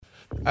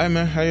Hi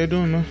man, how you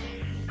doing, man?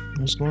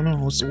 What's going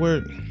on? What's the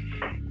word?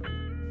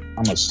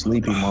 I'm a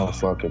sleepy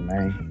motherfucker,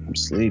 man. I'm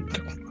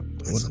sleepy.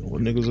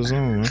 What niggas is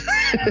on, man?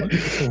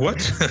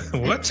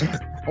 What?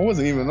 I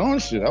wasn't even on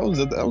shit. I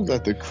was at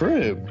the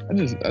crib. I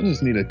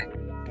just need a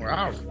more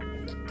hours.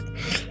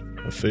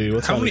 I feel you.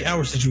 How many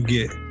hours did you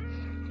get?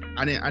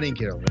 I didn't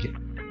get up.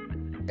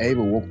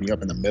 Ava woke me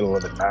up in the middle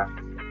of the night.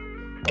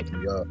 Woke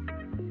me up.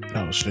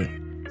 Oh shit.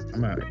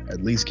 I'm gonna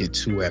at least get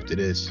 2 after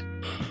this.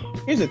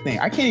 Here's the thing.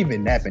 I can't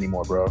even nap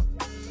anymore, bro.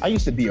 I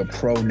used to be a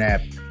pro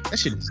nap. That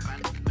shit is...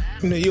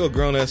 You're a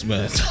grown ass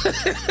man.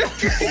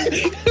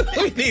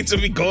 We need to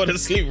be going to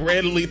sleep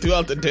randomly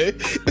throughout the day.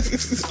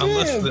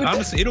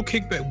 Honestly, it'll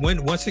kick back.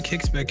 Once it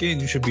kicks back in,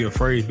 you should be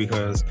afraid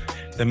because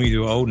that means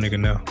you're an old nigga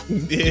now.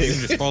 Yeah. You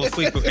can just fall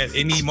asleep at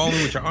any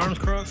moment with your arms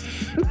crossed.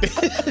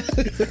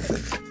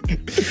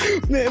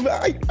 Man, but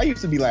I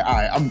used to be like, all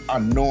right, I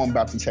know I'm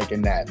about to take a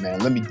nap, man.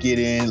 Let me get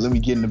in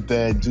the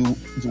bed, do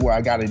what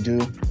I gotta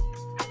do.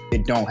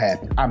 It don't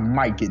happen. I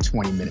might get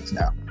 20 minutes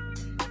now.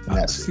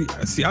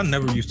 See, I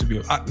never used to be.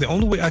 The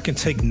only way I can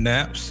take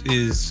naps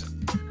is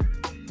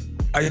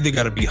I either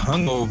got to be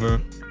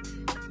hungover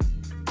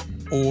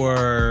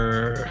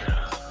or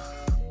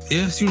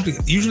it's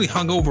usually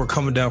hungover or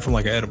coming down from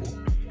like an edible.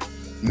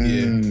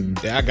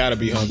 Yeah, I gotta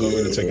be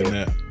hungover to take a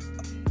nap.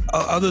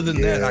 Other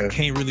than that, I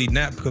can't really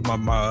nap because my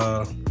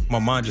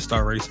mind just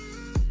started racing.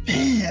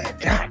 Man,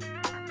 God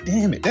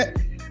damn it!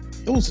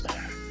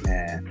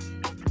 Man,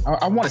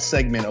 I want a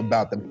segment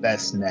about the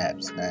best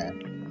naps,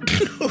 man.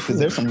 Because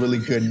there's some really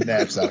good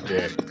naps out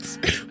there.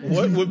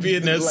 What would be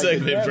in that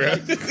segment, bro?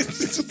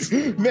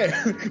 Man,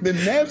 the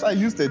naps I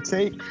used to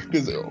take,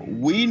 because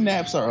weed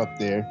naps are up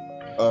there.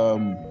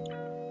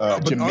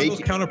 But Jamaican... are those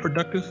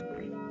counterproductive?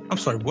 I'm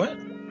sorry, what?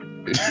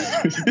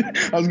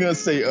 I was gonna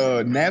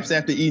say naps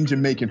after eating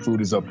Jamaican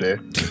food is up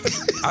there.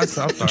 I'm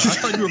sorry. I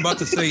thought you were about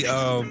to say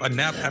a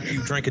nap after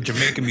you drank a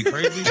Jamaican be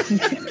crazy.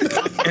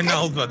 And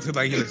I was about to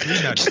like, you're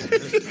not.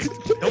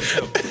 Don't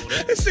tell me.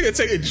 This nigga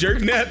taking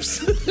jerk naps.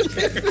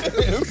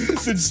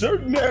 The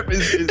jerk nap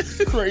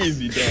is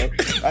crazy, dog.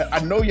 I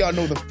know y'all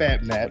know the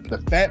fat nap. The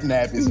fat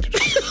nap is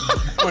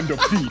under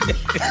feet.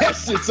 That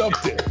shit's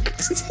up there.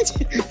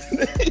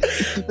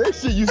 That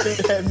shit used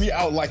to have me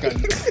out like a boy.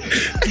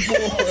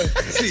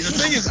 See, the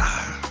thing is,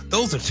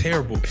 those are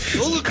terrible.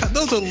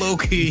 Those are low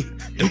key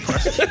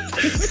depressing.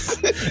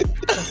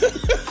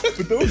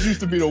 But those used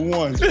to be the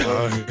ones.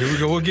 Here we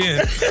go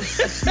again.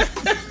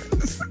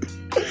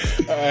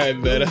 All right,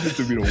 man. Those used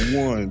to be the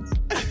ones.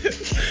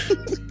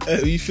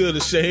 You feel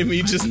the shame?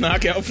 You just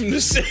knock out from the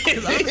shame.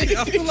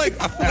 I feel like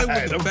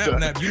with the fat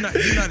nap, you're not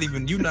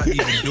even doing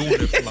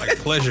it for like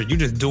pleasure. You're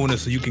just doing it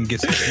so you can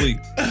get some sleep.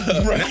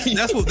 Right.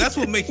 That's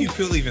what makes you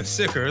feel even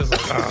sicker. It's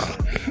like,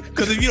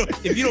 because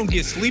if you don't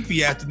get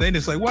sleepy after, then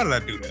it's like, why did I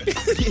do that?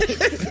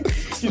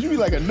 You should be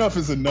like, enough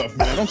is enough,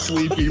 man. I'm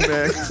sleepy,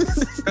 man.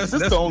 That's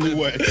the only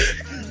way.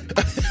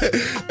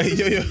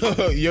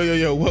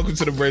 Yo, welcome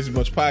to the Brazy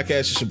Bunch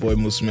podcast. It's your boy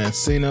Moose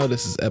Mancino.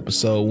 This is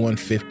episode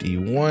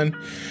 151.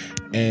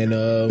 And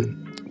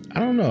I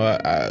don't know,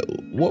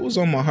 what was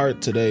on my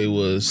heart today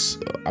was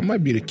I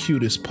might be the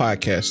cutest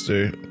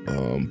podcaster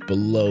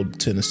below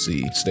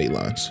Tennessee state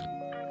lines.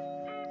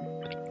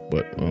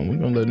 But we're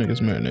gonna let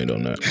niggas marinate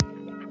on that.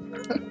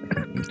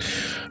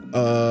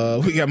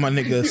 We got my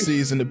nigga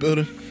C's in the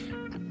building.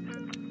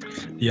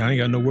 Yeah, I ain't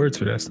got no words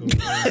for that. So.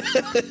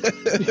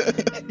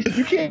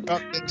 You can't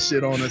talk that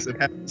shit on us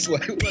and have it's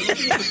like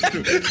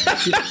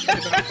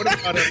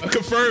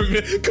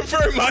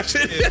confirm my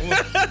shit.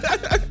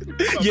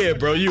 Yeah,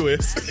 bro, you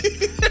is.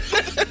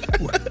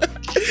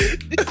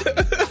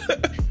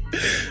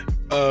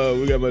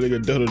 We got my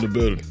nigga Doe in the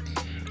building.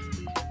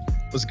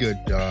 What's good,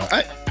 dog?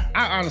 I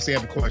honestly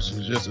have a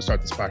question just to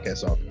start this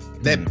podcast off.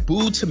 That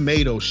Boo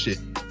Tomato shit,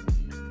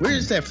 where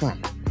is that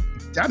from?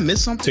 Did I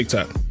miss something?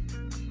 TikTok.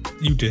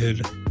 You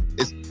did.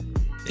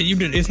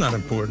 It's not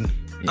important.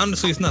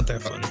 Honestly, it's not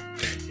that funny.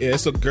 Yeah,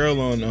 it's a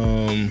girl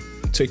on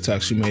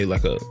TikTok. She made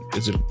like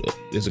is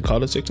it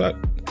called a TikTok?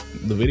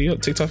 The video?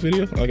 TikTok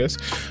video, I guess.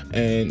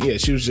 And yeah,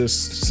 she was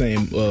just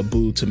saying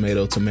boo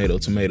tomato tomato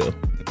tomato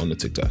on the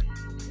TikTok.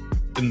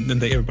 And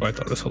then everybody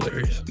thought it was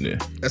hilarious. Yeah.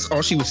 That's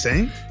all she was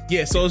saying?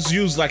 Yeah, so it's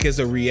used like as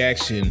a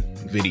reaction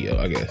video,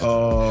 I guess.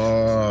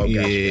 Oh,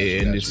 yeah,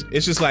 gotcha. And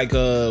it's just like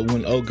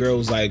when old girl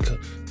was like,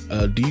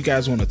 do you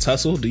guys want to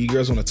tussle? Do you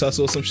girls want to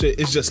tussle or some shit?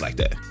 It's just like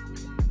that.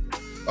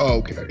 Oh,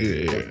 okay.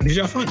 Yeah. Did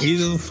y'all find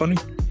either of them funny?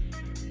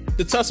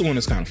 The tussle one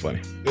is kind of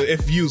funny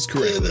if used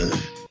correctly.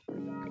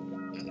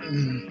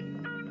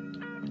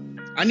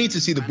 I need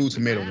to see the Boo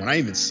Tomato one. I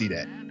didn't even see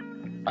that.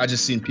 I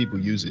just seen people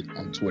use it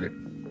on Twitter.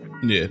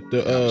 Yeah, I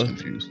was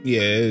confused.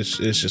 Yeah, it's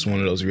just one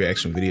of those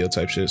reaction video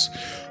type shits.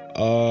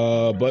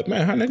 But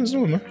man, how niggas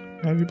doing, man?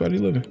 How everybody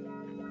living?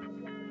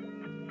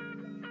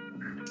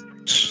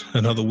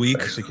 Another week.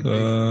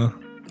 That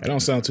don't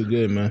sound too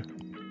good, man.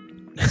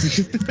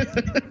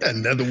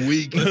 Another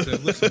week.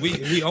 Listen,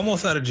 we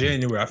almost out of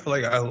January. I feel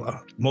like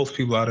most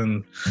people I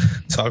didn't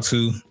talk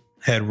to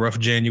had rough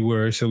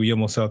January, so we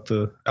almost out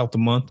the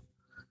month.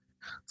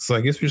 So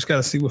I guess we just got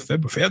to see what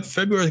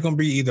February is going to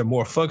be, either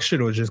more fuck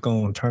shit or just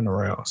going to turn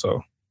around.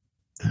 So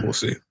we'll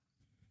see.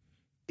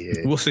 Yeah.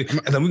 We'll see.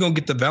 And then we're going to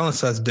get the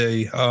Valentine's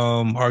Day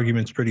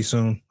arguments pretty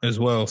soon as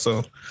well.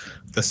 So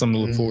that's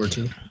something to look forward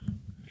to.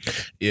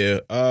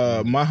 Yeah,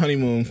 my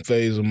honeymoon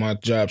phase of my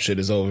job shit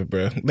is over,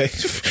 bro.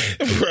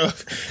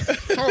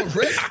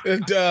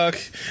 Dog,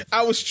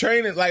 I was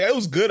training, like, it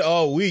was good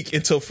all week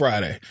until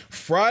Friday.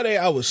 Friday,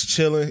 I was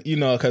chilling, you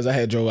know, because I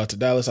had drove out to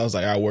Dallas. I was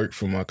like, I work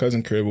for my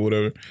cousin crib or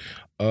whatever.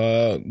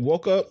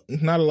 Woke up,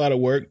 not a lot of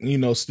work, you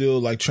know,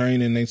 still like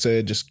training. They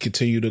said just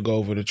continue to go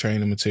over the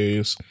training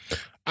materials.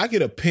 I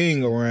get a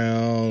ping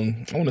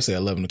around, I want to say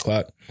 11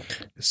 o'clock,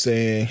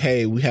 saying,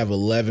 hey, we have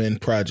 11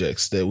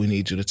 projects that we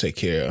need you to take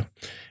care of.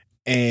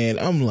 And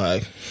I'm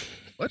like,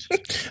 what?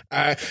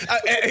 I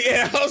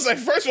was like,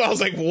 first of all, I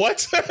was like,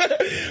 what?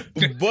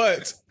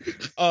 But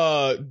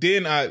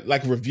then I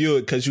like review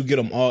it because you get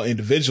them all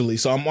individually.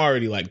 So I'm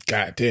already like,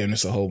 God damn,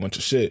 it's a whole bunch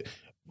of shit.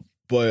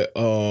 But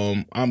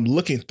I'm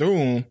looking through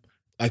them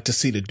like to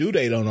see the due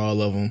date on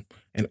all of them.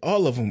 And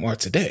all of them are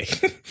today.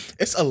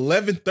 It's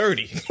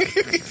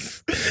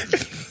 11:30.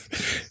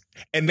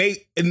 And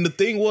the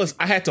thing was,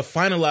 I had to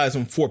finalize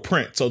them for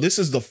print. So this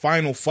is the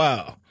final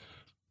file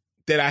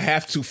that I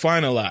have to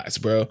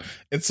finalize, bro.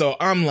 And so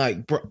I'm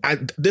like, bro,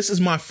 this is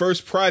my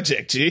first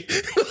project, G.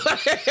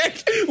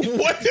 Like,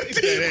 what?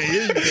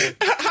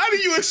 How do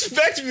you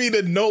expect me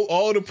to know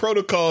all the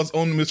protocols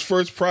on this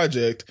first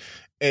project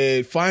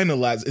and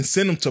finalize and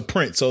send them to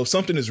print? So if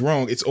something is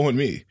wrong, it's on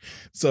me.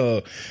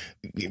 So,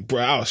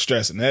 bro, I was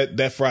stressing.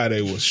 That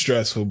Friday was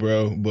stressful,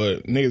 bro.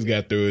 But niggas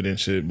got through it and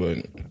shit.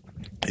 But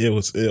it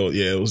was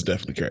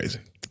definitely crazy.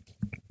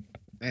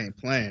 I ain't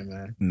playing,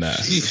 man. Nah.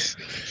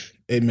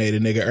 It made a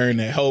nigga earn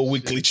that whole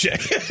weekly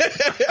check.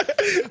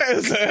 I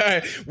was like, all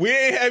right, we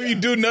ain't have you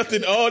do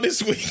nothing all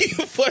this week,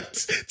 but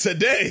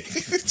today,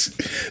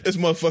 this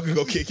motherfucker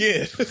gonna kick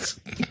in.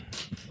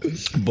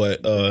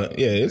 But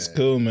yeah, it's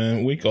cool,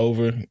 man. Week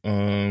over.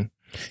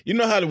 You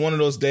know how one of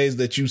those days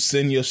that you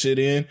send your shit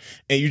in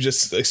and you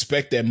just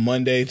expect that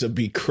Monday to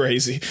be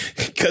crazy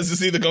because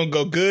it's either gonna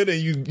go good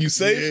and you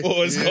safe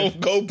or it's gonna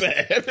go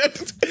bad.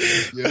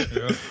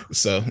 Yeah.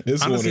 So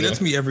it's honestly, that's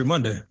me every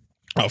Monday.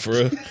 Oh, for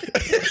real?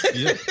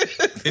 Yeah.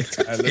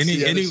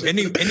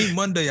 Any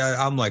Monday,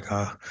 I'm like,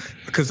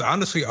 because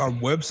honestly, our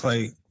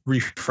website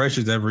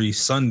refreshes every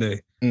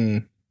Sunday.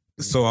 Mm.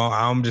 So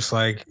I'm just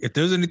like, if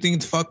there's anything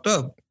that's fucked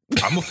up,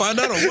 I'm gonna find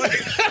out on Monday.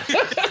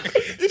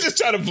 You just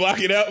try to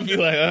block it out and be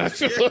like,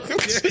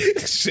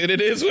 shit,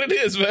 it is what it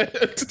is, man.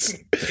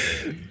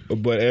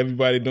 But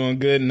everybody doing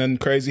good. Nothing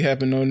crazy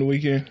happened on the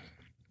weekend.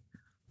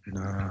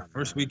 Nah,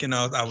 first weekend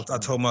I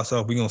told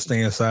myself we gonna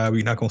stay inside.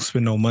 We not gonna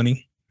spend no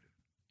money.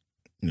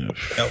 Yeah.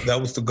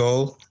 That was the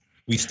goal.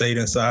 We stayed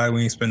inside.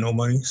 We ain't spend no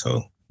money.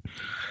 So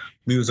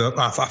we was up.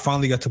 I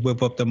finally got to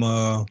whip up them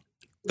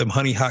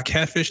honey hot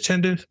catfish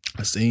tenders.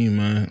 I seen,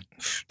 man.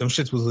 Them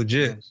shits was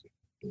legit.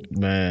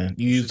 Man,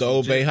 you used the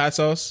Old Bay hot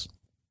sauce?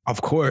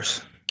 Of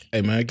course.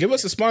 Hey, man, give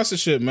us a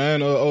sponsorship,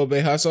 man. Old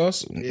Bay hot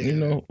sauce. Yeah. You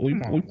know, we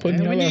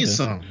putting y'all out there. We need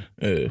some.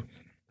 Yeah.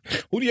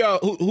 Who do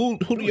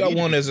y'all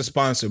want as a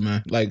sponsor,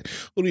 man? Like,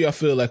 who do y'all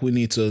feel like we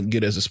need to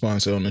get as a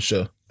sponsor on the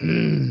show?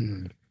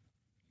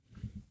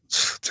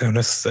 Damn,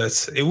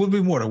 that's it would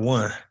be more than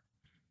one.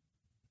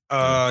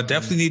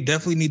 Definitely need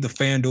the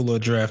FanDuel or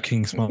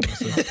DraftKings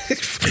sponsor.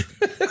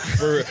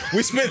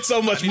 We spent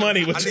so much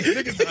money with I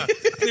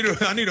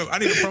need a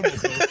promo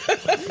code.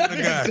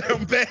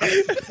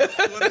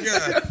 What a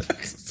guy.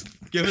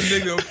 Give a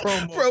nigga a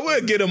promo. Bro,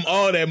 we'll get him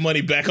all that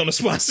money back on the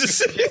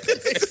sponsorship.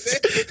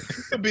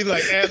 It'll be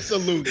like,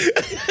 absolutely.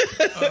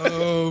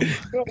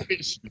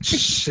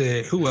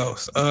 Shit, who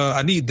else?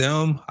 I need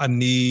them.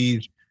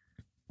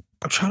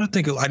 I'm trying to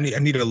think of, I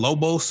need a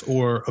Lobos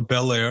or a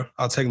Bel Air.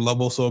 I'll take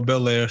Lobos or a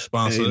Bel Air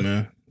sponsor. Hey,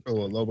 man. Oh,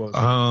 a Lobos.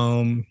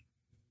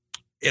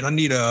 And I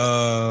need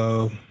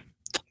a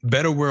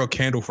Better World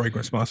candle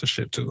fragrance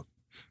sponsorship too.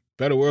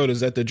 Better World,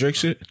 is that the drink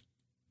shit?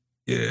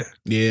 Yeah.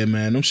 Yeah,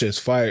 man. Them shit's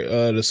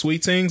fire. The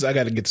Sweet Tings, I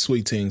got to get the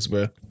Sweet Tings,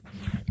 bro.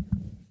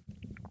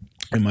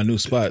 In my new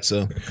spot.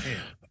 So,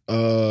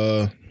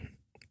 Donald,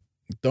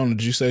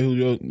 did you say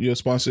who your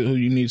sponsor, who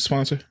you need to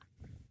sponsor?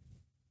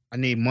 I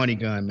need Money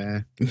Gun,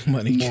 man.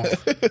 Money Gun.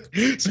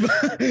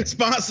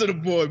 Sponsor the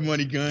boy,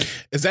 Money Gun.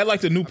 Is that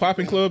like the new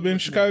popping club in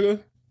Chicago?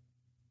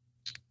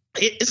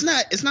 It's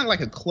not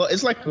like a club.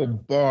 It's like a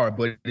bar,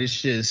 but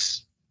it's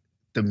just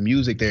the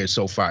music there is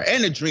so fire.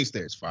 And the drinks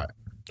there is fire.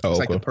 It's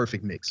like the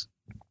perfect mix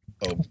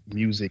of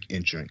music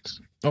and drinks.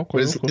 Okay.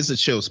 But it's a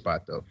chill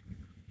spot, though.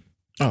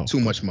 Oh. Too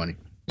much money.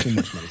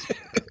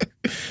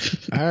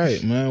 All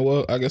right, man.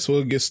 Well, I guess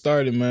we'll get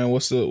started, man.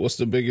 What's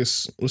the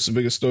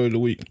biggest story of the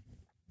week?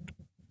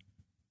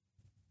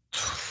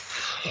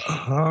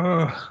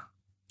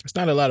 It's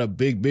not a lot of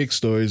big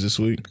stories this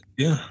week.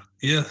 Yeah.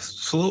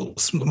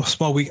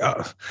 Small week.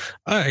 All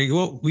right,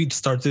 well, we'd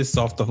start this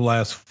off the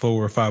last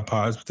 4 or 5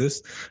 pods with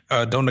this.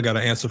 Donda got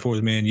an answer for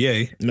his man,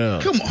 Ye. No.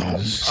 Come on.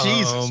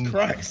 Jesus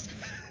Christ.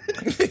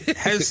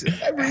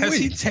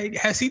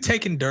 Has he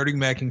taken Dirty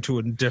Macking to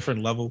a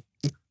different level?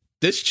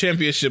 This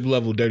championship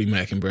level dirty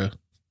macking, bro.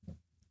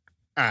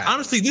 Right.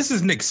 Honestly, this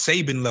is Nick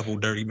Saban level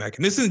dirty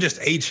macking. This isn't just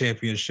a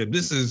championship.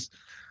 This is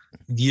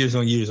years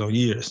on years on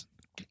years.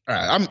 All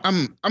right,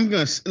 I'm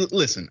gonna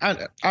listen.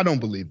 I don't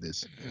believe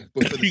this,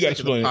 but for the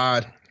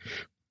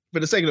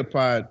sake of the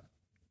pod,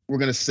 we're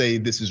gonna say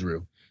this is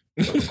real.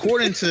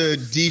 According to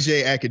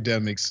DJ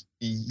Academics,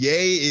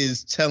 Ye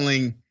is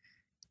telling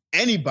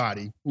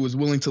anybody who is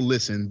willing to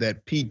listen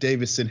that Pete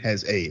Davidson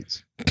has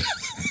AIDS.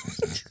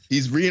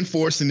 He's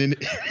reinforcing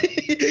it.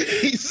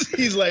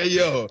 He's like,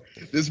 yo,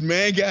 this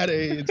man got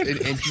AIDS,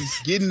 and he's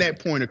getting that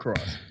point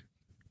across.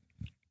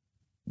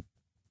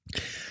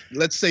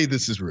 Let's say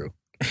this is real.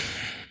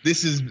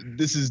 This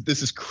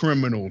is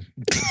criminal.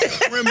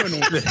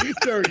 Criminal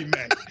dirty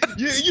man.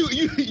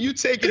 You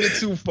taking it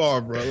too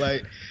far, bro.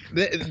 Like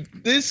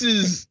this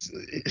is.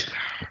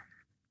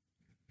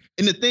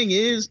 And the thing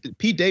is,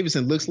 Pete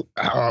Davidson looks. Nope.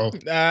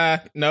 Right,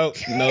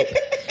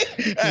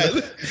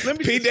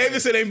 Pete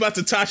Davidson ain't about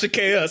to Tasha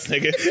K us,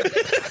 nigga.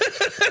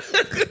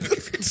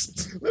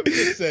 Let me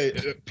just say,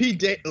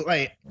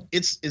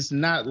 it's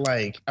not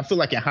like, I feel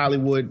like in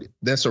Hollywood,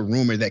 that's a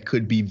rumor that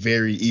could be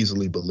very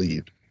easily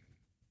believed.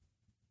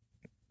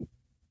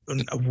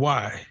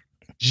 Why?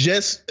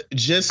 Just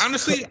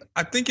honestly,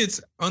 I think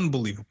it's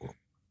unbelievable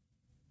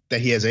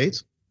that he has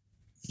AIDS.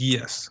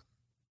 Yes.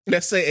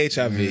 Let's say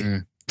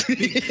HIV.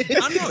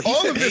 I know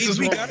all of this is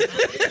wrong.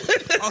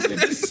 Also,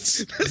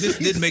 this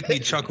did make me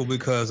chuckle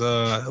because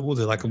what was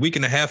it, like a week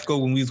and a half ago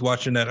when we was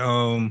watching that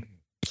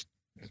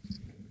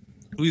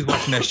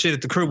shit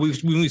at the crib. We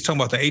was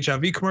talking about the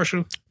HIV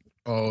commercial.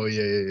 Oh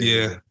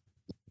yeah.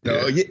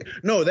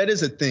 No, that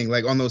is a thing.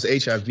 Like on those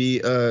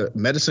HIV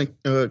medicine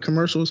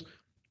commercials,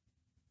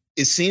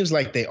 it seems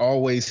like they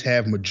always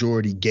have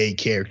majority gay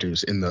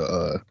characters in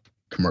the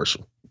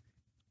commercial,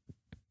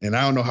 and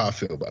I don't know how I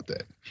feel about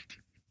that.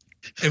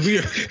 And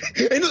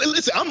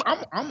listen,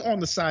 I'm on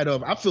the side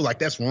of, I feel like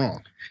that's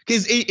wrong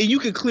because you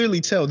can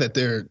clearly tell that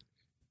they're.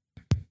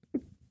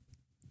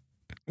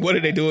 What are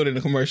they doing in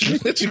the commercial? You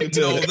can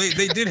tell. No,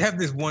 they did have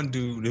this one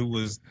dude.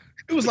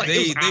 It was like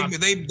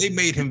they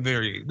made him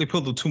they put a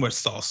little too much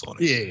sauce on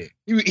it.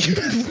 Yeah.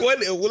 What?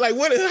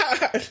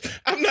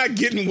 I'm not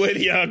getting where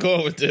y'all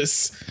going with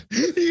this.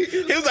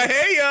 He was like,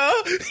 "Hey, y'all."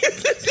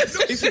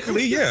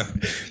 Basically, yeah.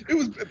 He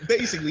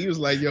was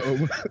like,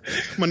 "Yo,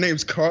 my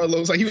name's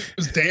Carlos." Like he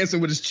was dancing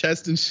with his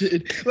chest and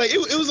shit. Like it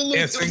was a little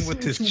dancing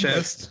with his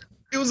chest. Much.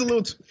 It was a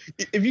little.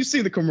 If you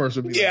see the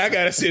commercial, I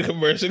gotta see the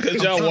commercial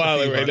because y'all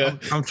wilding right now.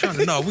 I'm trying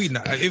to. No, we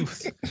not.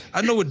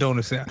 I know what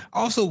Donut said.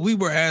 Also, we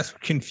were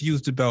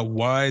confused about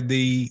why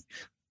they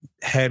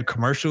had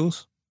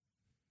commercials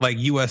like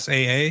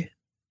USAA.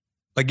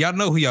 Like y'all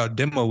know who y'all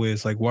demo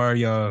is. Like why are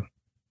y'all?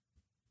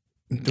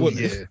 What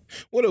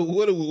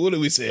are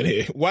we saying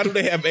here? Why do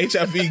they have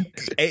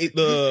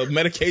HIV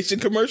medication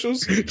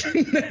commercials?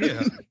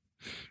 Yeah,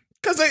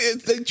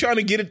 because they trying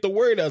to get the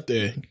word out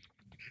there.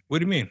 What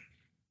do you mean?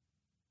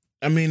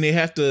 I mean, they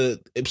have to.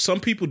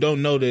 Some people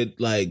don't know that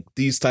like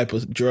these type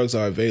of drugs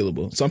are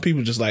available. Some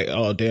people just like,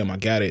 oh damn, I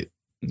got it.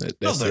 That's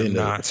no, they're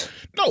not.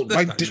 No,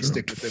 that's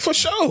like for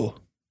sure.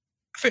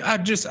 I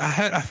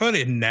find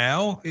it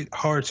now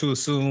hard to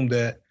assume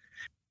that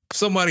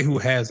somebody who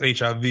has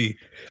HIV,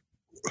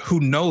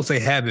 who knows they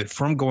have it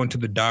from going to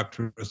the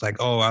doctor, is like,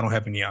 oh, I don't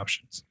have any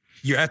options.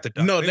 You're at the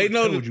doctor. No, they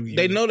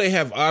know they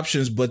have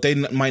options, but they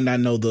might not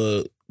know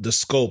the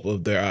scope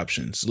of their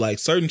options. Like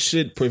certain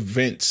shit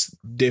prevents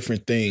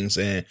different things,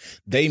 and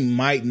they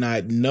might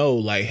not know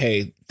like,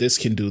 hey, this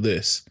can do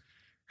this.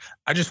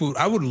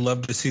 I would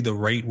love to see the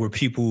rate where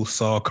people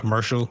saw a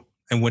commercial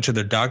and went to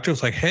the doctor.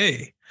 It's like,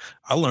 hey,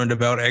 I learned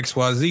about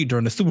XYZ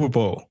during the Super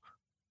Bowl.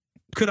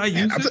 Could I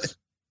use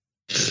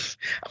this?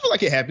 I feel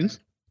like it happens.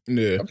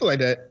 Yeah. I feel like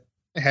that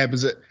it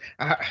happens.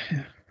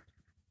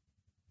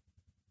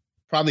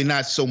 Probably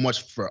not so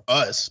much for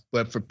us,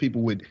 but for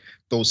people with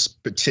those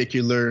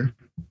particular,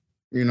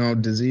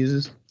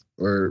 diseases,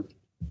 or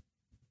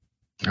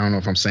I don't know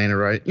if I'm saying it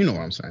right. You know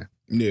what I'm saying.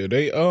 Yeah,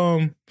 they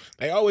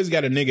always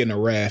got a nigga in a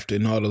raft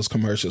in all those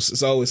commercials.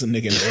 It's always a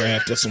nigga in a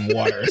raft or some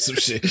water or some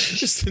shit.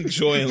 Just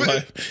enjoying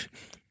life.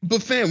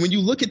 But fam, when you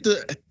look at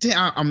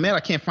I'm mad I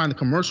can't find the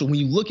commercial. When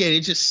you look at it,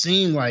 it just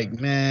seemed like,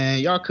 man,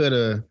 y'all could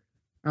have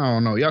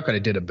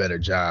did a better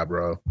job,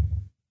 bro.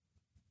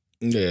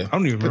 Yeah, I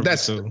don't even remember what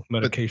the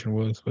medication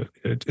was, but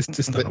it's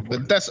just not.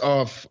 But that's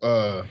off.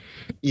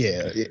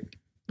 You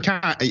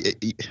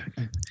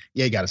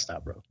gotta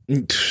stop, bro.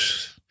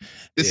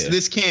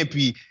 This can't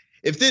be.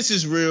 If this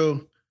is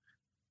real,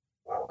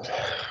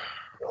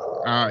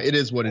 it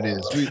is what it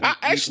is. I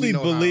actually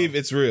believe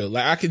it's real.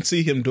 Like I can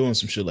see him doing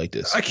some shit like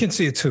this. I can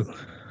see it too.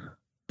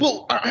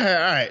 Well, all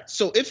right.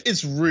 So if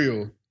it's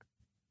real,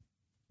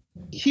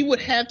 he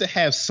would have to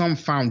have some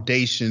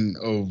foundation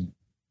of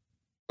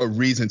a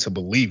reason to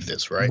believe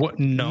this, right? What?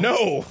 No.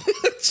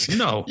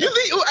 No.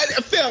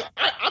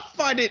 I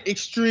find it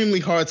extremely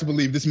hard to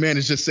believe this man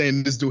is just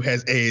saying this dude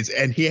has AIDS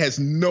and he has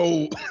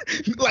no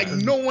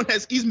one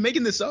has. He's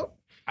making this up.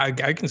 I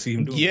can see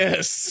him doing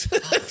yes.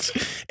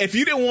 If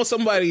you didn't want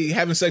somebody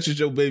having sex with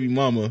your baby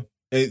mama,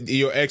 and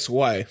your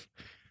ex-wife,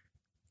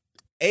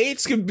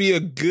 AIDS could be a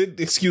good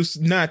excuse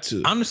not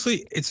to.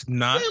 Honestly, it's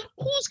not. Man,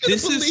 who's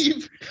gonna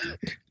believe?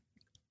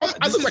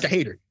 I look like a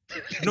hater.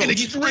 No, an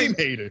extreme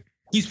hater.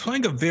 He's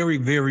playing a very,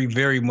 very,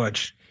 very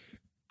much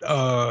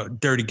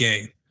dirty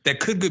game that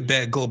could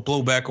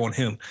blow back on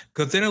him,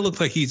 because then it looks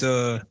like he's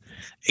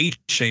age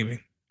shaming.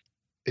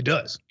 It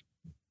does,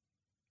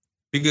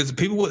 because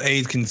people with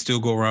AIDS can still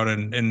go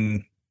around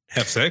and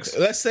have sex.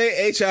 Let's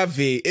say HIV.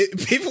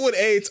 People with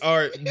AIDS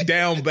are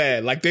down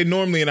bad. Like they're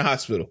normally in a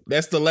hospital.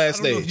 That's the last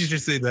stage. I don't know if you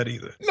should say that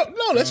either.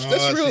 No, that's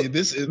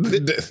real. See,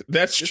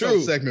 that's true.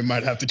 This segment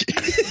might have to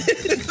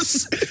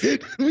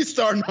get. We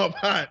starting off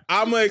hot.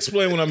 I'm gonna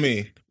explain what I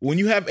mean. When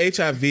you have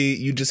HIV,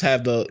 you just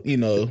have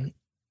the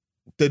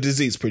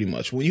disease pretty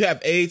much. When you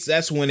have AIDS,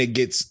 that's when it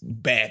gets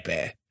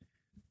bad.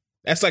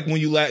 That's like when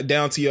you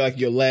down to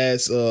your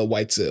last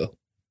white cell.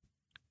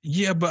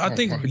 Yeah, but I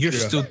think you're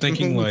still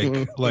thinking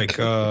like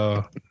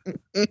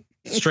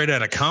straight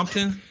out of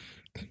Compton,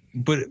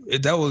 but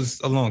that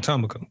was a long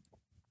time ago.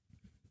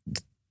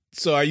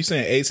 So are you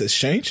saying AIDS has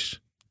changed?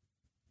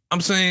 I'm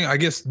saying, I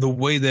guess the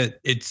way that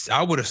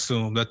I would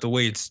assume that the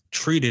way it's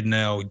treated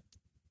now,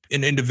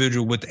 an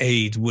individual with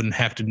AIDS wouldn't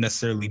have to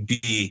necessarily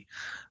be,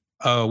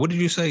 what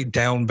did you say,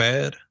 down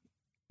bad?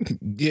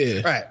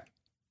 Yeah. Right.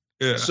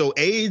 Yeah. So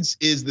AIDS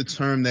is the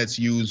term that's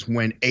used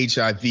when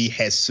HIV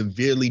has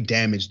severely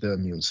damaged the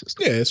immune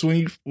system. Yeah, it's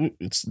when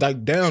it's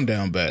like down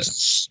bad.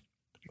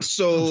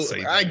 So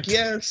I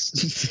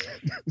guess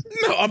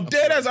no, I'm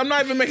dead ass. I'm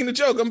not even making a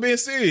joke. I'm being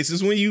serious.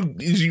 It's when you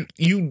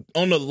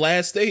on the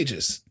last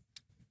stages.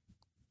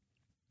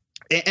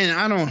 And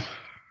I don't.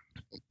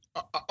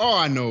 All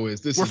I know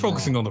is this. We're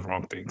focusing on the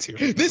wrong things here.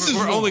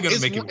 We're only going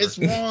to make it work. It's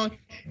wrong.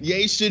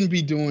 Ye shouldn't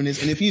be doing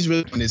this. And if he's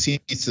really doing this,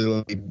 he needs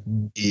to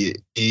be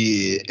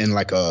in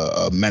like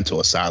a mental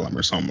asylum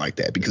or something like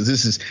that, because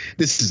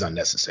this is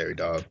unnecessary,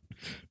 dog.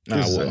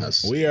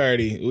 We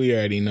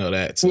already know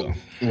that. So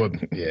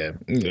yeah.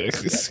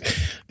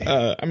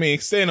 I mean,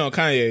 staying on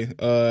Kanye,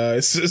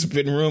 it's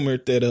been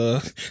rumored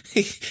that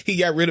he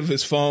got rid of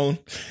his phone.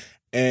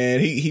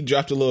 And he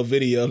dropped a little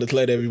video to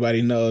let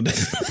everybody know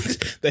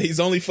that he's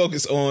only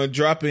focused on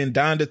dropping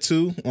Donda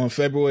 2 on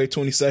February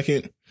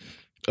 22nd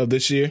of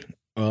this year,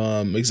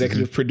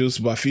 executive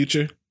produced by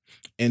Future,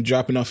 and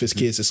dropping off his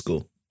kids at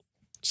school.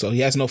 So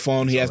he has no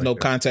phone. He has no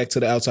contact to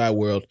the outside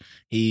world.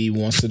 He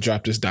wants to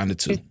drop this Donda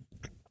 2.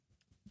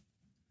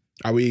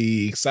 Are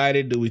we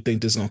excited? Do we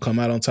think this is going to come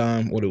out on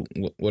time?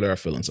 What are our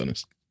feelings on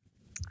this?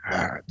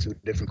 Two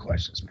different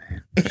questions,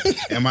 man.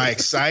 Am I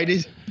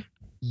excited?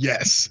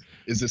 Yes.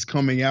 Is this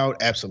coming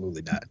out?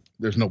 Absolutely not.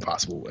 There's no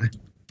possible way.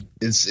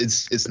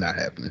 It's not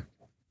happening.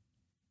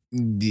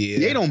 Yeah.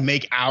 They don't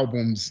make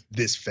albums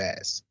this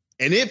fast.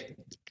 And if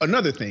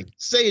another thing,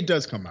 say it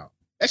does come out,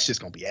 that's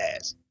just gonna be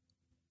ass.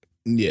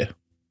 Yeah.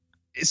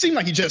 It seemed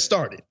like he just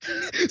started.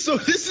 So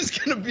this is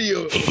gonna be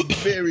a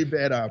very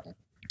bad album.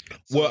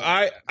 Well,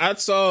 I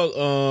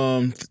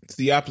saw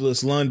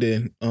Theophilus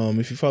London.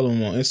 If you follow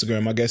him on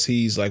Instagram, I guess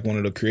he's like one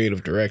of the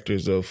creative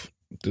directors of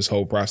this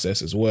whole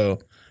process as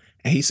well.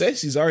 And he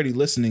says he's already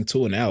listening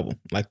to an album,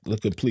 like the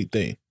complete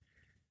thing.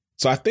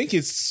 So I think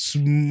it's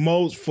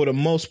for the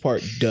most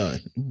part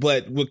done.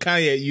 But with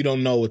Kanye, you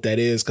don't know what that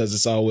is because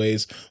it's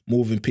always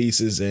moving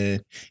pieces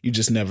and you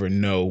just never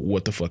know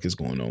what the fuck is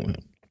going on with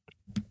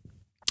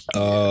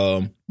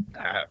him.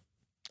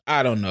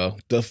 I don't know.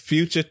 The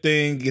Future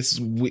thing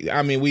is,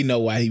 we know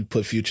why he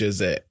put Future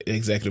as an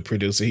executive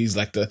producer. He's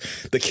like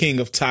the king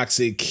of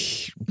toxic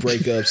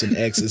breakups and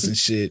exes and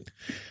shit.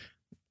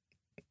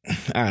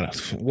 I don't know.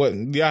 What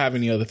do y'all have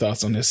any other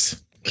thoughts on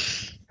this?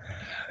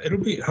 It'll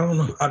be, I don't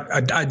know.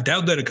 I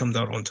doubt that it comes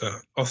out on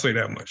time. I'll say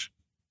that much.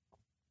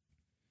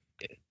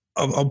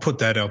 I'll put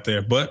that out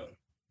there, but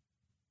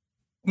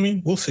I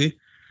mean, we'll see.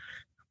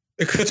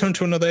 It could turn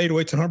to another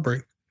 808s and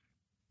Heartbreak.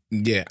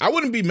 Yeah, I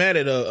wouldn't be mad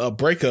at a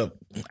breakup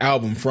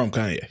album from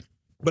Kanye.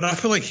 But I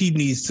feel like he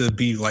needs to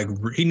be like,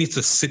 he needs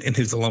to sit in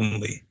his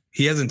lonely.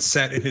 He hasn't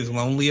sat in his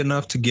lonely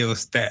enough to give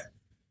us that.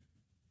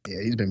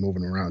 Yeah, he's been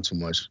moving around too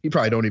much. He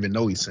probably don't even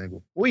know he's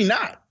single. Well, he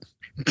not.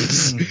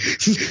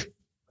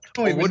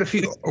 Or what if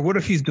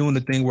he's doing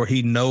the thing where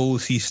he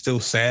knows he's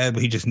still sad,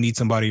 but he just needs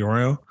somebody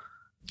around?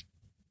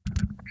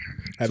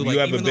 Have you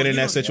ever been in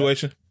that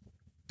situation?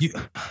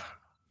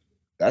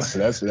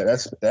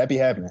 That'd be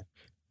happening.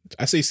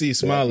 I see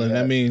smiling.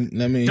 Yeah. I mean, he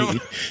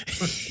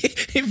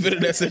been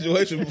in that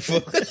situation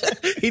before.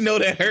 He know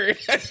that hurt.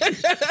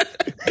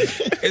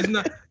 It's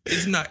not.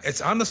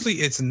 It's honestly,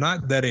 it's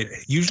not that it.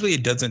 Usually,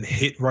 it doesn't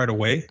hit right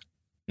away.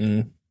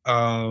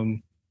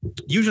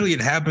 Usually,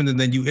 it happens, and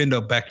then you end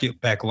up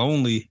back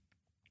lonely.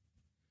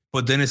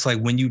 But then it's like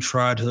when you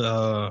try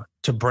to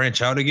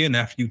branch out again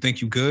after you think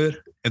you're good,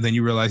 and then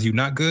you realize you're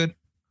not good.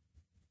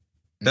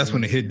 That's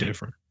when it hit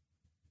different.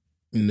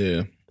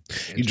 Yeah.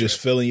 You just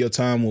filling your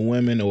time with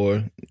women,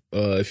 or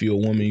if you're a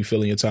woman, you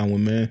filling your time with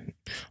men,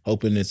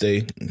 hoping that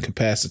they can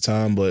pass the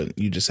time, but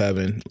you just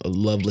having a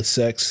loveless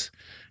sex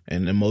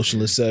and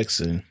emotionless sex,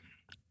 and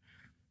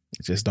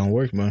it just don't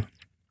work, man.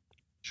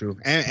 True.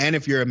 And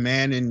if you're a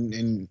man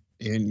and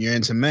and you're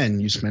into men.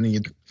 You're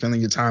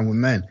filling your time with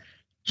men,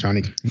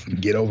 trying to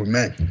get over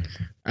men.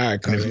 All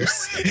right,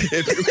 Carlos.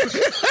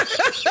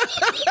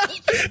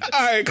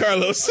 All right,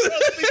 Carlos.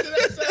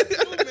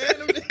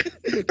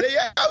 They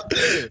out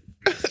there.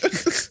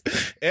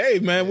 Hey,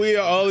 man, we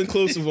are all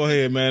inclusive on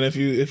here, man.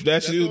 If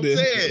that's you, then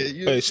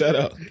hey, shout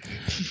out.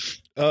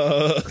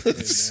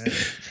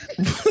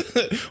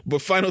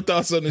 But final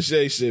thoughts on the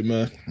Shay shit,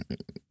 man.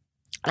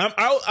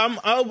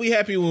 I'll be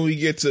happy when we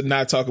get to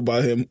not talk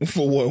about him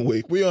for 1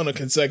 week. We on a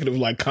consecutive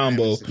like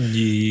combo.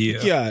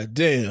 Yeah. God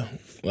damn.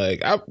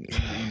 Like I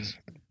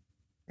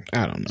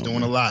don't know.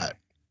 Doing a lot.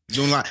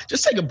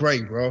 Just take a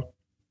break, bro.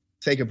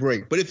 Take a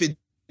break. But if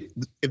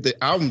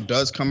the album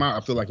does come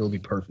out, I feel like it'll be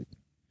perfect.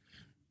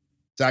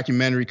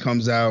 Documentary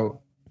comes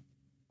out,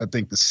 I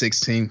think the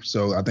 16th.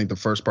 So I think the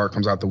first part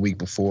comes out the week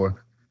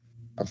before.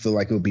 I feel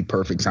like it would be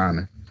perfect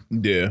timing.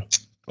 Yeah.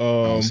 I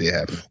don't see it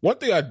happen. One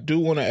thing I do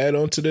want to add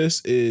on to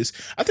this is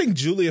I think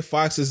Julia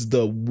Fox is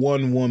the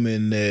one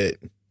woman that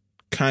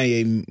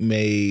Kanye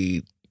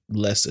made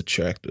less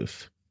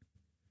attractive.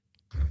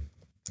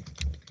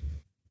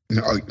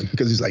 No,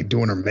 because he's like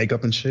doing her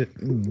makeup and shit.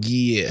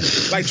 Yeah,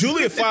 like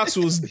Julia Fox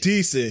was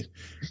decent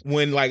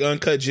when like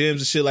Uncut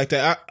Gems and shit like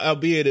that.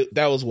 Albeit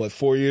that was what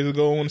 4 years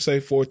ago. I want to say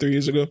 3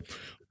 years ago,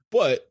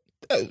 but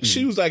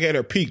she was like at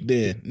her peak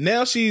then.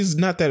 Now she's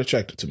not that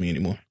attractive to me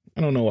anymore.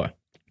 I don't know why.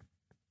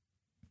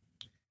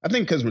 I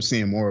think because we're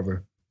seeing more of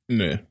her.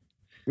 Yeah,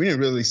 we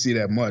didn't really see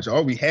that much.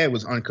 All we had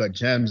was Uncut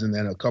Gems and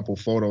then a couple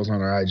photos on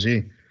her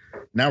IG.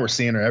 Now we're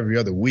seeing her every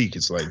other week.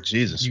 It's like,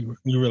 Jesus. You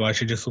realize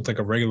she just looks like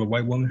a regular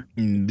white woman?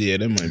 Yeah,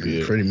 that might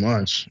be it. Pretty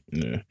much.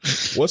 Yeah.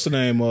 What's the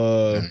name?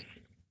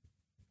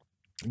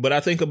 But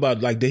I think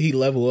about, like, did he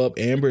level up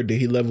Amber?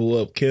 Did he level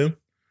up Kim?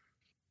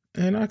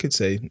 And I could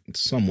say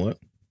somewhat.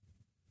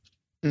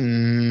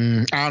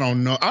 I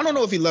don't know. I don't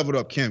know if he leveled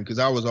up Kim because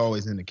I was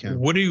always into Kim.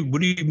 What do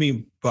you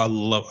mean by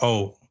love?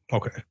 Oh,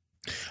 okay.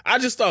 I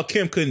just thought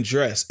Kim couldn't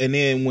dress. And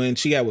then when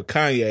she got with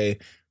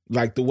Kanye,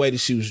 like, the way that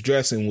she was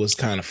dressing was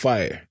kind of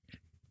fire.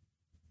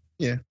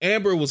 Yeah,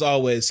 Amber was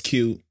always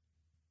cute,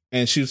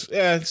 and she was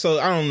so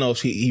I don't know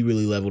if he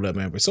really leveled up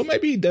Amber. So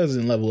maybe he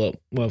doesn't level up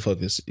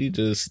motherfuckers. He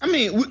just. I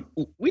mean,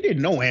 we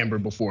didn't know Amber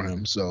before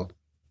him, so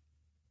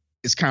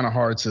it's kind of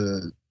hard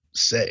to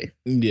say.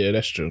 Yeah,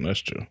 that's true. That's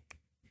true.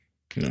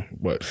 Yeah,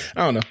 but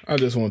I don't know. I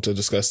just wanted to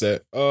discuss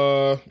that.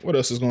 What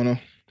else is going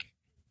on?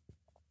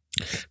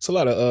 It's a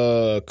lot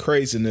of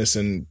craziness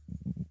and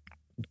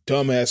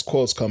dumbass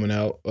quotes coming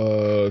out.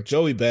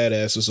 Joey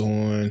Badass is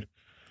on.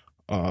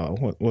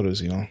 What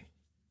is he on?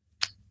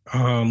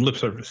 Lip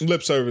Service.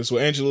 Lip Service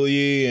with Angela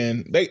Yee,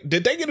 and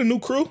did they get a new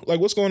crew? Like,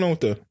 what's going on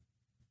with them?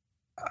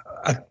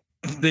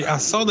 I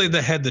saw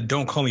they had the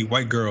 "Don't Call Me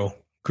White Girl"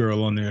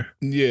 on there.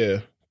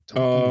 Yeah,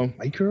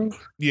 white girl.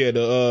 Yeah,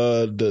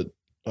 the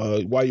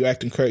why you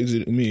acting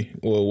crazy to me,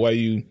 or why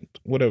you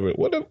whatever.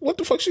 What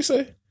the fuck she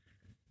say?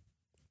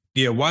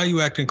 Yeah, why are you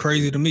acting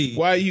crazy to me?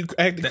 Why are you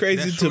acting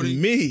crazy to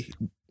me?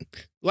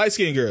 Light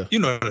skinned girl. You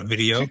know the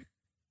video.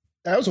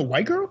 That was a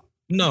white girl.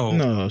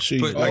 No, she.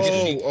 But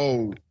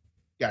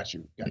got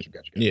you.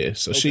 Yeah,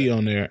 so she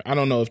on there. I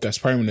don't know if that's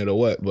permanent or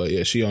what, but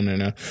yeah, she on there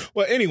now.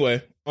 Well,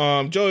 anyway,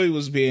 Joey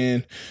was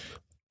being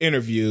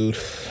interviewed,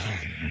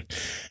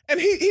 and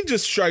he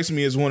just strikes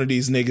me as one of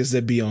these niggas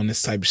that be on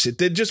this type of shit.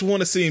 They just want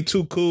to seem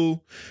too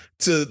cool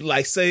to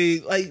like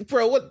say like,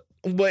 bro, what?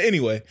 But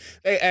anyway,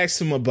 they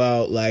asked him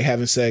about like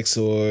having sex,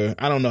 or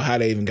I don't know how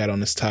they even got on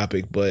this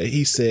topic, but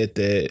he said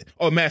that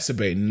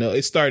masturbating. No,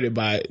 it started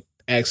by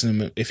asking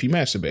him if he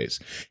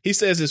masturbates. He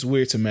says it's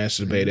weird to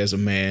masturbate as a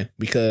man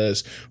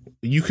because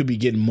you could be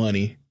getting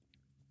money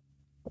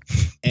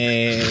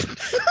and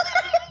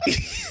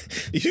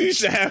you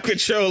should have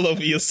control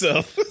over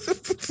yourself.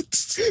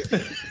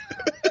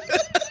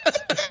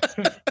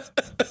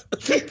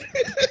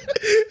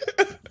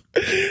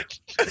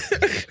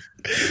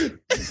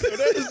 So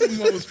that is the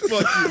most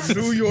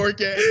fucking New York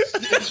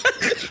ass.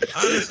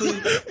 Honestly,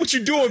 what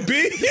you doing,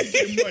 B?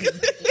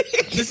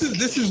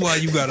 This is why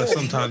you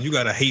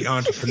gotta hate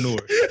entrepreneurs.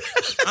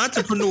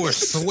 Entrepreneurs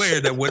swear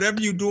that whatever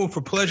you're doing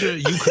for pleasure,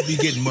 you could be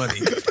getting money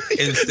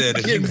instead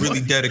of you really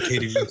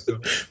dedicating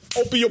yourself.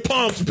 Open your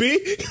palms, B.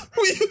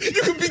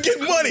 You could be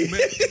getting money.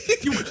 Man,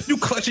 you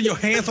clutching your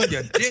hands on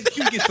your dick.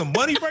 You get some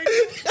money right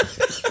now.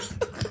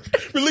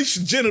 Release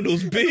your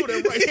genitals, B. I know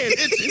that right hand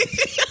itching.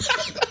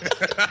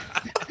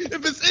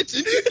 If it's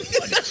itching,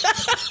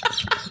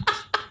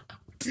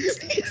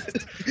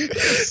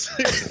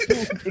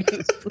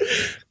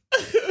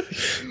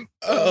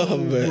 oh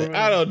man, bro.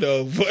 I don't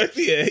know, but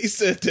yeah, he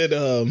said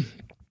that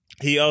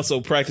he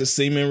also practiced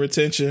semen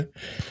retention.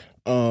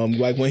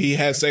 Like when he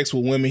has sex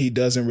with women, he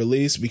doesn't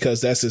release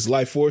because that's his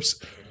life force.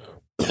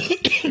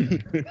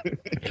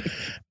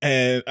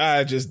 And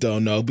I just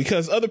don't know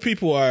because other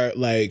people are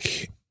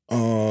like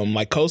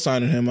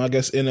co-signing him. I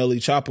guess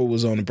NLE Chopper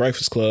was on the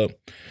Breakfast Club,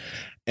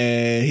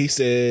 and he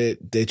said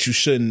that you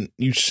shouldn't.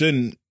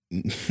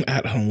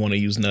 I don't want to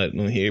use nut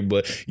on here,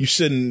 but you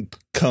shouldn't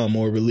come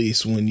or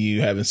release when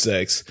you having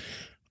sex,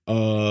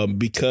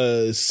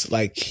 because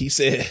like he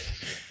said,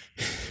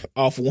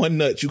 Off one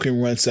nut, you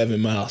can run 7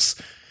 miles.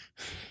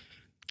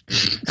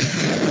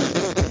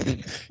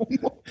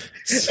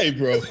 Hey,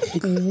 bro,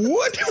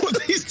 what are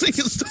these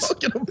things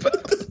talking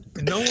about?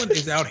 No one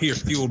is out here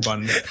fueled by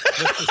nuts.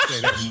 Let's just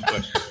say that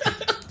much.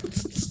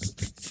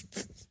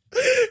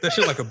 That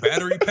shit like a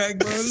battery pack,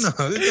 bro? No,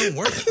 it don't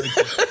work like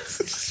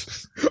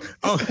that.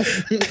 Oh,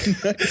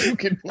 you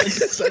can run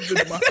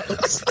 7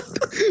 miles.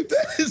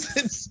 That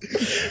is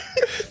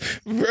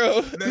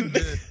bro.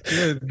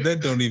 That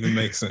don't even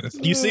make sense.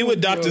 You see what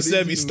Dr.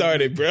 Sebi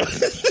started, bro?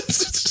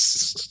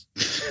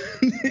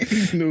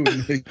 No,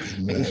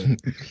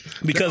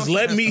 because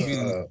let me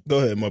go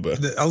ahead, my bad.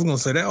 I was gonna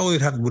say that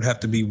always would have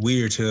to be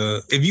weird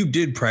to if you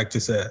did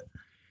practice that.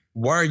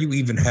 Why are you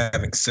even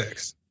having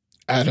sex?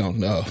 I don't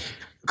know.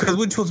 Because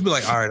we're supposed to be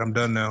like, all right, I'm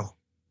done now.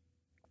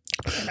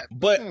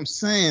 But I'm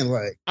saying,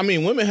 like, I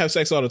mean, women have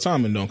sex all the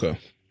time and don't come.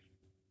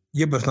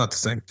 Yeah, but it's not the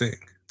same thing.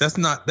 That's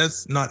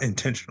not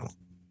intentional.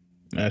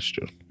 That's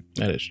true.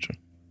 That is true.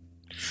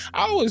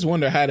 I always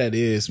wonder how that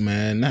is,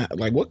 man.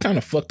 Like, what kind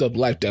of fucked up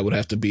life that would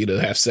have to be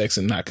to have sex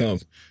and not come?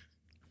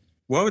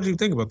 Why would you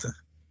think about that?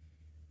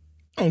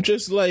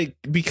 Just like,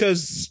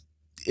 because,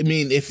 I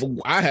mean, if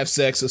I have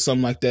sex or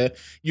something like that,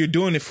 you're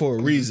doing it for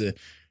a reason.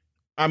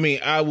 I mean,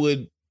 I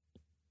would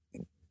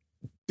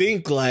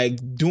think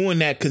like doing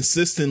that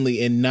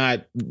consistently and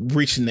not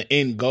reaching the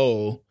end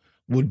goal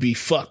would be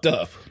fucked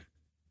up.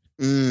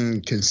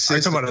 Consistent. Are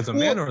you talking about as a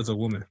man or as a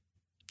woman?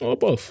 Or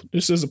both.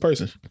 Just as a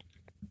person.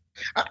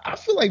 I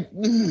feel like,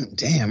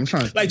 damn, I'm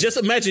trying to like, just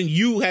imagine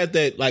you had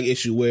that like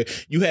issue where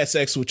you had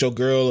sex with your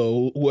girl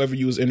or whoever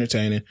you was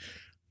entertaining,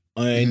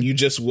 and you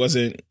just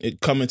wasn't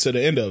coming to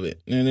the end of it,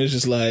 and it's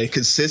just like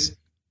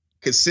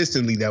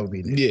consistently that would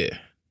be yeah.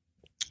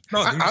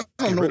 No, I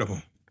don't know. Rid of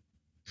them.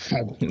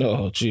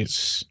 Oh,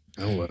 jeez.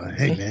 Oh,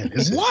 hey man,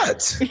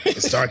 what?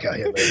 It's dark out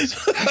here, ladies.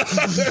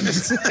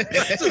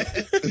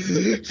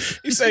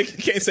 You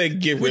can't say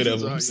get rid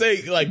of them.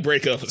 Say like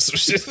break up or some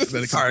shit.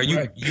 All right,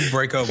 you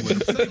break up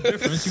with them. The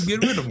difference, you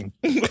get rid of them.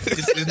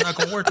 It's not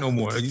gonna work no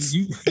more.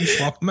 You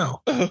swap them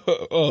out.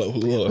 Oh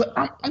Lord.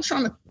 But I'm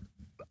trying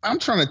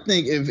to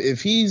think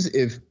if he's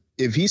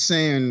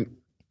saying,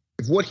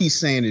 if what he's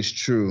saying is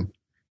true,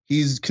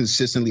 he's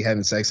consistently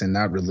having sex and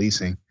not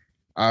releasing.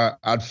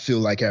 I'd feel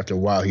like after a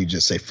while he'd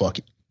just say fuck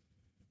it.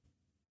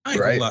 I ain't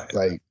gonna lie.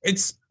 Like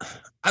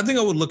I think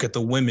I would look at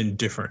the women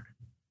different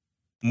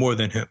more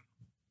than him.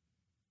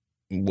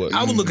 What?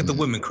 I would look at the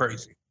women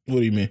crazy. What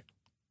do you mean?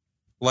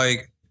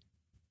 Like,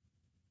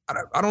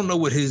 I don't know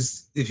what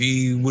he's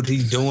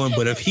doing,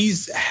 but if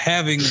he's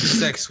having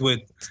sex with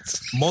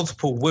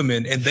multiple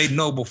women and they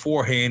know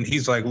beforehand,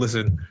 he's like,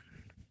 listen,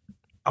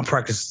 I'm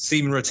practicing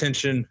semen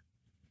retention.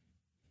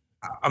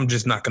 I'm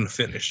just not gonna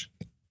finish.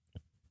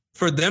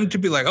 For them to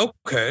be like,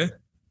 okay,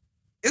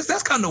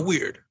 that's kind of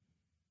weird.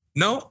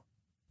 No,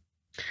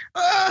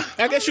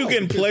 I guess you're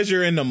getting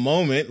pleasure in the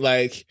moment.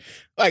 Like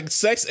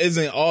sex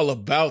isn't all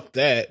about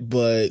that,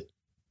 but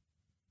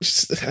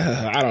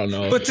I don't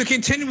know. But to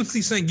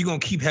continuously saying you're gonna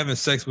keep having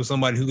sex with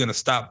somebody who's gonna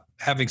stop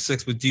having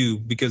sex with you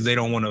because they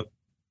don't want to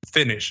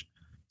finish,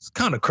 it's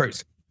kind of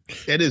crazy.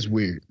 That is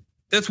weird.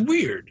 That's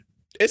weird.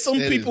 It's some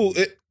people.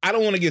 I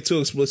don't want to get too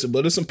explicit,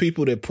 but there's some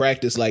people that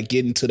practice like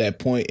getting to that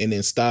point and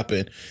then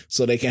stopping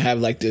so they can have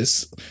like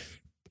this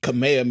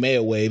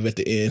Kamehameha wave at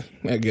the end,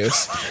 I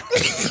guess.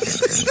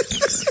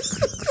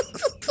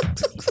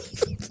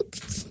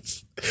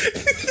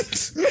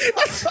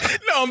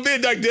 No, I'm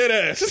being like dead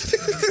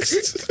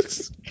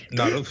ass.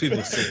 No, those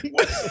people say,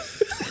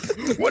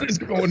 what is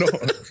going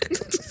on?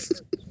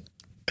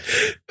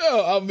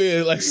 No, I'm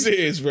being like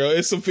serious, bro.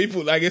 It's some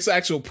people like it's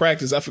actual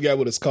practice. I forgot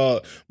what it's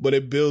called, but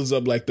it builds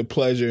up like the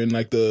pleasure and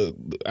like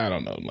I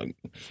don't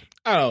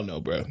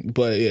know, bro.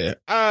 But yeah,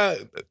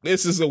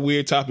 this is a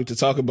weird topic to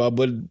talk about,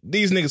 but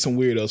these niggas some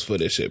weirdos for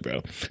this shit,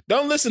 bro.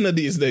 Don't listen to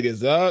these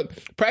niggas, dog.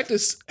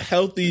 Practice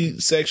healthy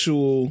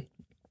sexual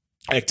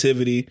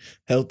activity,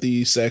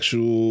 healthy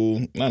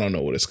sexual, I don't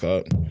know what it's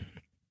called.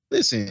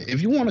 Listen,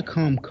 if you want to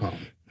come.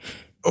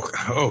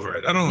 Okay, over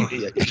it. I don't know.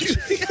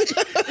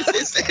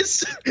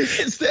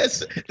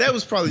 That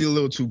was probably a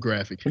little too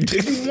graphic.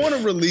 If you want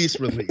to release.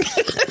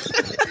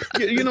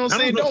 You know what I'm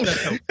saying?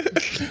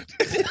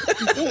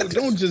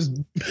 Don't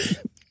just.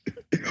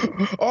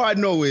 All I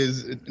know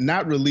is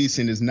not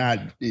releasing is not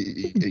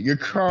your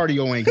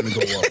cardio ain't gonna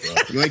go up, bro.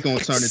 You ain't gonna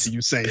turn into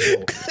Usain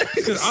Bolt.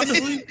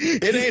 Honestly,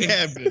 it ain't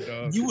happening,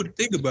 dog. You would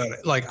think about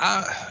it. Like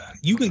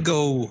you can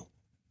go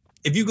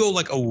if you go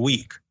like a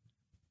week.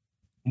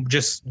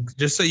 Just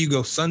say you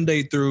go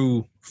Sunday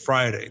through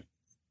Friday,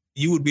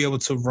 you would be able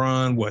to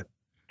run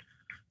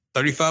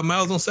 35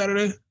 miles on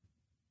Saturday.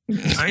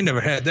 I ain't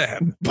never had that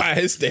happen by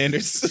his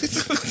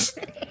standards.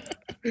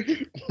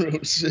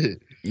 Real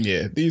shit.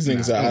 Yeah, these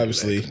niggas are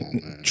obviously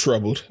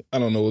troubled. I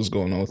don't know what's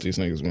going on with these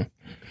niggas, man.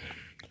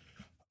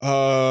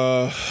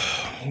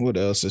 What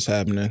else is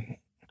happening?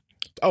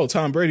 Oh,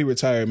 Tom Brady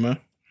retired, man.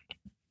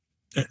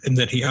 And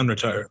then he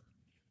unretired.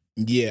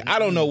 Yeah, I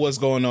don't know what's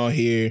going on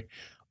here.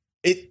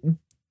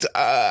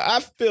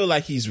 I feel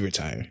like he's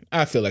retiring.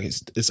 I feel like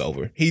it's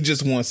over. He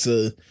just wants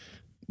to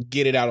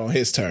get it out on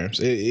his terms.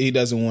 He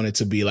doesn't want it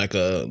to be like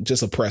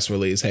just a press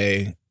release.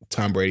 Hey,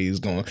 Tom Brady is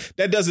going.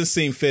 That doesn't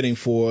seem fitting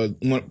for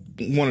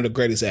one of the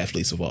greatest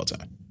athletes of all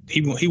time.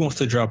 He wants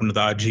to drop into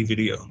the IG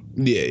video.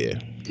 Yeah.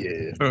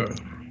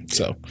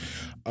 So,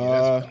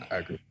 I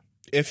agree.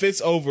 If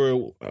it's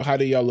over, how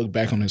do y'all look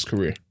back on his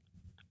career?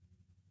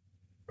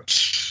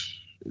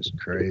 It's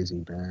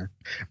crazy, man.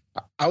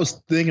 I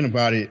was thinking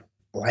about it.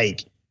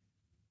 Like,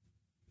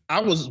 I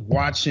was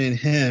watching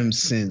him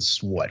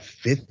since what,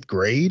 5th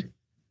grade?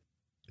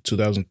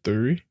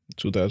 2003,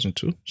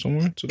 2002,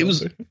 somewhere. It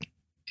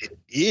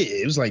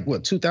was like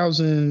what,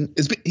 2000.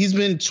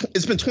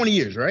 It's been 20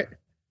 years, right?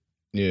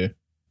 Yeah.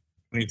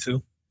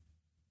 22.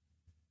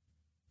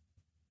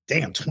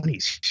 Damn, 20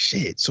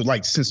 shit. So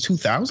like since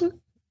 2000?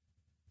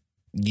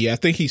 Yeah, I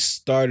think he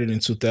started in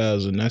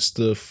 2000. That's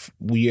the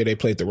year they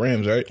played the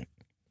Rams, right?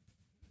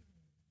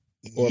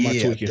 Or am I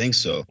tweaking? I think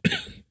so.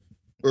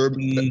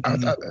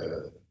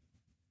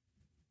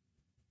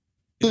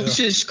 It's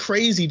just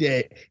crazy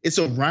that it's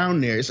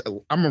around there.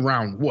 I'm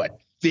around what,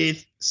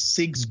 5th,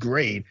 6th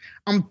grade.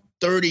 I'm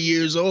 30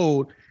 years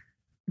old,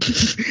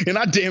 and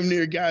I damn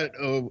near got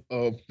a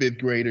 5th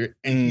grader,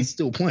 and he's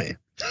still playing.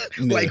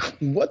 Like,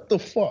 what the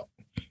fuck?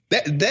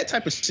 That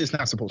type of shit's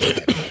not supposed to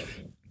happen.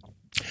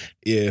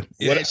 Yeah,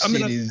 that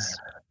shit is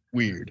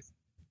weird.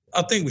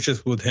 I think it's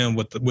just with him,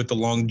 with the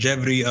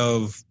longevity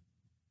of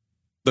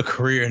the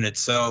career in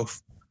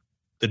itself,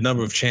 the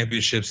number of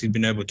championships he's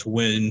been able to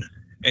win,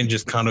 and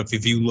just kind of,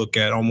 if you look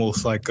at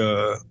almost like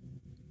the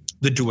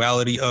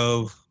duality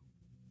of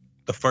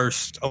the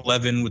first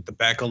 11 with the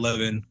back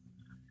 11,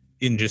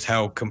 and just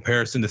how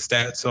comparison the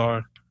stats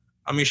are.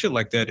 I mean, shit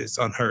like that is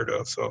unheard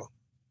of. So,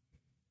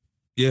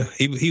 yeah,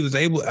 he was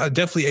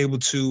definitely able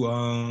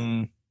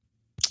to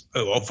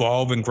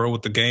evolve and grow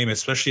with the game,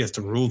 especially as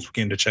the rules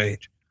begin to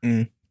change.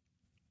 Mm.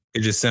 It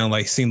just seemed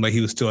like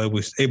he was still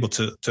able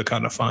to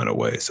kind of find a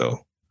way.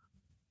 So,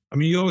 I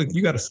mean,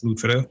 you got to salute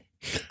for that.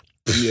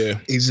 Yeah,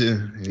 he's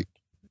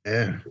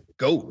a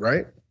GOAT,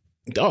 right?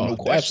 Oh,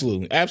 no,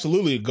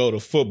 absolutely a GOAT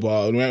of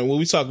football. When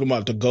we talking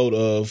about the GOAT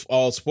of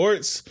all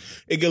sports,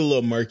 it get a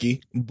little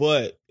murky,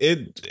 but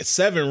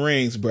 7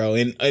 rings, bro,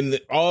 and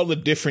all the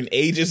different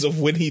ages of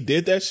when he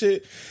did that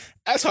shit,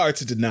 that's hard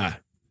to deny.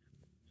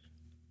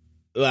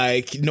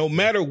 Like, no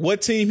matter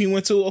what team he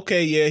went to,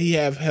 okay, yeah, he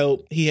had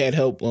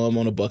help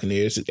on the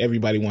Buccaneers.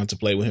 Everybody wanted to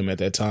play with him at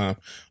that time.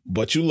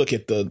 But you look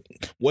at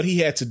what he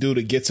had to do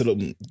to get to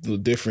the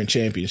different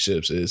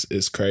championships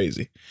is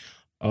crazy.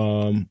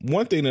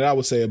 One thing that I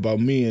would say about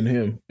me and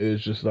him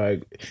is just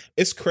like,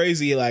 it's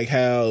crazy like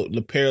how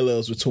the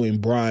parallels between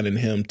Bron and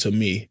him to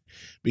me,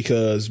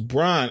 because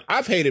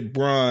I've hated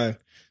Bron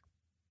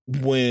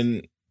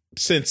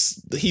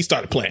since he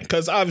started playing,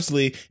 because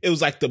obviously it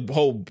was like the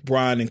whole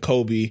Bron and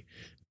Kobe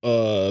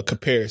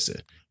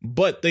comparison.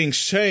 But things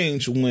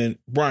changed when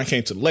Bron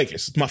came to the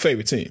Lakers. It's my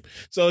favorite team.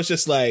 So it's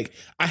just like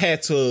I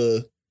had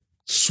to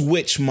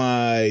switch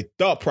my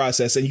thought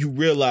process, and you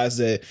realize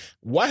that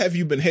why have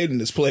you been hating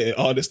this player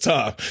all this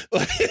time?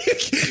 Like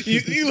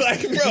you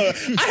like, bro,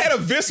 I had a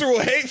visceral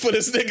hate for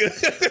this nigga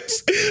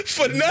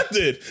for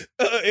nothing.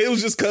 It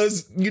was just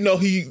because,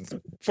 he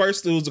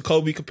first it was the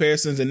Kobe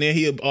comparisons, and then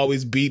he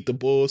always beat the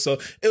Bulls. So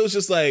it was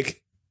just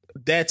like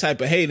that type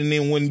of hate. And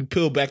then when you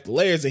peel back the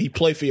layers and he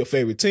played for your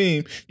favorite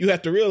team, you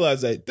have to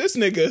realize that this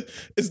nigga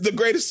is the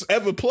greatest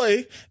ever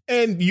play,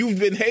 and you've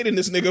been hating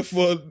this nigga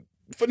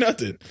for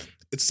nothing.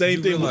 It's the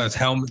same thing. Did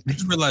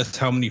you realize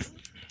how many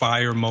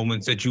fire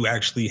moments that you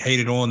actually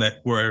hated on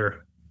that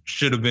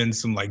should have been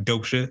some like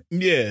dope shit?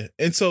 Yeah.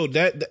 And so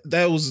that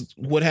was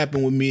what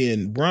happened with me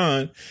and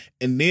Bron.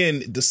 And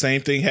then the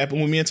same thing happened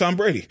with me and Tom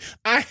Brady.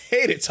 I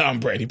hated Tom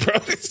Brady, bro.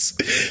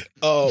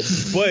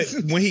 But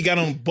when he got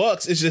on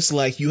Bucks, it's just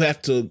like you have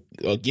to,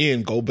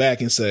 again, go back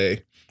and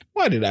say,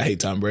 why did I hate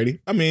Tom Brady?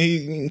 I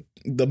mean,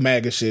 the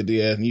MAGA shit,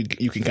 yeah, you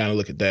can kind of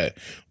look at that.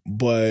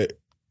 But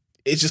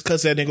it's just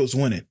because that nigga was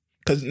winning.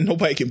 Because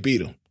nobody can beat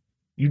them.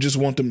 You just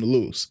want them to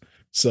lose.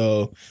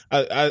 So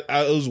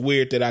it was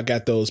weird that I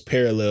got those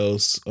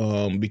parallels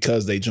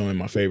because they joined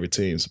my favorite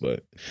teams.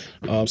 But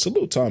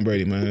salute Tom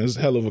Brady, man. It's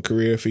a hell of a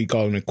career if he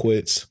calling it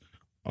quits.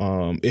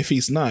 If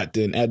he's not,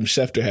 then Adam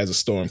Schefter has a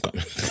storm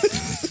coming.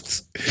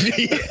 It's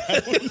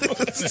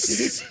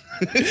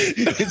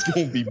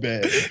going to be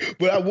bad.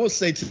 But I will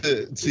say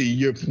to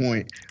your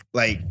point,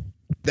 like,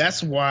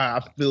 that's why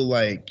I feel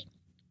like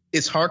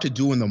it's hard to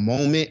do in the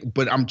moment,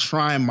 but I'm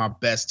trying my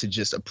best to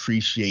just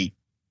appreciate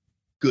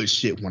good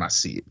shit when I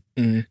see it.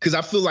 Because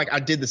I feel like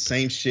I did the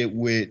same shit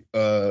with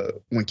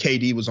when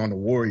KD was on the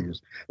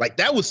Warriors. Like,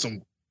 that was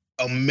some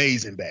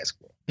amazing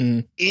basketball.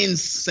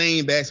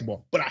 Insane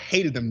basketball. But I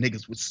hated them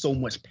niggas with so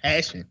much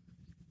passion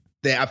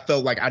that I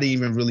felt like I didn't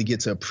even really get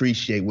to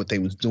appreciate what they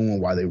was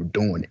doing while they were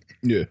doing it.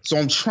 Yeah. So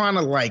I'm trying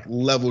to like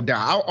level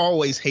down. I'll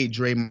always hate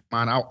Draymond.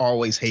 I'll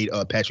always hate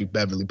Patrick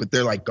Beverly, but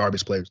they're like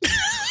garbage players.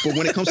 But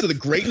when it comes to the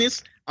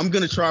greatness, I'm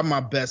going to try my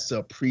best to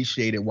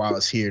appreciate it while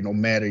it's here, no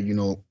matter,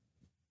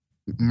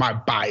 my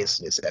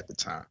biasness at the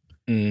time.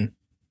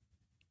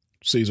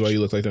 Sees why you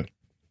look like that.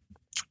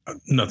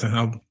 Nothing.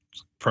 I'm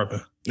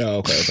prepping.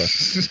 Oh,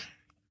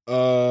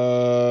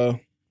 okay.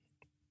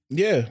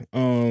 Yeah.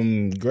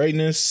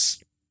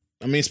 Greatness.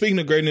 I mean, speaking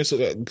of greatness,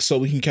 so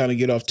we can kind of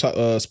get off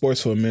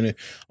sports for a minute.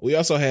 We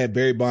also had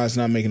Barry Bonds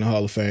not making the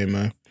Hall of Fame,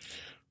 man.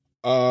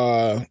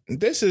 I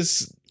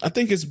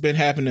think it's been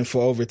happening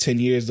for over 10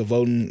 years, the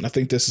voting. I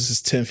think this is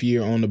his 10th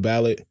year on the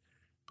ballot,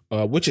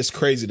 which is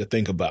crazy to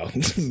think about.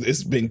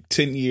 It's been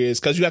 10 years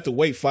because you have to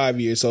wait 5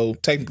 years. So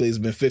technically it's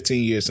been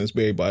 15 years since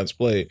Barry Bonds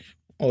played.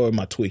 Or am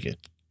I tweaking?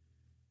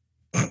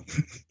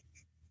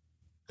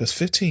 Because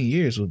 15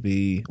 years would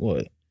be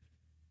what?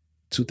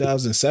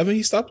 2007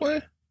 he stopped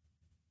playing?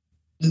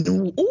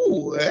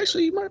 Ooh,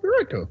 actually, you might be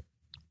right though.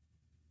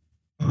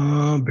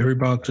 Barry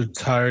Bonds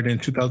retired in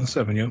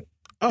 2007. Yep.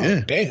 Oh,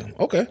 yeah. Damn.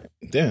 Okay.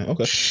 Do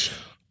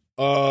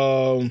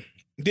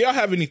y'all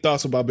have any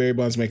thoughts about Barry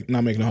Bonds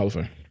not making the Hall of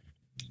Fame?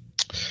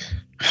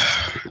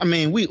 I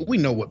mean, we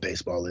know what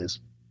baseball is.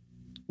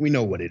 We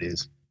know what it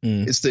is.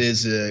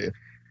 It's a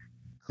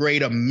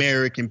great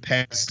American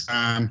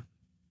pastime,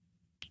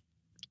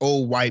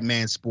 old white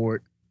man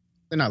sport.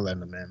 They're not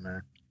letting them in,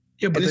 man.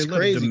 Yeah, but they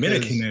let a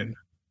Dominican in.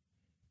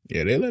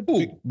 Yeah, they let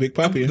Big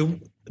Papi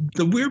in.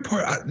 The weird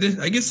part,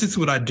 I guess this is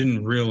what I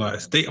didn't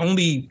realize. I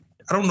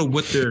don't know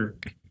what their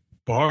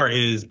bar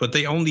is, but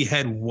they only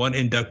had one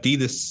inductee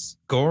this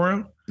go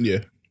around. Yeah,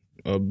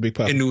 Big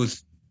Papi. And it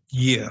was,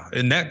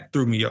 and that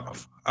threw me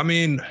off. I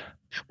mean,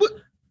 but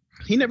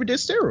he never did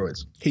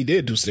steroids. He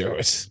did do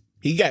steroids.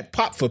 He got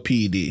popped for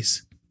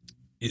PEDs.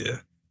 Yeah.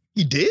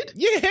 He did?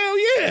 Yeah, hell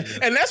yeah.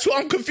 And that's why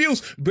I'm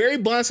confused. Barry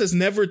Bonds has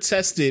never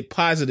tested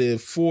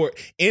positive for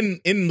in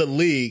the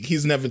league.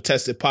 He's never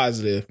tested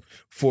positive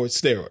for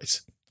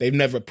steroids. They've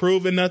never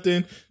proven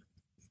nothing.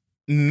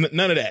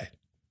 None of that.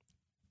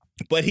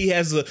 But he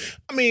has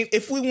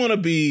if we want to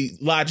be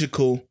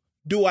logical,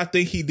 do I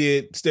think he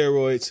did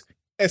steroids?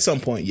 At some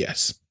point,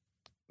 yes.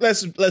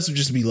 Let's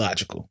just be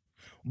logical.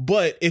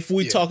 But if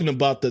we're talking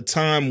about the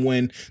time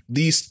when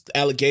these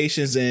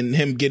allegations and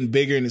him getting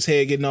bigger and his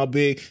head getting all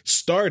big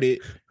started,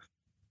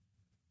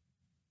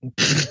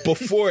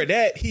 before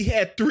that, he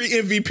had 3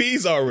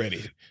 MVPs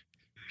already.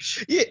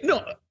 Yeah,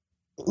 no,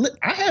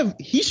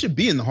 he should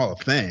be in the Hall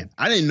of Fame.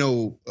 I didn't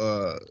know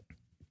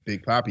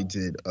Big Papi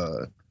did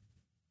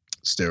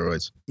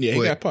steroids. Yeah,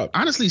 he got popped.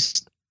 Honestly,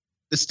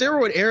 the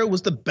steroid era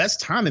was the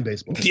best time in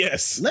baseball.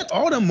 Yes. Let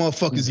all them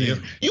motherfuckers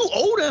in. You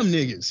owe them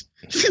niggas.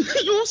 You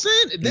know what I'm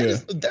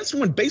saying? That's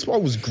when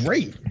baseball was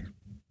great.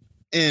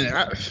 And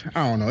I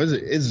don't know.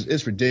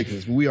 It's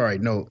ridiculous. But we already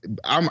know.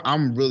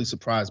 I'm really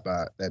surprised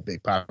by that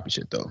Big Papi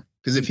shit though.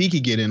 Because if he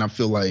could get in, I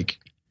feel like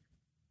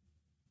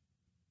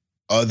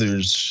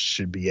others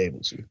should be able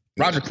to.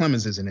 Roger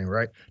Clemens isn't in,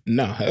 right?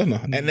 No, hell no.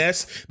 And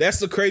that's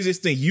the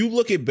craziest thing. You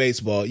look at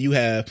baseball, you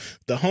have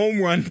the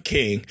home run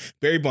king,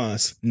 Barry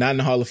Bonds, not in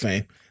the Hall of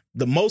Fame.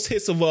 The most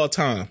hits of all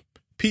time,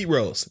 Pete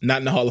Rose, not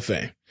in the Hall of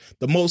Fame.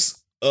 The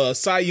most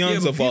Cy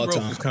Youngs of all time.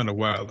 Pete Rose is kind of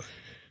wild.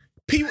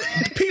 Pete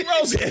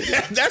Rose,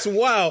 that's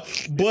wild.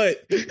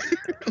 But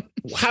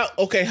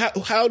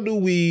how do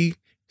we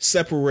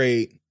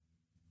separate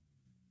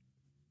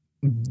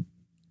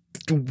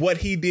what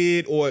he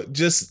did or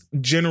just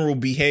general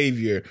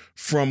behavior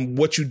from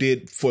what you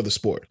did for the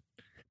sport?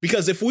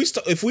 Because if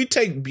we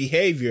take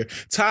behavior,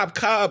 Ty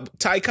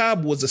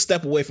Cobb was a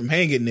step away from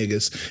hanging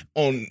niggas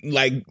on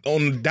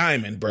the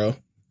diamond, bro.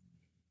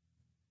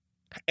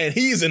 And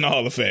he's in the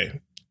Hall of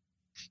Fame.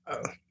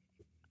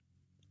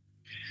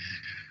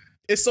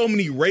 It's so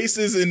many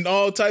races and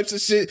all types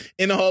of shit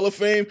in the Hall of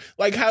Fame.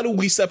 Like, how do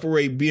we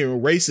separate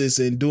being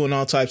racist and doing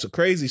all types of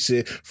crazy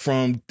shit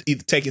from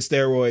either taking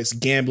steroids,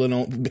 gambling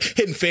on,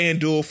 hitting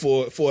FanDuel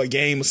for a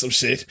game or some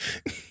shit?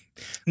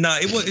 Nah,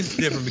 it's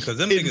different because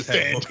them niggas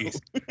have bookies.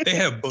 They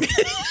have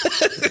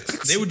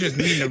bookies. They were just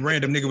meeting a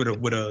random nigga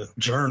with a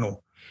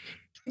journal.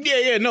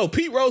 Yeah, no,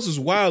 Pete Rose is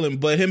wilding,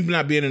 but him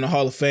not being in the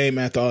Hall of Fame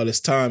after all this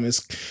time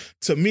is,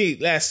 to me,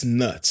 that's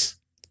nuts.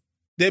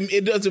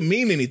 It doesn't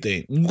mean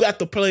anything. You got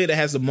the player that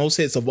has the most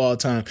hits of all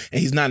time, and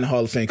he's not in the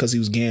Hall of Fame because he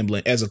was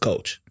gambling as a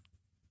coach.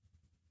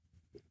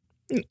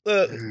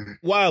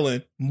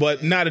 Wilding,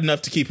 but not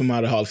enough to keep him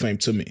out of the Hall of Fame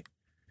to me.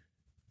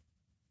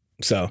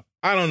 So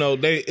I don't know.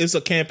 It's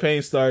a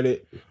campaign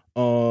started.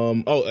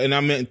 And I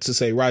meant to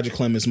say Roger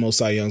Clemens, most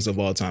Cy Youngs of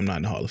all time, not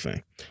in the Hall of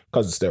Fame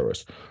because of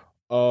steroids.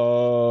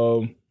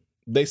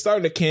 They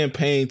started a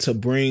campaign to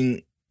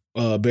bring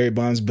Barry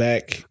Bonds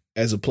back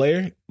as a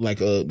player,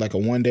 like a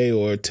 1 day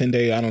or 10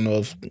 day. I don't know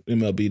if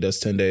MLB does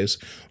 10 days,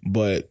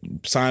 but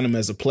sign him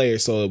as a player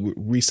so it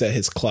reset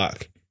his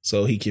clock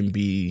so he can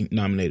be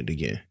nominated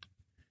again.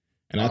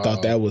 And I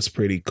thought that was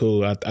pretty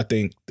cool. I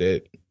think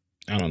that,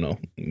 I don't know,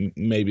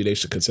 maybe they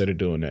should consider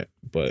doing that.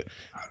 But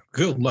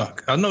good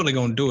luck. I know they're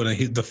gonna do it,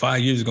 and the 5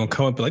 years is gonna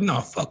come up and be like,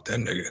 no, fuck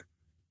that nigga.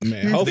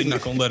 Man, hopefully they're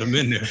not gonna let him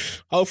in there.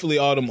 Hopefully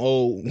all them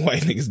old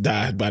white niggas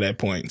died by that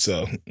point.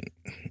 So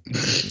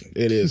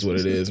it is what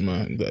it is,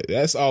 man.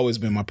 That's always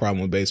been my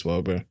problem with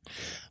baseball, bro.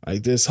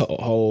 Like this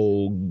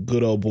whole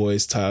good old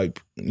boys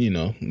type,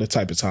 the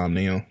type of time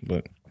they on.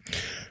 But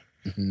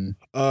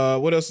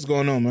what else is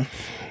going on, man?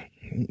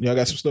 Y'all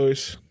got some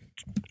stories?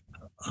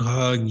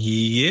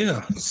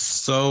 Yeah.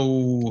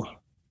 So,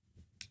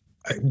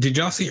 did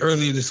y'all see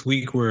earlier this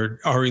week where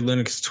Ari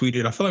Lennox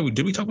tweeted? I feel like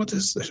did we talk about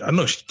this? I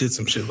know she did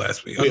some shit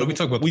last week. We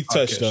talked about. We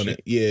touched on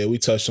it. Yeah, we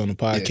touched on the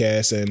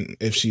podcast and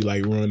if she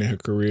like ruining her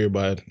career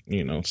by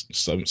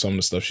some of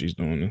the stuff she's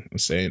doing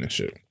and saying and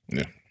shit.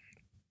 Yeah.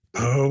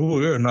 Oh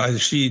yeah, no.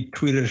 She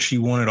tweeted she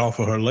wanted off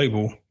of her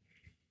label.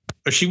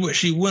 She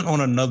went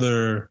on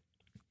another.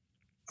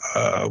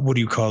 What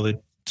do you call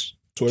it?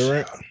 Twitter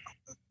rant.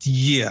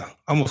 Yeah,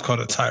 I almost called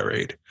it a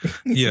tirade.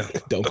 Yeah,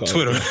 don't call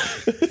Twitter.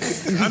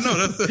 It. I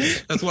know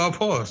that's why I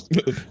paused.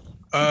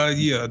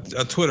 Yeah,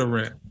 a Twitter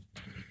rant,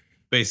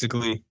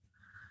 basically.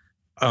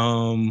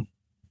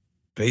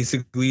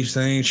 Basically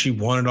saying she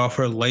wanted off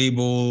her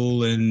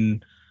label,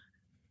 and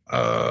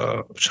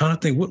I'm trying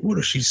to think what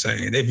is she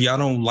saying? If y'all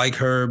don't like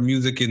her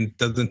music and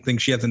doesn't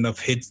think she has enough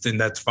hits, then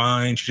that's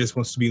fine. She just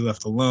wants to be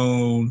left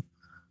alone.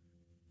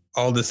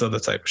 All this other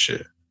type of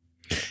shit.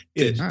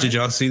 Yeah, did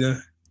y'all see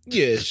that?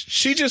 Yeah,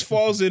 she just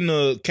falls in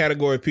the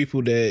category of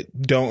people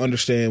that don't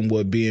understand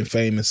what being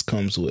famous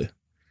comes with.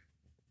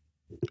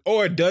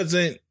 Or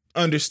doesn't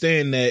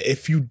understand that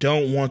if you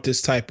don't want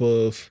this type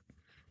of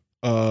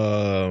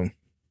like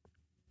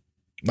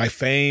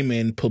fame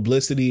and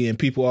publicity and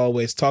people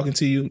always talking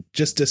to you,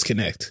 just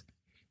disconnect.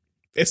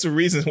 It's the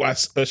reason why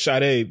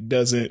Sade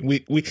doesn't,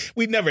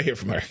 we never hear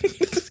from her.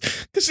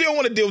 Because she don't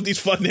want to deal with these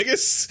fun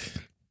niggas.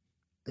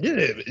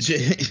 Yeah,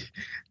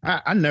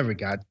 I never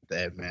got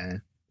that,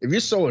 man. If you're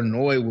so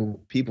annoyed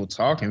with people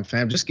talking,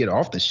 fam, just get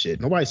off the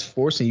shit. Nobody's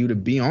forcing you to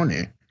be on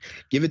there.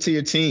 Give it to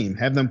your team.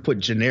 Have them put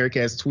generic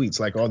ass tweets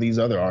like all these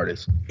other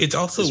artists. It's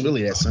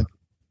really that simple.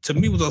 To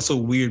me, it was also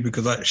weird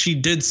because she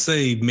did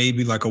say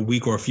maybe like a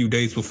week or a few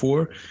days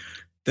before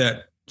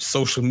that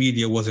social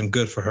media wasn't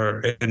good for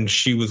her and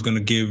she was going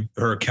to give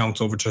her accounts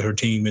over to her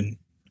team and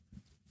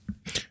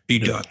be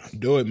done.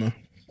 Do it, man.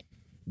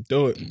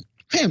 Do it.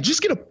 Fam,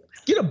 just get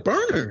a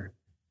burner.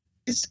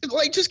 It's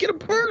like just get a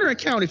burner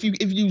account if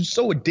you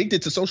so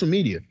addicted to social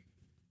media.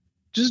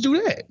 Just do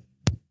that.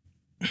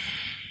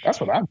 That's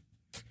what I'm.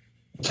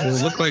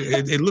 Well,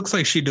 it looks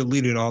like she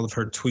deleted all of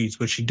her tweets,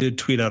 but she did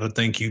tweet out a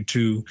thank you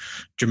to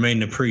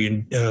Jermaine Dupri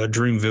and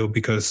Dreamville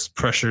because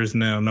Pressure is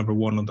now number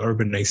 1 on the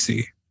Urban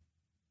AC.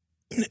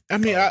 I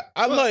mean,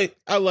 I like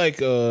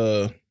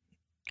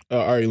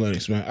Ari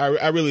Lennox, man.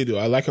 I really do.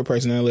 I like her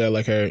personality. I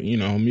like her,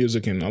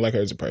 music, and I like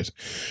her as a person.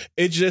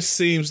 It just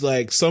seems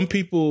like some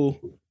people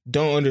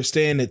don't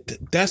understand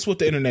that that's what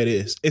the internet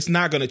is. It's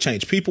not going to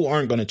change. People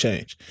aren't going to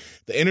change.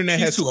 The internet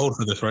She's too old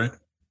for this, right?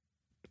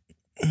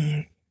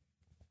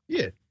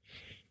 Yeah.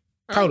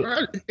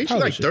 Is she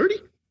like 30?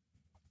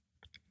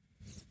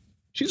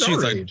 She's our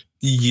like, age.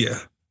 Yeah.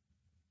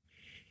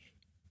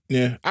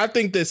 Yeah. I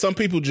think that some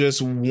people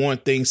just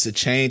want things to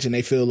change and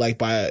they feel like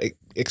by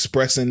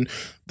expressing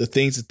the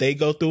things that they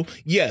go through.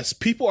 Yes,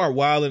 people are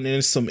wild and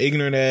there's some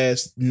ignorant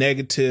ass,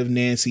 negative,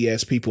 Nancy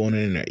ass people on the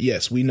internet.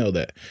 Yes, we know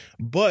that.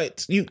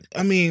 But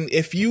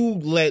if you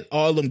let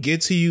all of them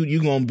get to you,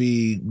 you're going to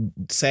be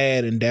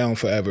sad and down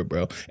forever,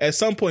 bro. At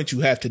some point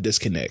you have to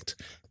disconnect.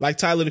 Like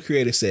Tyler, the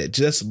Creator, said,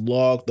 just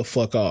log the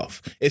fuck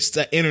off. It's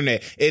the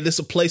internet. It is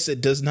a place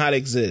that does not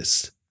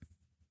exist.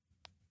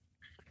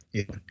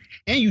 Yeah.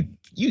 And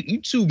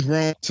you too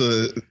grown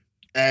to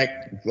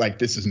act like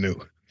this is new.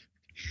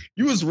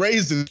 You was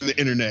raised in the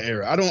internet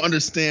era. I don't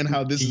understand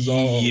how this is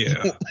all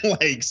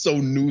like so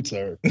new to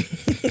her.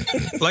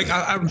 Like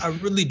I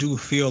really do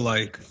feel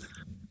like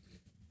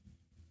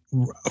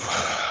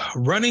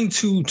running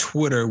to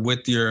Twitter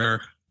with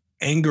your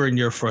anger and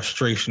your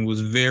frustration was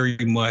very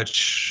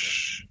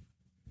much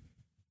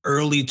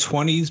early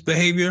 20s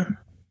behavior.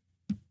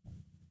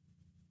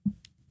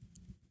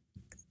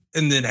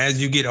 And then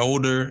as you get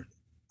older,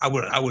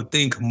 I would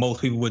think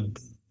most people would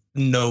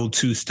know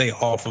to stay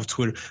off of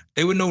Twitter.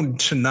 They would know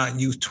to not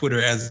use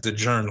Twitter as a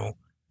journal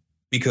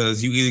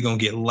because you either gonna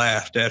get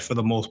laughed at for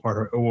the most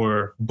part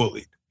or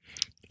bullied.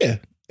 Yeah.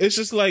 It's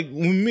just like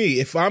with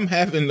me, if I'm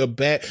having a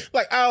bad,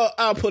 like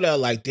I'll put out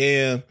like,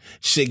 damn,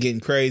 shit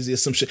getting crazy or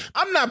some shit.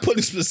 I'm not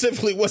putting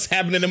specifically what's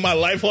happening in my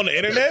life on the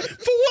internet.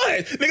 For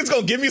what? Niggas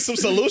gonna give me some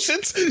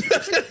solutions?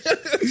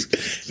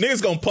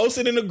 Niggas gonna post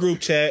it in a group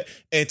chat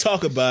and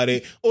talk about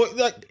it. Or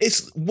like,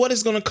 it's what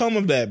is gonna come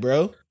of that,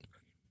 bro?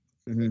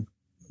 Mm-hmm.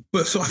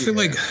 But so I feel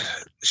like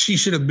she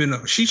should have been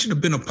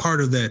a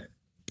part of that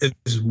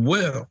as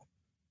well.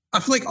 I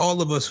feel like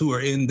all of us who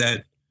are in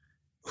that,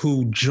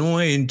 who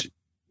joined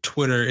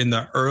Twitter in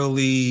the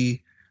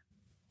early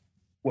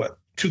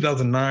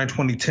 2009,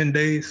 2010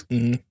 days,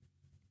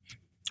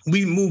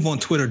 we move on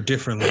Twitter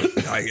differently.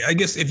 I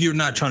guess if you're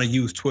not trying to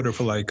use Twitter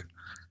for like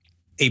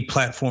a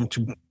platform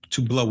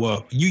to blow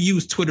up, you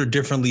use Twitter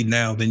differently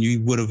now than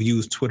you would have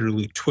used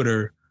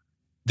Twitter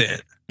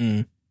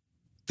then.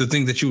 The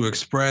thing that you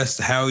express,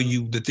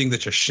 the thing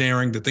that you're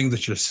sharing, the thing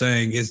that you're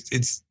saying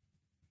it's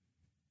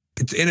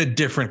in a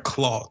different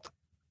cloth.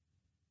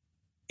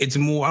 It's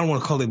more, I don't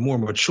want to call it more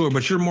mature,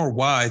 but you're more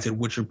wise at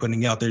what you're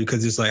putting out there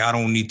because it's like, I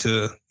don't need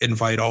to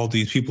invite all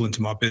these people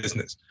into my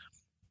business.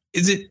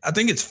 I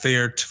think it's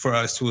fair for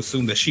us to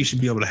assume that she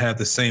should be able to have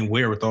the same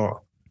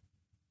wherewithal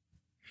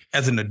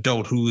as an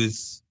adult who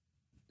is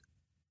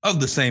of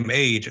the same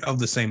age, of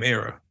the same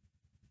era.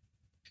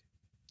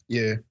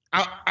 Yeah.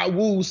 I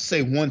will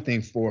say one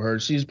thing for her.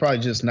 She's probably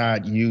just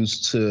not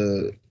used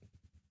to,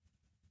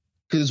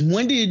 because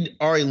when did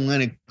Ari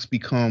Lennox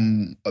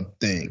become a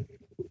thing?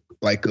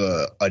 Like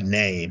a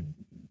name?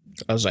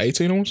 I was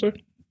 18, I want to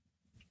say.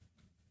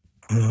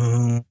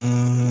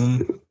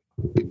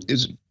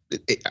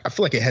 I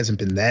feel like it hasn't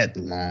been that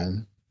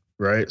long,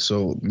 right?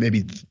 So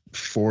maybe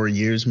 4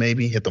 years,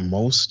 maybe at the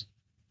most.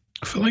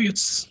 I feel like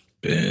it's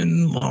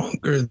been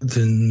longer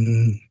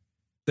than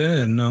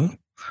no.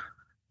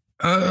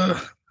 No.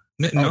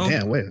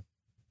 Damn, wait.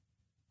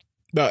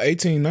 About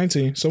 18,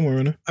 19, somewhere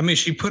in there. I mean,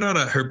 she put out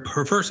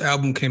her first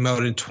album came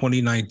out in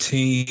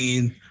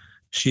 2019.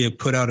 She had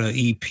put out an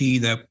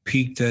EP that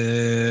peaked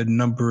at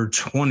number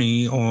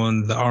 20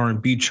 on the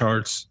R&B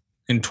charts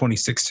in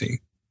 2016.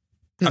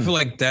 I feel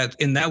like that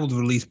was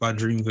released by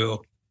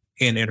Dreamville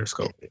and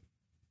Interscope.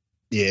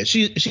 Yeah,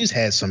 she's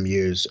had some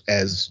years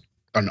as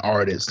an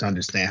artist to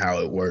understand how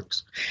it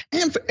works.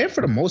 And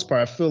for the most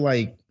part, I feel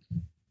like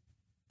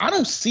I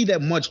don't see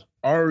that much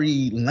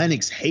Ari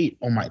Lennox hate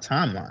on my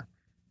timeline.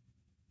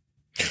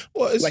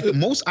 Well, like the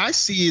most I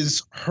see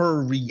is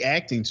her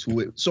reacting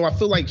to it. So I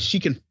feel like she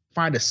can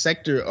find a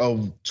sector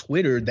of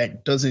Twitter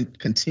that doesn't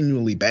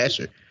continually bash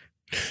her.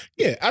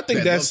 Yeah, I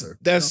think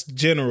that's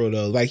general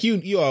though. Like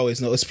you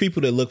always know, it's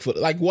people that look for,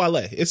 like Wale.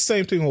 It's the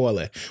same thing with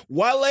Wale.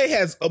 Wale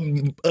has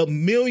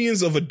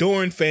millions of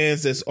adoring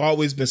fans that's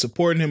always been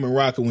supporting him and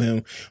rocking with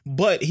him,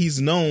 but he's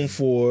known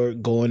for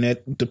going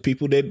at the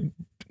people that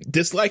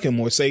dislike him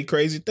or say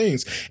crazy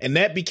things, and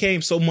that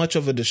became so much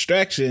of a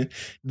distraction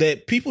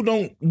that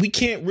we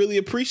can't really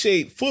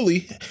appreciate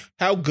fully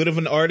how good of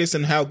an artist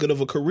and how good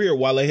of a career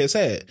Wale has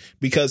had,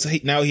 because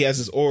now he has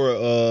this aura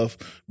of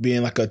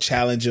being like a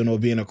challenging or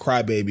being a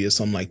crybaby or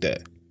something like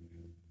that.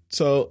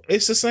 So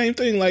it's the same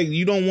thing. Like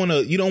you don't want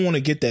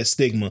to get that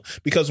stigma,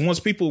 because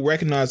once people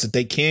recognize that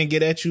they can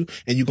get at you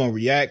and you're gonna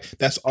react,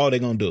 that's all they're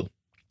gonna do.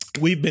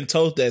 We've been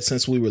told that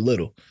since we were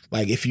little.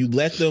 Like, if you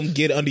let them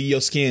get under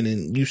your skin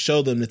and you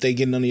show them that they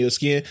getting under your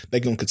skin, they're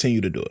going to continue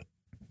to do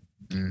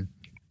it.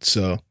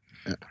 So,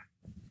 I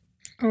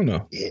don't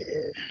know. Yeah.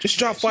 Just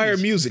drop fire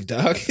music,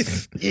 dog.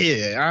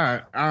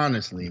 Yeah,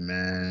 honestly,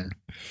 man.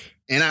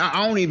 And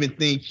I don't even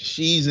think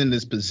she's in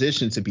this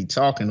position to be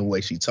talking the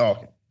way she's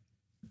talking.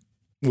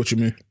 What you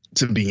mean?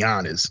 To be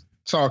honest.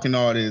 Talking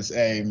all this,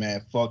 hey,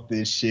 man, fuck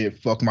this shit,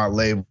 fuck my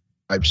label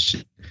type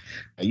shit.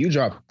 You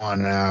drop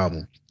on an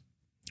album.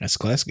 That's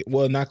classic.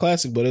 Well, not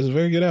classic, but it's a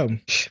very good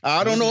album.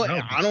 I don't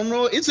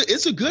know.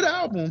 It's a good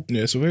album.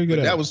 Yeah, it's a very good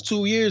album. That was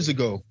 2 years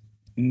ago,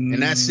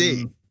 and that's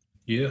it.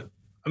 Yeah,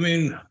 I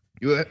mean,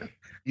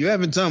 you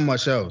haven't done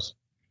much else.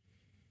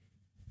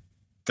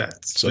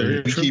 That's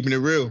so we keeping it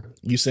real.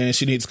 You saying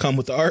she needs to come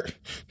with the art?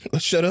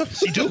 Shut up.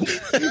 She do. Like,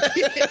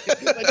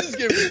 this is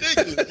getting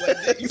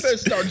ridiculous. Like, you better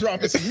start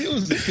dropping some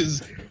music,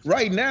 because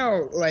right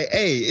now, like,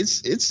 hey,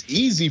 it's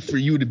easy for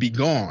you to be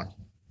gone.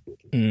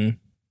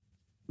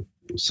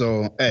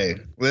 So, hey,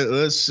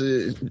 let's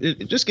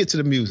just get to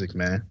the music,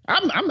 man.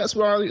 I mess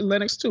with Ari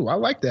Lennox too. I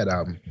like that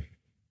album.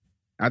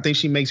 I think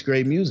she makes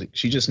great music.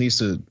 She just needs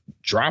to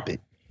drop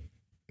it.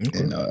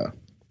 Okay.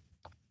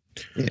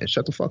 And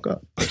shut the fuck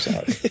up. I'm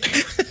sorry.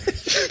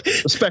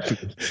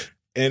 Respectfully.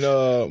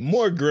 And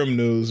more grim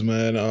news,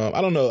 man. I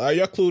don't know. Are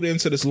y'all clued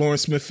into this Lauren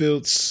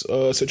Smithfield's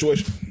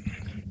situation?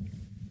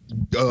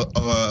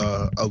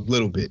 A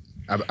little bit.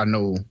 I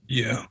know.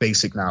 Yeah.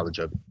 Basic knowledge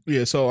of it.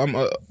 Yeah. So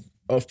I'm.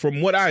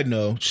 From what I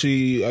know,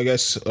 she, I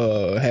guess,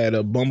 had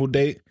a Bumble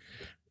date,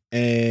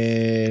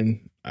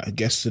 and I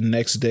guess the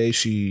next day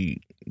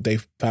they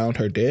found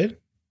her dead,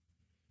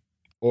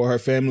 or her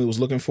family was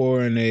looking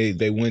for her, and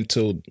they went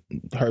to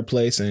her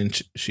place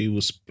and she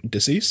was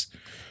deceased.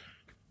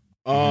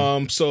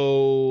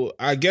 So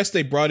I guess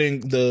they brought in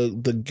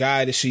the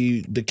guy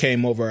that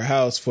came over her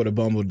house for the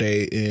Bumble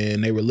date,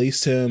 and they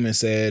released him and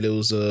said it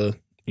was an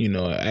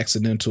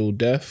accidental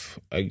death.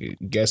 I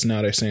guess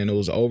now they're saying it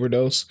was an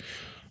overdose.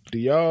 Do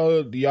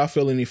y'all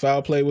feel any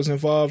foul play was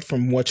involved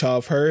from what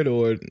y'all have heard,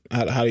 or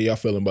how do y'all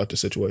feel about the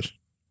situation?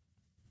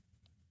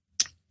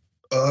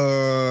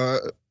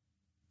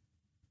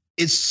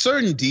 It's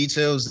certain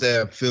details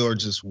that I feel are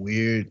just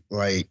weird,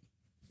 like,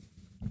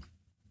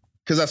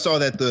 because I saw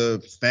that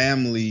the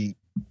family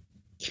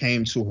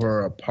came to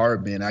her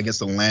apartment. I guess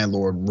the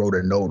landlord wrote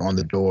a note on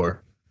the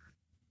door,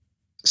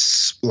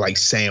 like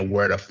saying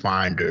where to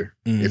find her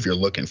if you're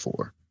looking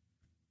for her.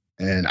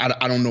 And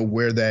I don't know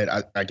where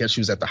that, I guess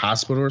she was at the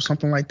hospital or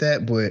something like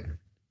that. But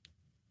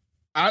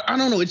I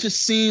don't know. It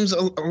just seems,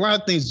 a lot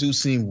of things do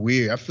seem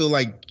weird. I feel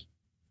like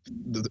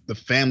the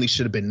family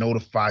should have been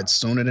notified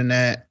sooner than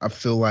that. I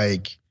feel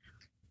like,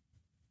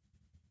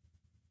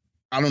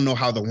 I don't know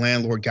how the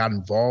landlord got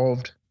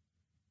involved.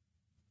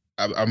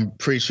 I'm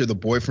pretty sure the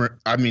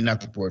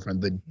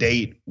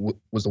date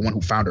was the one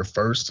who found her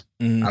first.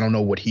 I don't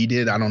know what he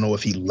did. I don't know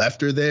if he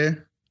left her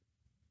there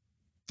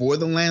for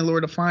the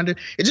landlord to find her.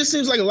 It just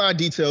seems like a lot of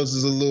details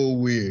is a little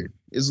weird.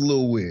 It's a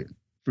little weird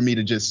for me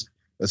to just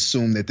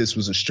assume that this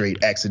was a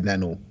straight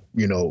accidental,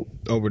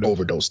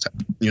 overdose type,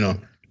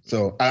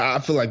 So I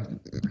feel like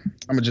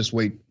I'm gonna just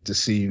wait to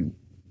see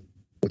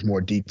with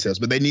more details,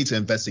 but they need to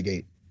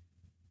investigate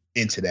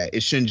into that.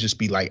 It shouldn't just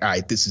be like, all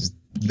right, this is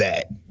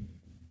that,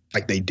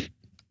 like they did.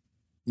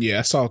 Yeah,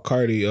 I saw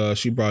Cardi.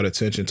 She brought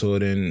attention to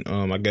it, and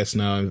I guess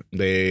now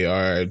they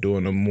are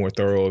doing a more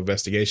thorough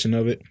investigation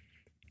of it.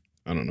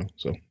 I don't know.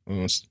 So,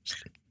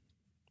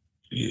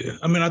 yeah,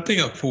 I mean, I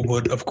think for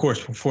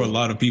a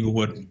lot of people,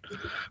 what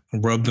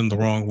rubbed them the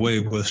wrong way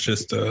was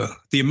just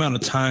the amount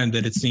of time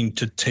that it seemed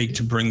to take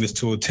to bring this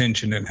to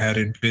attention. And had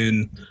it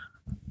been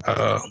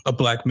a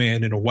black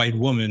man and a white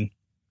woman,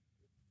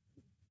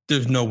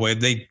 there's no way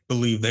they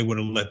believe they would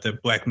have let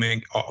that black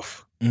man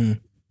off,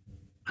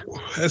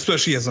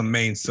 especially as a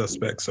main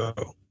suspect. So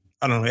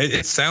I don't know.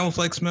 It sounds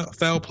like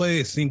foul play.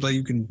 It seems like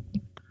you can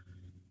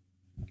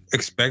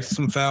expect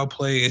some foul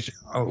play,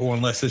 or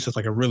unless it's just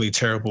like a really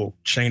terrible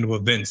chain of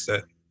events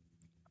that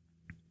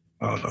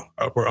I don't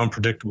know were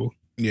unpredictable.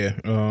 Yeah.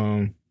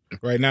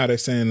 Right now they're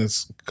saying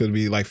this could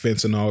be like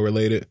fentanyl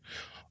related.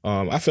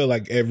 I feel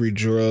like every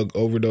drug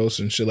overdose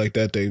and shit like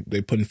that,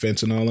 they putting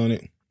fentanyl on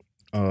it.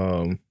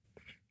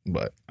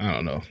 But I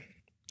don't know.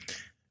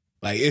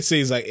 Like, it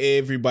seems like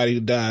everybody who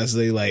dies,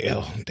 they like,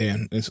 oh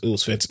damn, it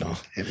was fentanyl.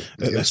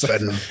 It was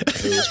fentanyl.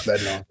 It was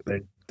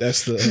fentanyl.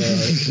 That's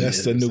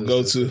the new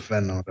go-to.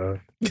 Fentanyl, dog.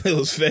 It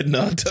was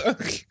fentanyl,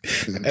 dog.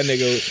 And they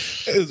go,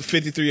 it was a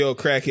 53-year-old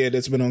crackhead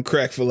that's been on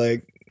crack for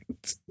like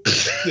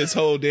this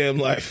whole damn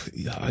life.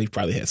 Yeah, he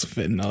probably had some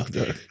fentanyl,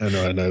 dog. I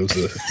know.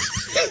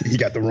 He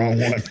got the wrong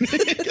one.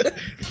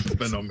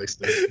 Fentanyl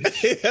mixed in.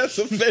 He has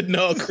some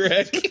fentanyl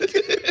crack.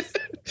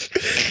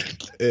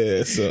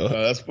 Yeah, so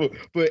that's cool.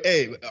 But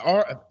hey,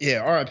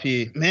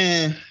 RIP,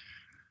 man.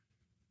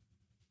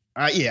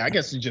 I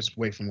guess you just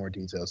wait for more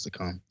details to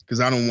come,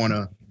 because I don't want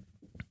to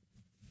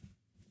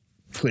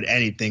put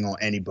anything on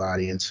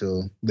anybody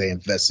until they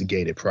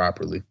investigate it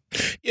properly.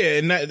 Yeah,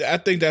 and I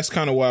think that's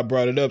kind of why I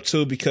brought it up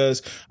too,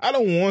 because I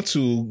don't want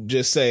to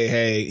just say,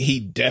 hey,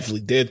 he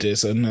definitely did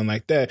this or nothing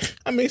like that.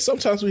 I mean,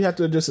 sometimes we have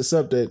to just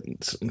accept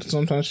that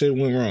sometimes shit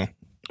went wrong.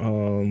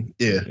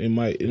 It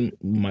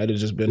might have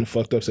just been a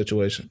fucked up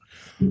situation.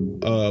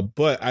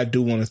 But I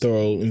do want a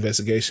thorough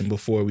investigation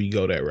before we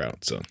go that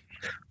route. So,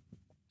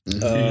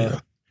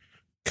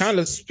 kind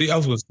of. I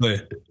was gonna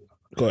say.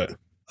 Go ahead.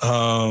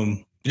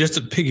 Just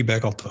to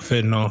piggyback off the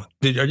fentanyl,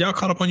 are y'all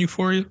caught up on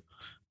Euphoria?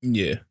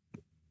 Yeah,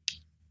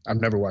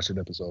 I've never watched an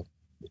episode,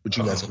 but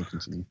you guys can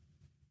continue.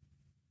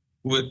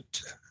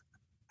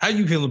 How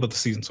you feeling about the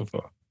season so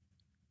far? I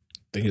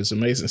think it's an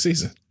amazing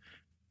season.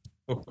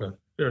 Okay.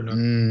 Fair enough.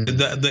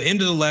 The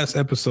end of the last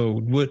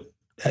episode,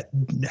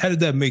 how did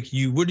that make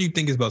you? Where do you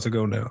think it's about to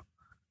go now?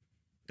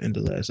 End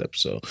of the last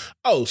episode.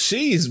 Oh,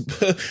 she's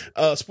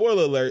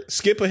spoiler alert.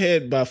 Skip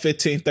ahead by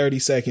 15, 30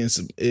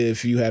 seconds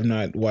if you have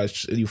not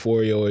watched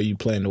Euphoria or you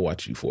plan to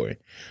watch Euphoria.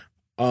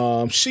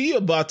 She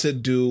about to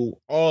do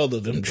all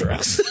of them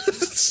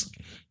drugs.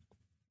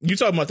 You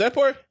talking about that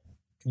part?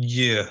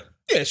 Yeah.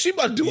 Yeah, she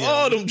about to do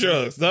all them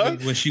drugs,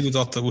 dog. When she was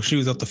off the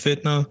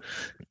fentanyl.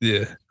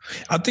 Yeah.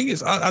 I think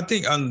this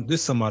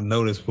is something I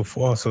noticed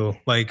before also.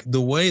 Like,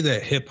 the way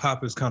that hip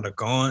hop has kind of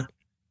gone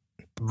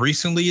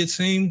recently, it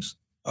seems,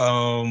 with,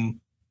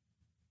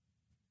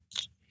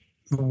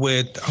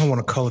 I don't want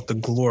to call it the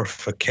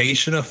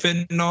glorification of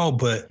fentanyl,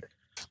 but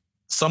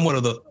somewhat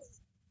of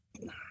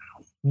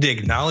the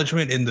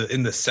acknowledgement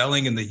in the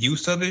selling and the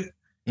use of it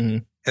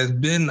has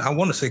been, I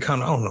want to say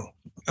kind of, I don't know.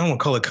 I don't want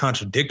to call it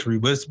contradictory,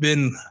 but it's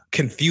been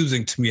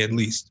confusing to me, at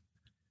least,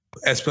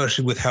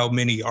 especially with how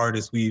many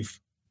artists we've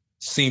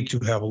seemed to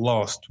have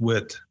lost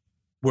with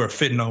where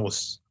fentanyl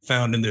was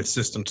found in their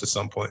system to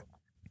some point.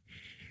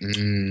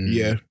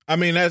 Yeah. I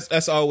mean,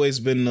 that's always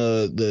been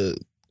the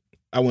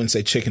I wouldn't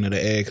say chicken or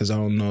the egg, because I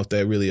don't know if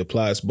that really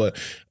applies, but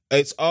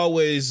it's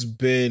always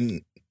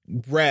been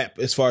rap,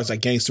 as far as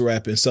like gangster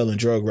rap and selling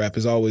drug rap,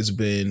 has always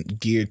been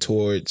geared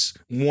towards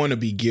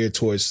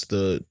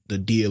the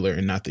dealer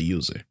and not the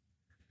user.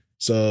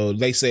 So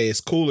they say it's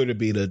cooler to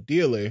be the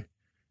dealer,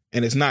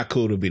 and it's not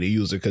cool to be the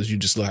user, because you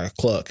just look like a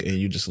cluck and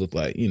you just look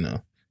like,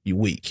 you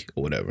weak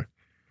or whatever.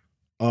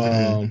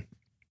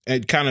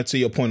 And kind of to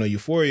your point on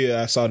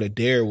Euphoria, I saw that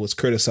Dare was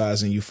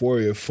criticizing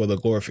Euphoria for the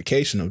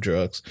glorification of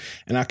drugs.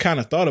 And I kind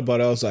of thought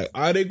about it. I was like,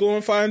 are they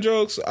glorifying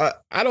drugs?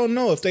 I don't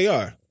know if they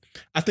are.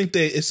 I think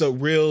that it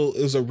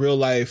was a real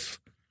life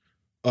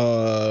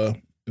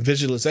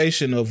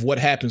visualization of what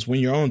happens when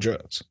you're on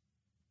drugs.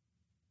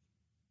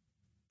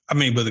 I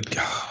mean, but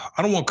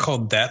I don't want to call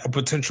that a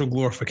potential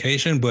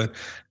glorification, but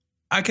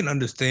I can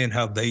understand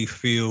how they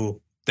feel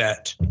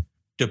that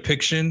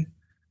depiction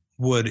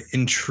would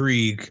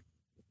intrigue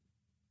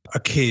a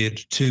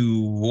kid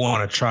to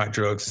want to try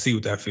drugs, see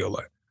what that feel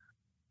like.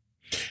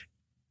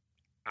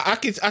 I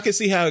can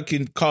see how it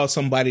can cause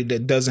somebody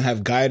that doesn't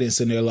have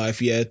guidance in their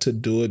life yet to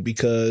do it,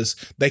 because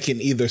they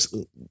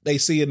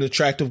see an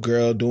attractive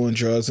girl doing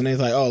drugs and they're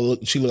like, oh, look,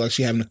 she look like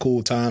she having a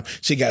cool time.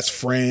 She got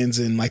friends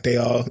and like they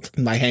all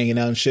like hanging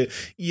out and shit.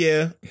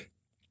 Yeah.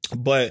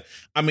 But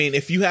I mean,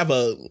 if you have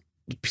a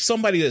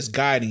somebody that's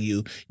guiding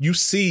you, you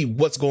see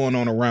what's going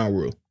on around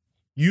Rue.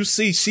 You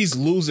see she's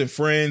losing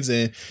friends,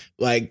 and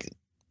like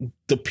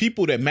the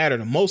people that matter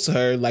the most to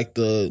her, like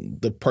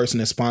the person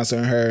that's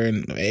sponsoring her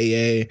and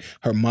AA,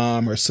 her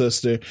mom, her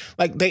sister,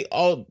 like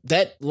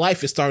that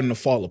life is starting to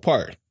fall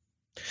apart.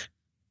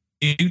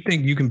 Do you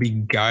think you can be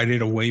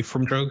guided away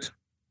from drugs?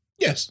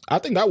 Yes, I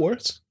think that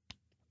works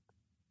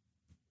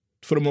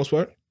for the most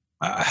part.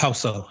 How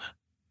so?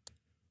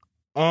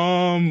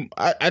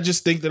 I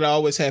just think that I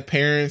always had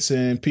parents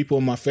and people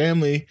in my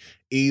family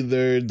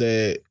either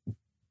that,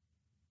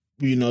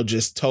 you know,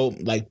 just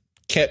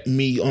kept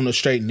me on the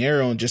straight and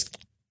narrow and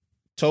just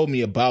told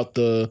me about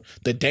the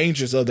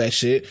dangers of that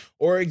shit,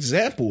 or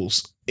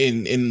examples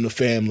in the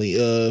family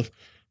of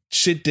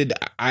shit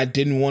that I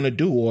didn't want to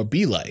do or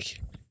be like.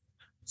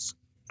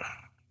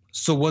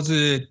 So was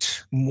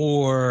it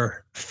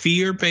more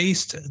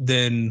fear-based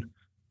than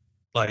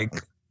like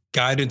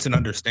guidance and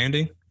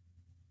understanding?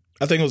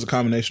 I think it was a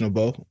combination of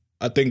both.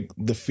 I think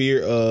the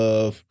fear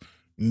of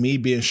me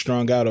being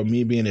strung out or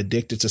me being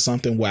addicted to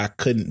something where I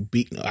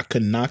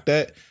couldn't knock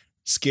that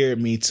scared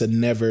me to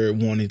never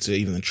wanting to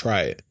even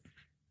try it.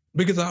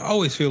 Because I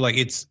always feel like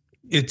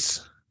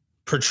it's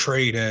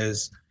portrayed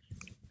as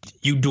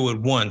you do it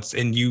once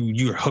and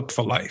you're hooked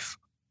for life.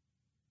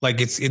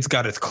 Like it's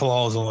got its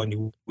claws on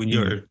you when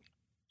you're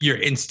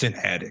instant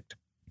addict.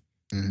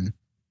 Mm-hmm.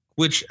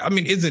 Which, I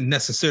mean, isn't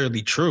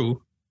necessarily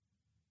true.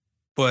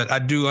 But I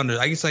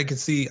guess I can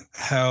see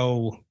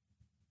how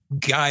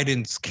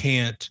guidance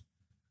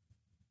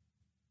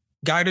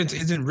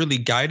isn't really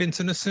guidance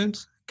in a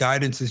sense.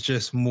 Guidance is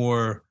just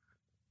more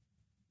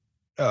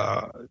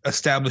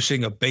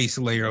establishing a base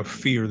layer of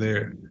fear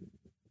there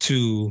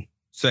to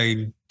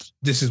say,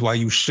 this is why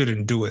you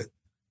shouldn't do it,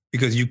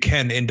 because you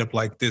can end up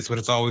like this, but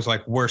it's always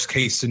like worst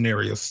case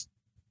scenarios.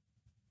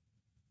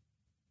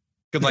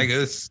 Because like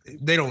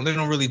they don't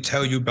really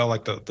tell you about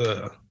like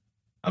the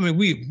I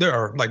mean, there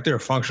are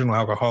functional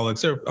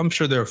alcoholics. I'm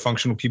sure there are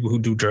functional people who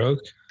do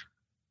drugs,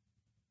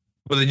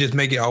 but they just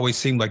make it always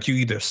seem like you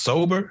either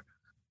sober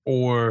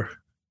or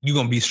you're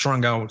going to be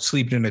strung out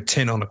sleeping in a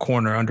tent on the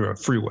corner under a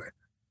freeway.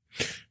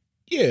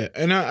 Yeah.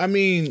 And I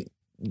mean,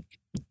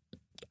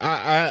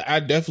 I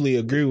definitely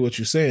agree with what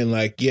you're saying.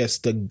 Like, yes,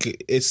 I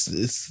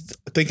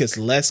think it's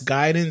less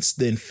guidance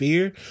than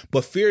fear,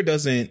 but fear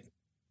doesn't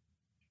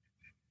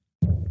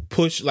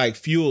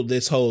fuel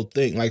this whole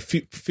thing. Like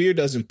fear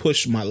doesn't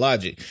push my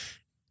logic.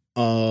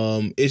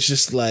 It's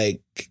just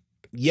like,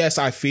 yes,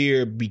 I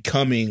fear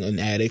becoming an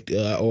addict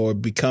or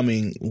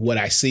becoming what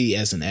I see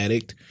as an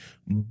addict,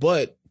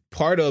 but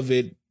part of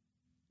it,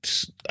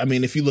 I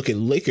mean, if you look at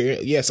liquor,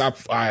 yes,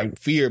 I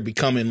fear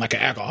becoming like an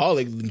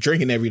alcoholic,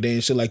 drinking every day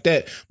and shit like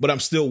that, but I'm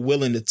still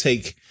willing to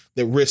take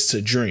the risk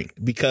to drink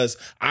because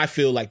I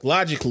feel like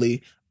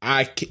logically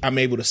I'm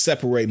able to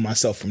separate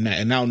myself from that,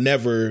 and I'll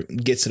never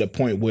get to the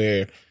point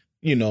where,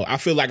 you know, I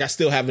feel like I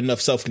still have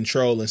enough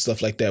self-control and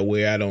stuff like that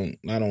where I don't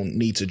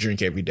need to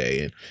drink every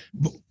day. And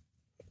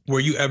were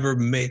you ever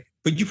made?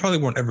 But you probably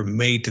weren't ever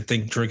made to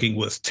think drinking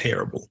was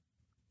terrible.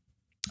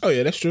 Oh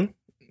yeah, that's true.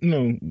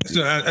 No,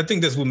 so I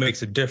think that's what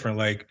makes it different.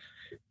 Like,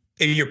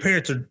 if your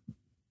parents are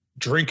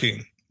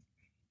drinking,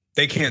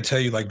 they can't tell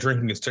you like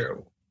drinking is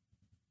terrible.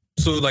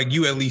 So like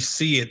you at least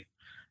see it,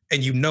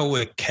 and you know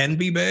it can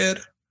be bad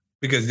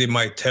because they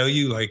might tell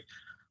you like,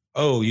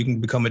 oh, you can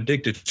become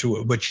addicted to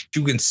it, but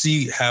you can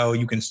see how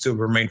you can still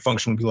remain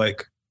functional, be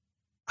like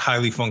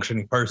highly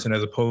functioning person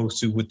as opposed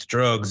to with the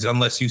drugs,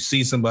 unless you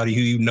see somebody who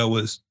you know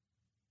is,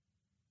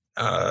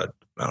 I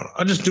don't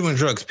know, just doing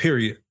drugs,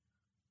 period,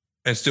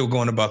 and still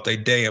going about their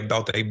day,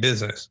 about their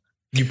business.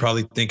 You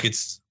probably think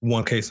it's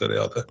one case or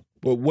the other.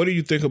 But what do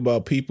you think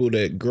about people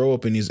that grow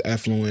up in these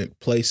affluent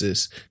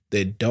places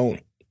that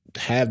don't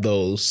have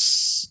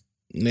those?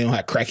 They don't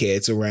have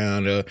crackheads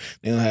around, or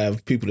they don't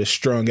have people that's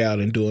strung out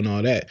and doing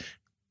all that.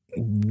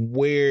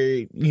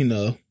 Where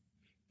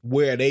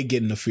are they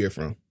getting the fear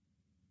from?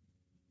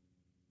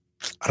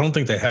 I don't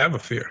think they have a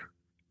fear.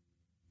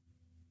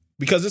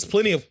 Because there's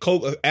plenty of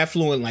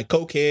affluent, like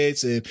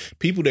cokeheads and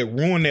people that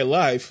ruin their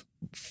life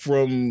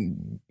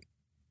from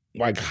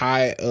like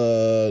high,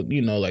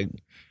 like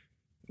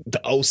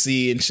the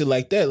OC and shit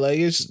like that. Like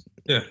it's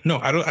I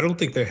don't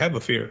think they have a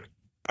fear.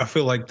 I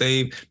feel like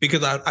I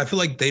feel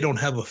like they don't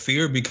have a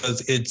fear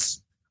because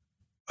it's,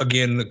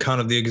 again, kind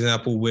of the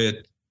example with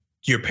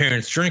your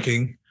parents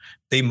drinking.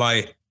 They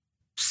might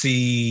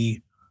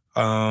see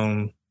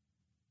other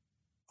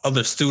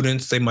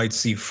students, they might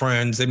see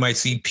friends, they might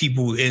see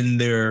people in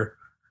their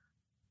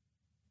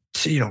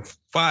 4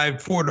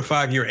 to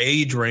 5 year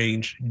age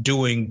range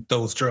doing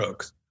those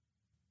drugs.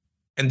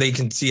 And they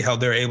can see how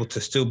they're able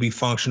to still be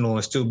functional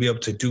and still be able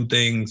to do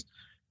things.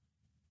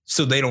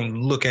 So they don't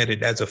look at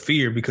it as a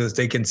fear because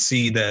they can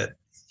see that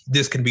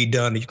this can be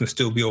done and you can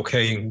still be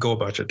okay and go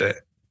about your day.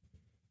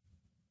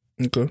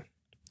 Okay.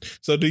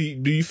 So do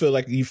you feel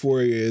like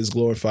Euphoria is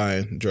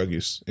glorifying drug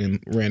use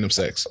and random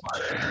sex?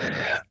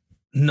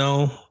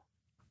 No.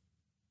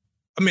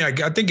 I mean,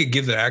 I think it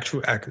gives an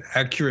actual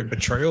accurate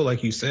portrayal,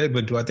 like you said,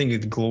 but do I think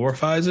it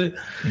glorifies it?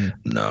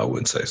 No, I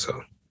wouldn't say so.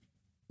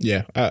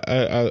 Yeah,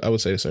 I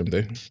would say the same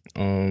thing.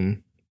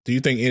 Do you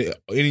think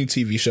any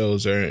TV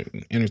shows or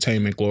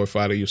entertainment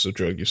glorify the use of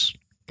drug use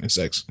and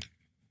sex?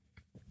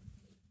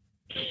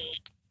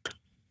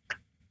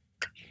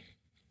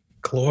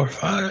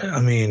 Glorify? I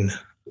mean,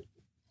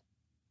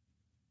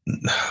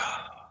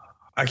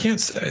 I can't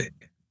say.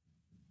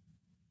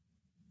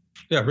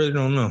 Yeah, I really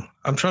don't know.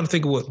 I'm trying to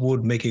think of what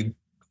would make it.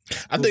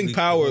 I think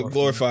Power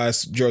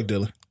glorifies drug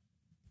dealing.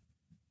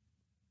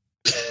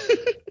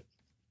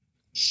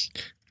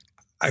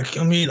 I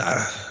mean,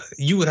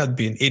 you would have to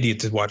be an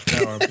idiot to watch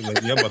Power and be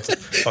like, yeah, I'm about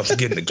to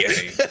get in the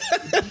game.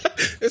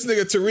 This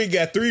nigga Tariq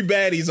got 3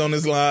 baddies on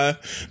his line.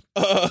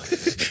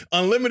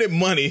 Unlimited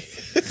money.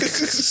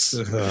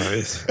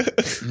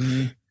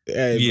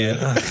 Hey,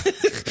 yeah.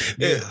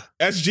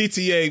 That's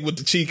GTA with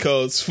the cheat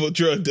codes for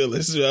drug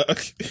dealers.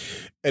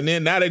 And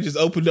then now they just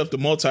opened up the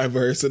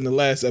multiverse in the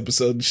last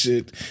episode and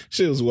shit.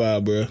 Shit was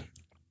wild, bro.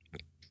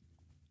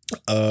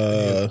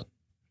 But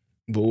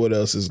what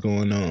else is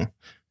going on?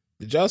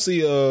 Did y'all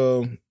see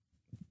that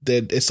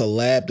it's a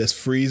lab that's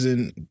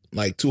freezing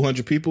like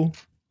 200 people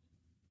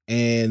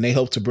and they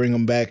hope to bring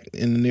them back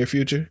in the near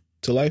future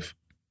to life?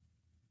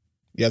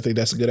 Y'all think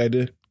that's a good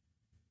idea?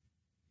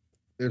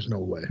 There's no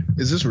way.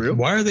 Is this real?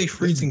 Why are they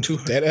freezing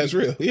 200? That's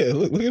real. Yeah,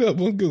 look it up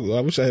on Google.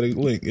 I wish I had a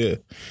link. Yeah.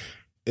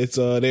 It's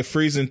they're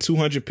freezing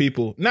 200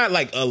 people. Not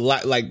like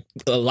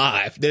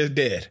alive. They're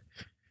dead.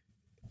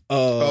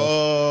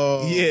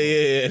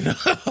 Yeah.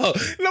 No,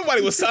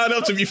 nobody would sign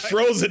up to be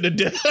frozen to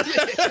death.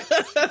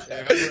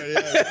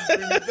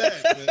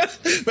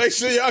 Make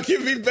sure y'all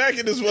get me back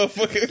in this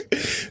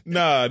motherfucker.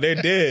 Nah,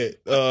 they're dead.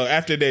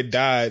 After they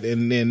died,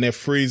 and then they're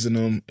freezing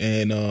them,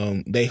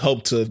 and they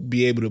hope to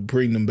be able to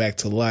bring them back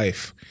to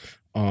life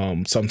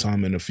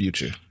sometime in the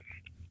future.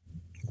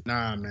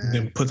 Nah, man.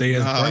 Then put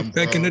their ass right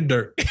back in the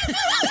dirt.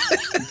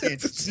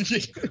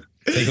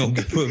 They gonna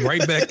get put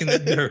right back in the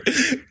dirt.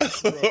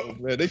 Bro,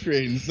 man, they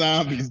creating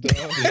zombies,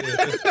 dog.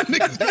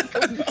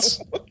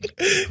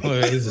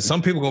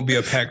 Some people gonna be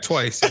a pack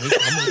twice.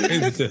 I'm okay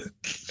with that.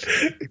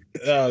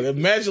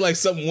 Imagine like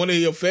one of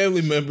your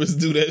family members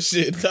do that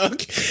shit,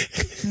 dog.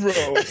 Bro.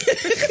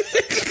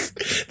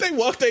 They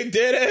walk their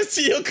dead ass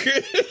to your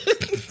crib.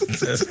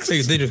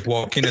 They just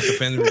walk in at the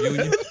family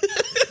reunion.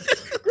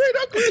 Great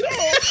Uncle Joe.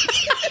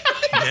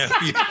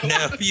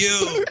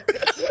 Nephew.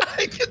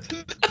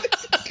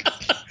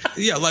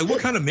 Yeah, like what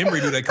kind of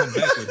memory do they come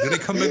back with? Do they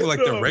come back with like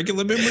their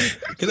regular memory?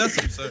 Because that's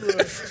absurd.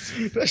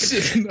 That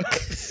shit's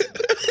nuts.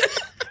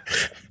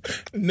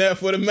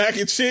 Neff with a mac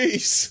and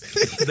cheese.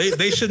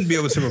 They shouldn't be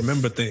able to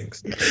remember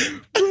things.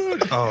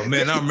 Oh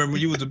man, I remember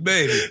you was a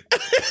baby.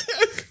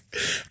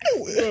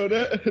 Bro,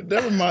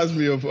 that reminds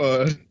me of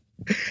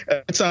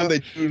at the time they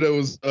do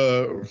those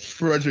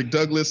Frederick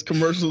Douglass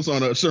commercials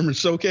on a Sherman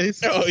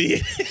Showcase. Oh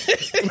yeah.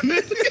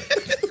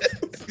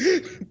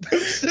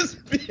 Just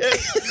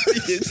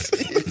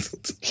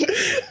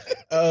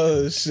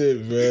oh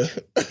shit, bro.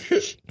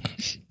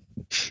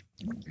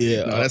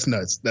 Yeah, no, that's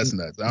nuts. That's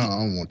nuts. I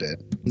don't want that.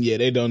 Yeah,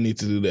 they don't need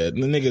to do that.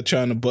 The nigga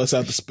trying to bust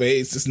out the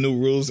spades, this new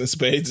rules and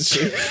spades and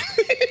shit.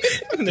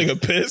 Nigga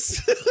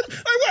pissed. Like,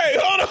 wait,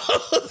 hold on.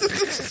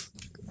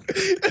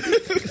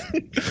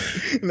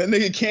 That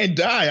nigga can't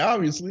die,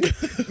 obviously.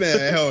 Man,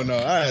 hell no.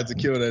 I had to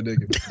kill that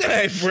nigga.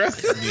 Hey, bro.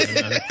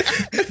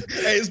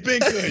 Hey, it's been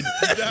good.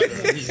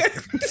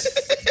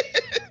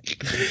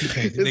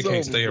 They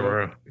can't stay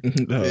around. Oh,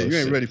 yeah, you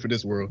ain't ready for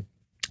this world.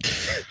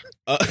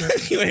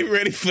 You ain't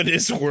ready for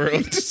this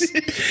world.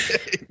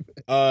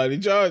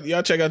 Did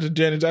y'all check out the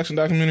Janet Jackson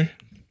documentary?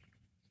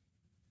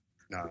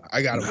 Nah,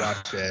 I gotta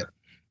watch that.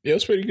 Yeah,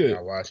 it's pretty good.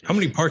 How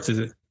many parts is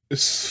it?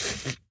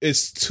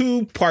 It's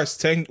 2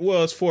 parts.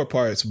 Well, it's 4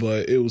 parts,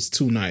 but it was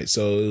 2 nights.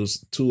 So it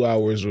was 2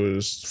 hours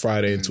was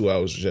Friday and 2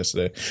 hours was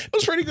yesterday. It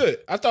was pretty good.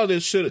 I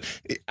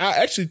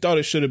actually thought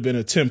it should have been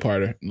a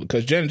 10-parter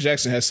because Janet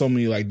Jackson has so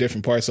many like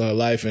different parts of her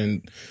life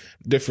and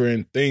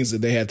different things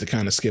that they had to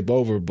kind of skip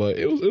over. But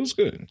it was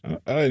good.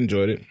 I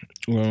enjoyed it.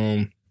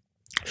 One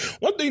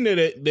thing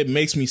that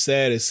makes me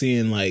sad is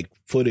seeing like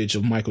footage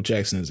of Michael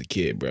Jackson as a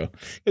kid, bro.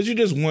 Because you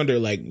just wonder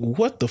like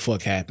what the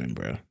fuck happened,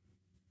 bro.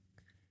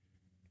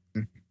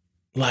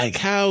 Like,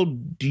 how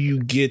do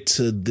you get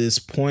to this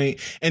point?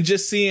 And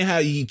just seeing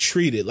how he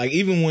treated, like,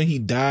 even when he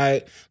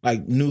died,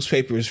 like,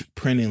 newspapers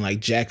printing,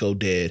 like, Jacko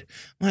dead.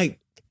 Like,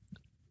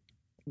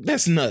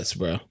 that's nuts,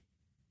 bro.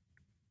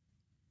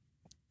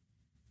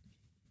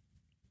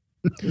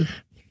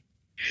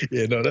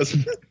 Yeah, no,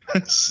 that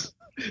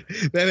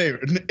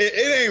ain't,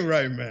 it ain't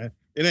right, man.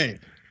 It ain't.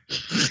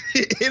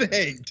 It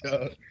ain't,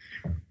 dog.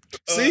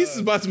 See, this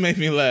is about to make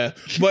me laugh,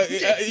 but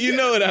you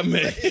know what I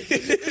meant.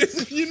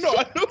 You know,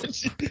 I know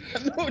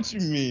what you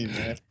mean,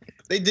 man.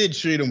 They did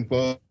treat him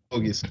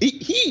bogus.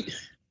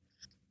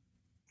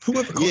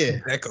 Whoever called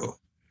him Echo.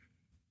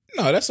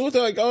 No, that's what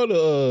like all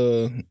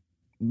the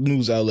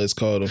news outlets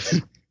called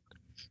him.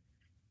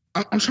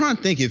 I'm trying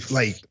to think if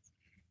like,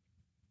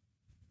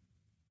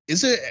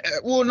 is it?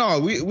 Well, no,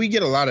 we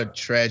get a lot of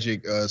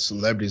tragic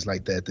celebrities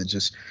like that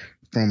just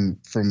from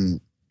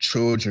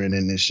children,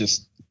 and it's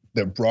just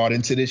they're brought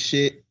into this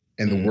shit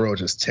and the world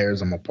just tears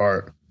them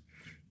apart.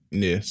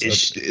 Yeah,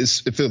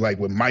 it feels like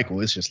with Michael,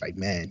 it's just like,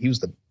 man, he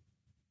was the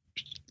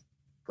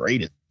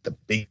greatest, the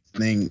big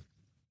thing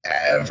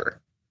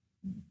ever.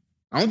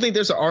 I don't think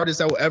there's an artist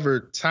that will ever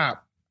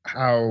top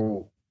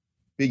how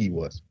big he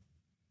was.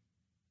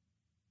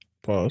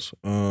 Pause.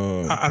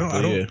 I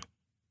don't.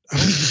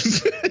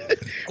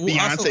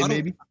 Beyonce,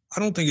 maybe. I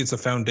don't think it's a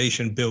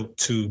foundation built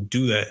to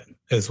do that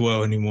as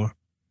well anymore.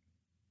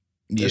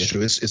 Yeah. That's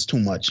true. It's too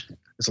much.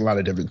 It's a lot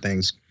of different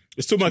things.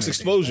 It's too much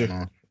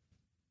exposure.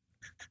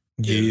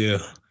 Yeah,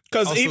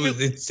 because even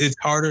it's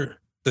harder.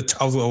 I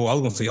was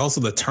going to say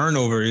also the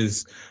turnover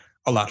is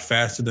a lot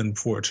faster than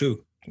before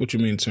too. What you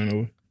mean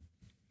turnover?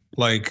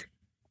 Like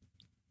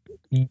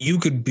you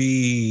could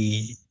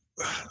be,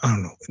 I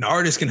don't know, an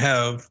artist can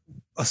have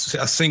a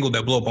single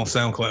that blow up on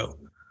SoundCloud.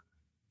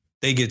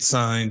 They get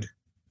signed.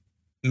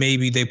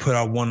 Maybe they put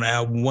out one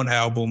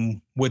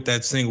album with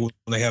that single.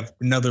 They have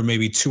another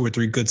maybe 2 or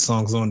 3 good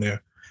songs on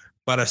there.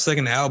 By the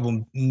second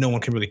album, no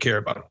one can really care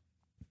about it.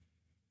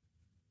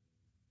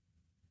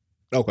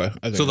 Okay.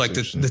 So like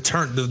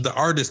the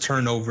artist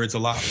turnover is a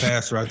lot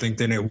faster, I think,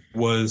 than it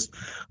was.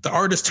 The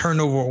artist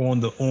turnover on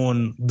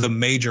the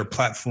major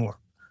platform,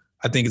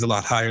 I think, is a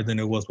lot higher than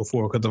it was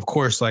before. Because of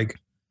course, like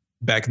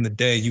back in the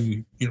day,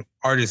 you know,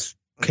 artists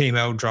came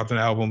out, dropped an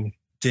album,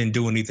 didn't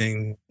do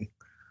anything.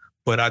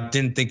 But I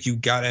didn't think you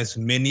got as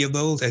many of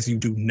those as you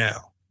do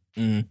now.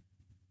 Mm.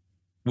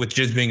 With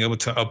just being able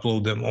to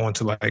upload them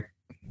onto like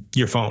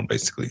your phone,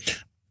 basically.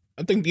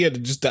 I think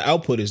just the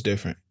output is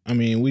different. I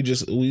mean, we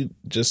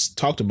just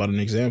talked about an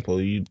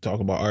example. You talk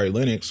about Ari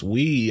Lennox.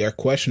 We are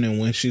questioning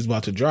when she's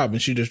about to drop,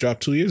 and she just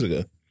dropped 2 years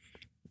ago.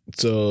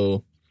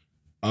 So,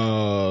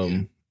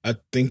 I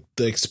think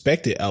the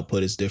expected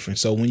output is different.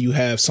 So when you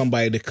have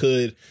somebody that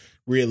could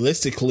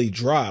realistically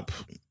drop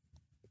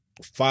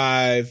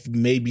 5,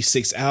 maybe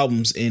 6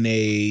 albums in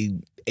a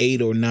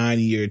 8 or 9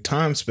 year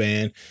time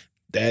span,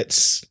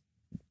 that's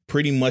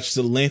pretty much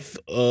the length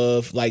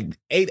of like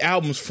 8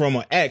 albums from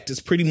an act is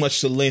pretty much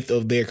the length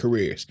of their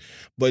careers.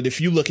 But if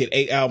you look at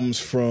 8 albums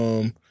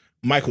from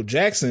Michael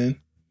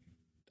Jackson,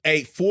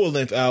 8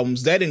 full-length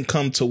albums, that didn't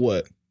come to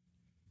what?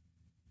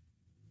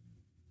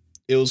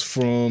 It was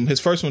from his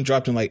first one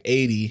dropped in like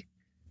 80,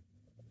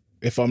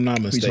 if I'm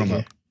not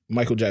mistaken.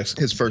 Michael Jackson.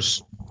 His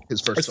first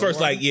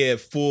like, yeah,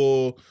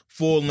 full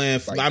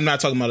length. Like, I'm not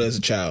talking about it as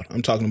a child.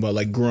 I'm talking about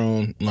like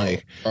grown,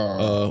 like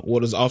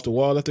what is Off the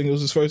Wall? I think it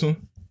was his first one.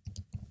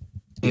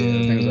 Yeah, I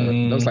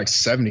think that was like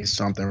 70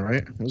 something,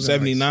 right?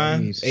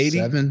 79, like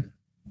 80.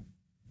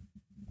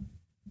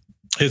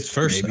 His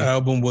first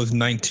album was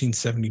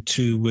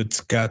 1972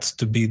 with "Gots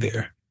to Be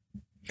There."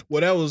 Well,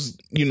 that was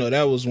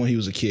when he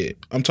was a kid.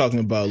 I'm talking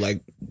about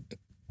like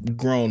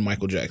grown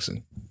Michael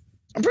Jackson.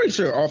 I'm pretty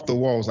sure Off the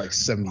Wall was like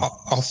 70.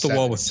 Off the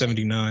Wall was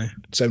 79.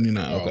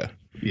 79, okay.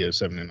 Yeah,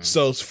 79.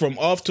 So from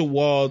Off the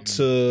Wall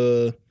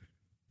to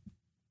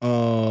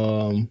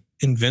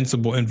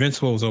Invincible.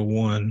 Invincible was a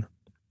 1.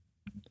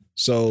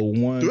 So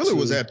 1. Thriller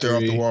was after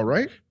Off the Wall,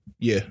 right?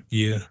 Yeah.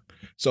 Yeah.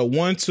 So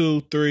 1,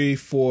 2, 3,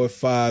 4,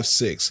 5,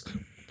 6.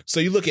 So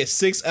you look at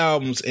 6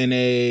 albums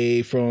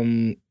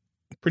from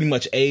pretty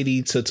much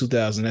 80 to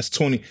 2000. That's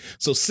 20.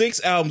 So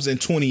 6 albums in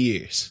 20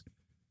 years.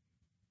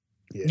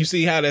 Yeah. You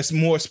see how that's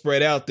more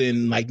spread out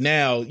than like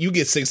now you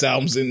get 6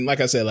 albums in,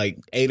 like I said, like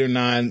 8 or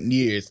 9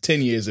 years,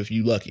 10 years if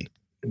you lucky.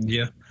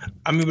 Yeah.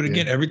 I mean, but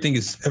again, everything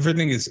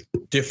is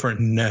different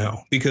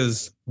now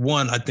because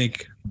one, I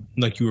think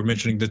like you were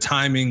mentioning the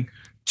timing,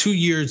 2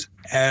 years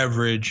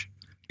average,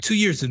 2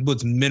 years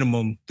was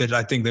minimum that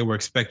I think they were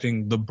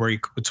expecting the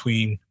break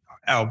between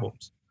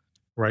albums.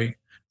 Right.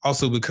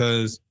 Also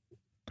because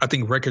I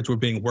think records were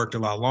being worked a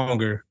lot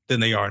longer than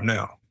they are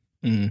now.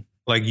 Mm-hmm.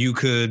 Like you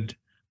could,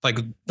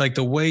 like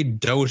the way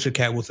Doja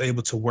Cat was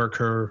able to work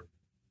her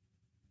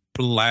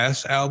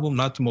last album,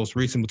 not the most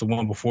recent, but the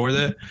one before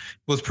that,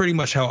 was pretty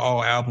much how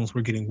all albums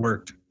were getting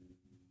worked.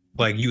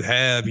 Like you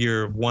have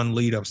your one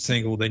lead up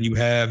single, then you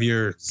have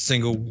your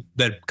single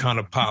that kind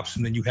of pops,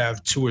 and then you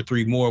have 2 or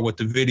 3 more with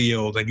the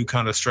video, then you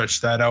kind of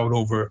stretch that out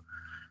over,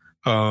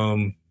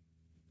 I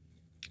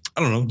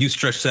don't know, you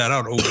stretch that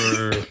out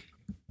over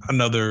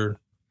another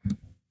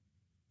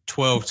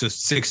 12 to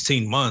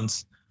 16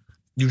 months,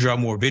 you drop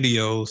more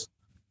videos,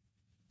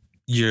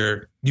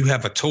 you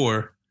have a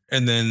tour,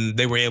 and then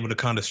they were able to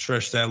kind of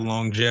stretch that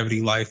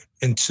longevity life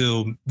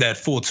until that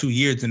full 2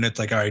 years, and it's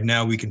like, all right,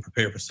 now we can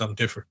prepare for something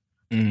different.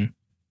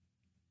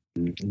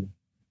 Mm-hmm.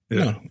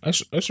 Yeah, no,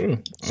 that's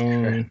true.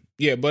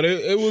 Yeah, but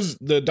it was,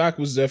 the doc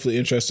was definitely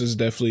interesting. It's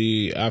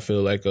definitely, I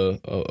feel like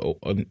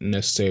a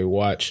necessary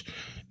watch.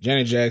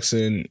 Janet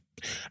Jackson,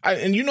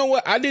 and you know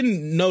what? I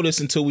didn't notice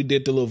until we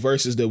did the little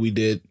verses that we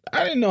did.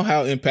 I didn't know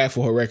how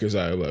impactful her records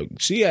are. Like,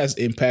 she has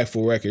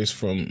impactful records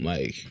from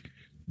like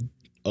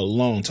a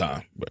long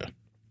time, bro.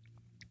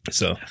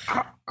 So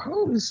I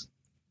always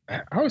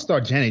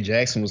thought Janet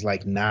Jackson was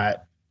like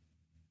not.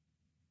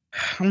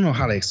 I don't know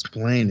how to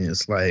explain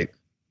this. Like,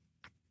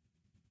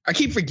 I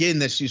keep forgetting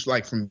that she's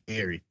like from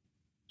Gary.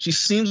 She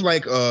seems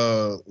like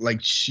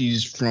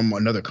she's from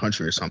another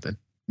country or something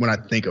when I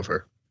think of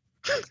her.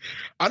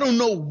 I don't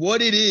know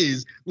what it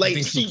is. Like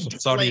she,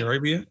 Saudi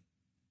Arabia.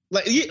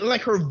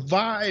 Like her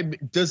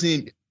vibe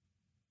doesn't.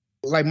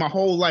 Like my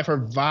whole life, her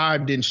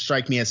vibe didn't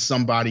strike me as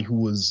somebody who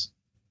was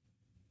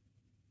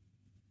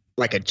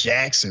like a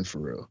Jackson for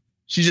real.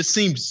 She just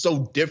seemed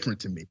so different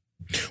to me.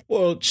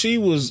 Well,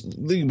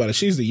 think about it,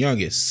 she's the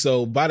youngest.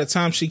 So by the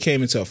time she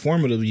came into her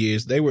formative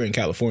years, they were in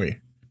California.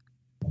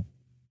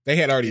 They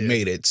had already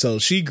made it. So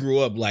she grew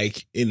up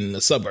like in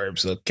the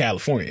suburbs of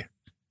California.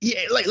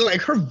 Yeah,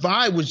 like her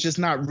vibe was just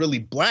not really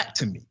black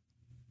to me.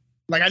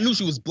 Like I knew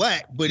she was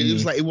black, but it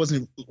was like it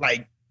wasn't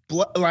like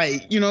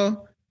you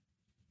know.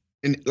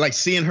 And like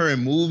seeing her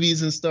in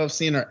movies and stuff,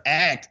 seeing her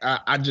act,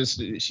 I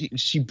just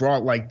she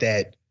brought like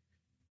that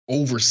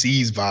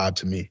overseas vibe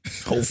to me.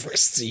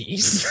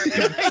 Overseas?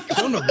 I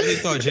don't know. They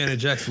thought Janet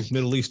Jackson was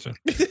Middle Eastern.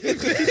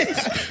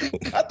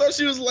 I thought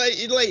she was like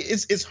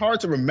it's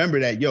hard to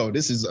remember that. Yo,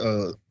 this is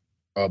a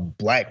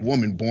black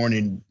woman born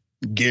in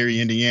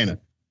Gary, Indiana.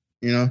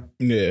 You know?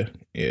 Yeah.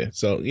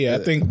 So I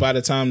think by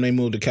the time they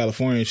moved to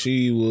California,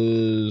 she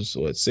was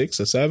 6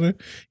 or 7.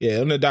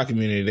 Yeah, in the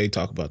documentary they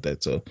talk about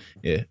that. So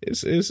yeah,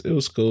 it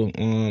was cool.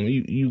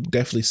 You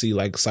definitely see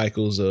like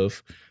cycles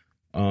of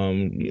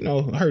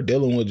her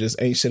dealing with just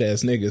ain't shit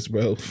ass niggas,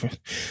 bro.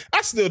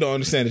 I still don't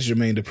understand the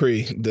Jermaine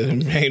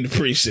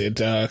Dupri shit,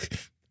 dog.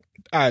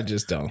 I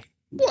just don't.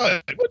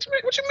 What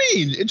you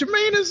mean?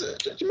 Jermaine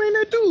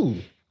that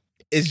dude.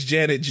 It's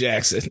Janet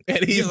Jackson,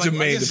 and he's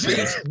Jermaine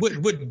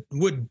Dupri.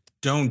 What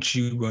don't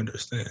you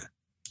understand?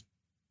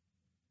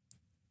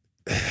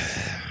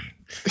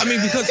 I mean,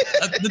 because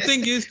the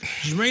thing is,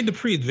 Jermaine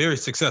Dupri is very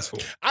successful.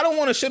 I don't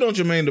want to shit on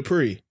Jermaine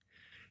Dupri,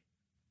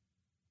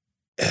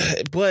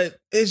 but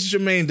it's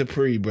Jermaine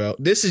Dupri, bro.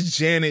 This is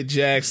Janet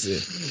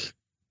Jackson.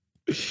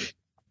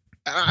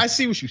 I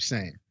see what you're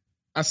saying.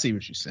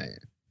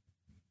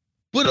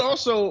 But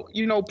also,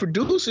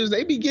 producers,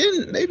 they be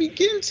getting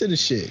to the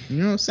shit. You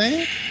know what I'm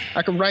saying?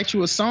 I can write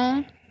you a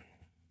song.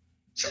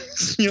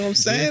 You know what I'm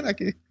saying? I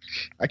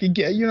can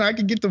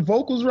get the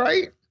vocals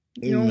right.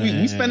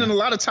 We spending a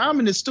lot of time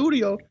in the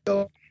studio,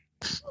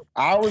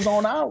 hours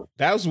on hours.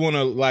 That was one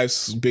of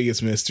life's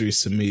biggest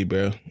mysteries to me,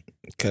 bro.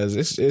 Because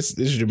it's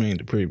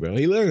Jermaine Dupri, bro.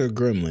 He look like a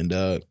gremlin,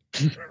 dog.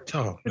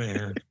 Oh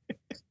man.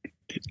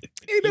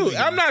 He do.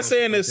 I'm not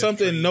saying it's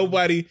something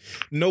nobody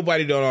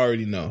don't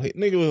already know.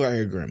 Nigga look like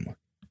a gremlin.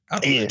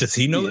 Does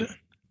he know that?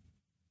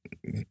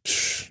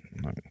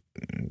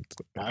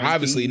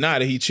 Obviously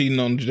not. He cheating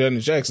on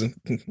Janet Jackson.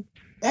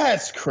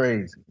 That's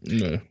crazy.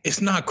 No.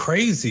 It's not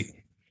crazy.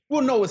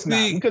 Well, no, it's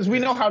not, because we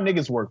know how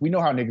niggas work. We know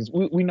how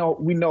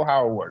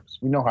how it works.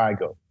 We know how it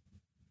goes.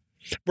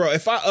 Bro,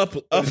 if I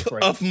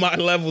up my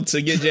level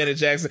to get Janet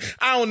Jackson,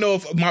 I don't know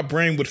if my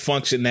brain would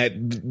function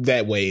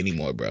that way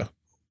anymore, bro.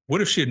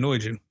 What if she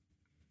annoyed you?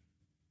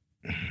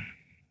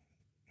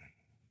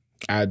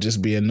 I'd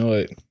just be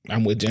annoyed.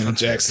 I'm with Janet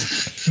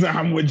Jackson.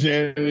 I'm with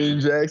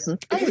Janet Jackson.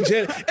 I'm with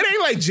Janet. It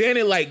ain't like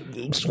Janet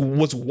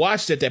was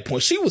watched at that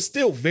point. She was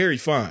still very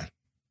fine.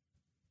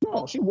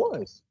 No, she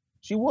was.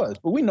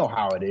 But we know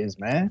how it is,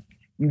 man.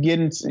 You get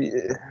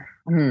into.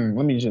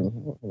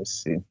 Let's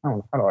see.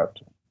 How do I have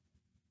to?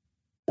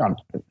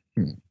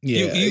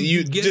 Yeah,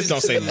 you just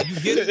don't say that.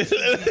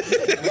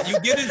 You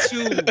get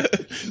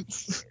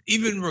into,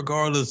 even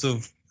regardless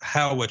of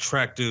how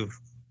attractive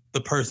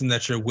the person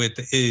that you're with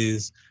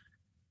is,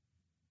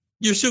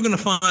 you're still going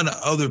to find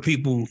other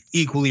people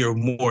equally or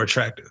more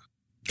attractive.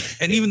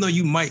 And even though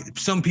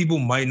some people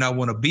might not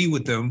want to be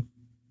with them,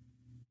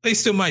 they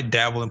still might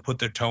dabble and put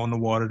their toe in the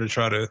water to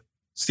try to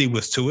see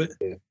what's to it.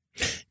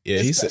 Yeah,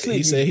 he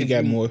said he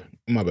got more.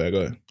 My bad,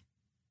 go ahead.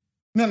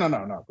 No,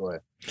 go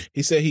ahead.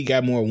 He said he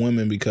got more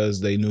women because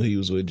they knew he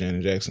was with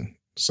Janet Jackson.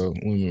 So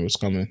women was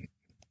coming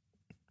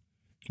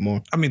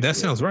more. I mean, that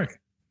sounds right.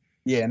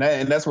 Yeah,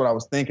 and that's what I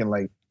was thinking.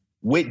 Like,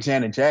 with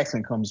Janet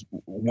Jackson comes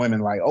women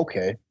like,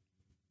 okay.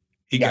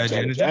 He got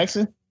Janet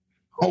Jackson?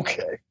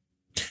 Okay.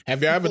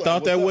 Have y'all ever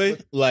thought that way?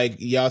 Like,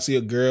 y'all see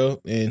a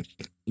girl and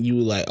you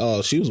were like,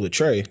 oh, she was with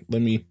Trey.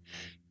 Let me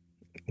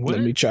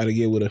try to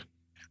get with her.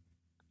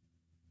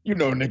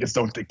 Niggas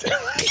don't think that.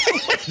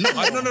 No.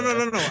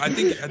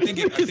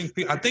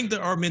 I think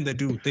there are men that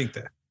do think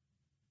that.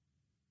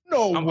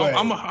 No way.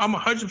 I'm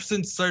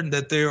 100% certain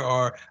that there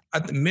are.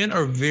 Men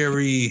are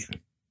very,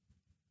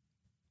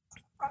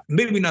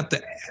 maybe not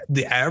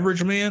the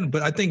average man,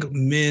 but I think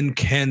men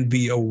can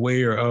be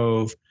aware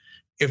of,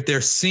 if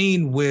they're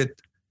seen with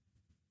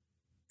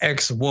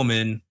X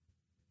woman,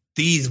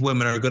 these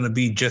women are going to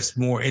be just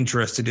more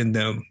interested in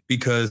them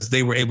because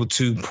they were able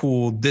to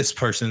pull this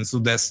person. So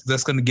that's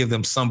going to give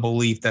them some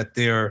belief that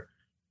they're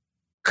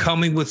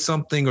coming with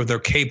something, or they're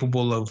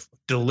capable of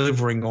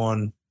delivering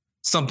on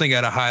something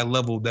at a high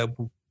level that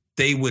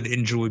they would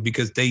enjoy,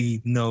 because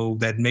they know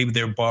that maybe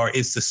their bar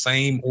is the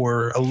same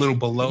or a little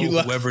below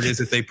whoever it is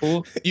that they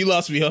pull. You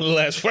lost me on the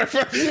last part.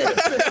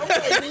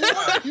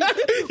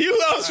 You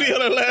lost me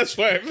on the last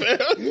part, man.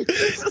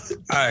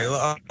 All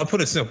right, I'll put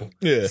it simple.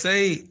 Yeah.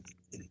 Say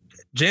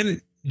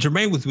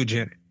Jermaine was with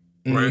Janet,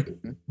 right?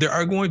 Mm-hmm. There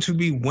are going to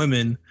be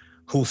women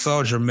who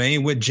saw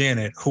Jermaine with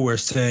Janet who are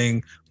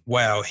saying,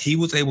 wow, he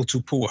was able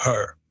to pull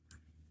her.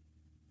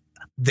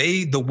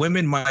 The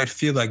women might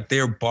feel like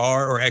their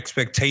bar or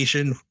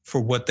expectation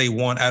for what they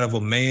want out of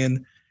a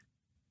man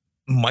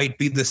might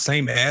be the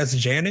same as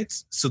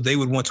Janet's. So they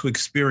would want to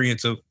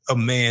experience a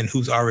man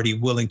who's already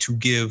willing to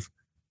give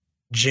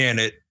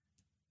Janet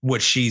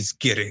what she's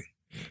getting,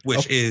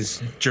 which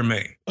is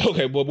Jermaine.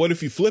 Okay, but what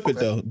if you flip it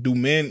though? Do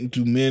men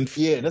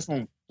that's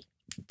one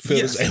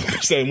feel the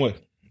same way?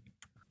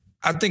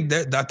 I think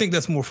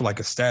that's more for like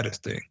a status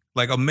thing.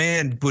 Like a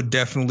man would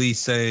definitely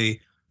say,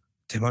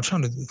 damn, I'm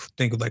trying to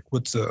think of like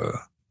what's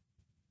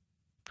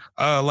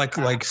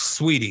like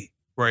Sweetie,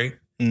 right?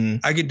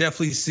 I could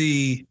definitely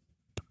see,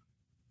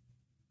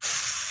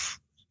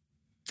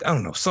 I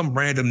don't know, some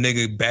random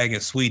nigga bagging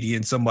Sweetie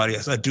and somebody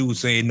else, a dude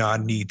saying, no, I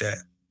need that.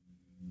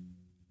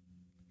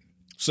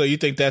 So you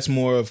think that's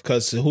more of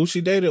because who she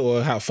dated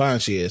or how fine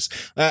she is?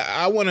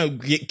 I want to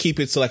keep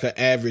it to like an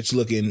average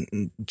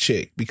looking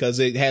chick because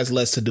it has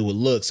less to do with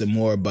looks and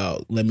more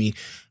about,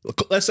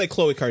 let's say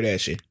Khloe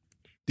Kardashian.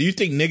 Do you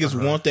think niggas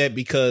want that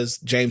because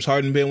James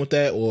Harden been with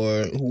that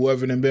or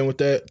whoever done been with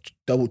that?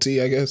 Double T,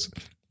 I guess.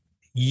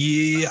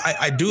 Yeah,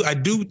 I do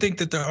think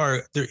that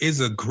there is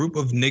a group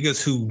of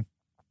niggas who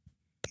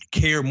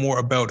care more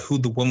about who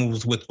the woman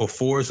was with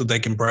before so they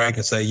can brag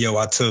and say, yo,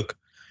 I took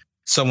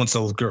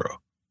so-and-so's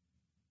girl.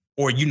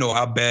 Or,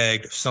 I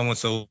bagged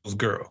so-and-so's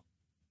girl.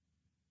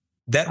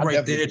 That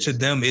right there to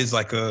them is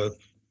like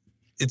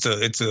it's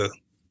a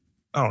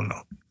I don't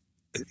know.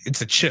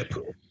 It's a chip.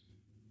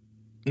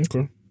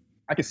 Okay.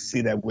 I can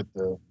see that with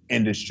the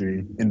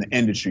industry,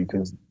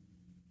 because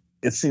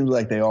it seems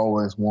like they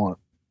always want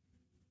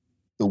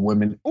the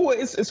women. Oh,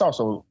 it's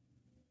also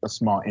a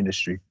small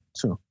industry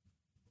too.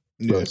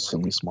 Yeah.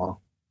 Relatively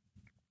small.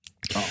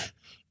 I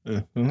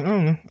don't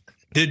know.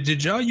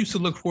 Did y'all used to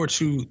look forward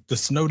to the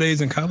snow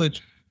days in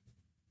college?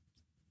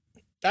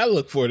 I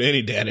look forward to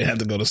any day I didn't have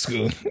to go to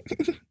school.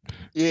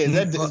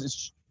 Yeah,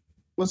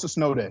 what's a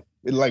snow day?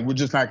 Like we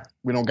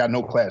don't got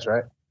no class,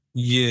 right?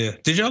 Yeah.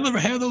 Did y'all ever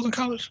have those in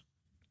college?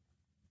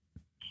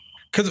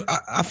 Because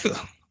I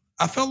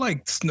felt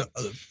like snow,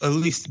 at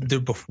least there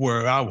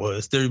before I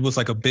was, there was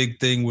like a big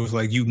thing where it was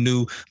like you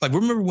knew, like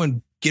remember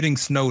when getting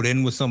snowed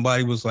in with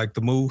somebody was like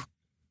the move?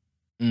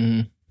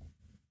 Mm-hmm.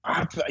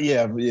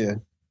 Yeah.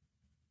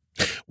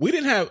 We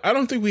didn't have, I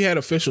don't think we had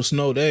official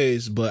snow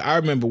days, but I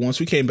remember once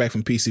we came back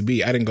from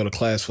PCB, I didn't go to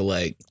class for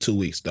like 2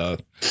 weeks,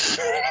 dog.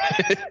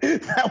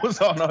 That was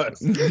on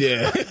us.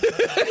 Yeah.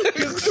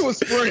 It was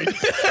spring.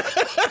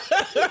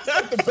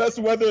 It's the best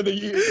weather of the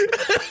year.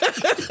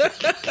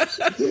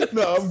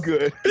 No, I'm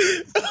good.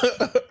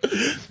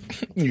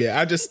 Yeah,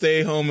 I just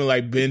stayed home and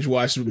like binge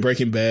watched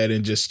Breaking Bad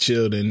and just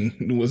chilled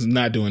and was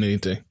not doing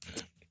anything.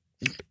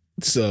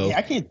 So yeah,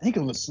 I can't think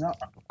of a snow.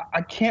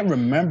 I can't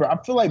remember. I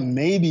feel like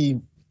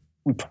maybe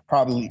we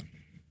probably,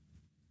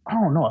 I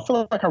don't know. I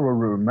feel like I would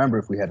remember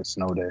if we had a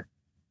snow day.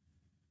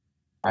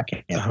 I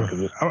can't think of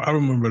it. I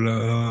remember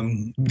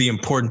the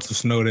importance of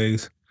snow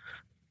days.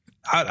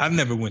 I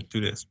never went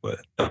through this,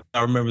 but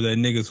I remember that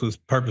niggas was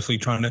purposely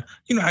trying to,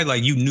 how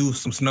like you knew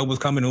some snow was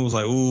coming and it was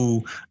like,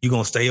 ooh, you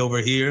gonna stay over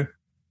here?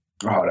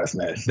 Oh, that's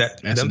nasty.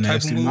 That's a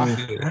nasty move.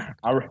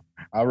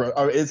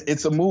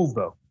 It's a move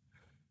though.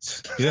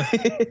 Yeah,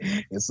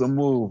 it's a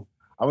move.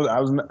 I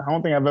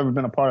don't think I've ever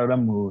been a part of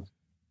them moves.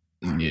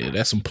 Yeah,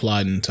 that's some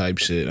plotting type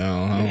shit.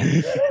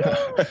 I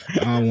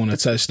don't want to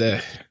touch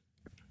that.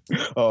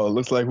 Oh, it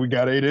looks like we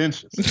got 8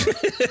 inches.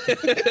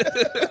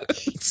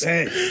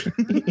 Dang.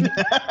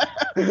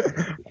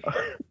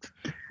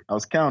 I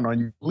was counting on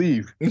you to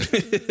leave.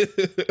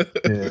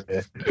 Yeah.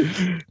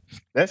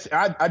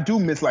 I do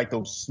miss like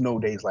those snow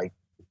days, like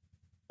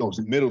those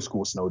middle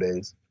school snow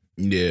days.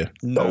 Yeah.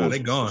 No, they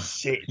gone.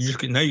 Shit.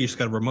 Now you just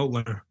got a remote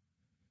learner.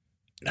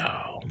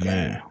 Oh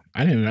man,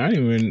 I didn't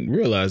even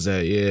realize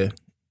that. Yeah.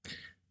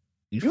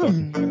 You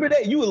remember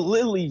that? You would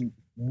literally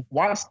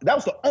watch. That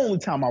was the only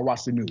time I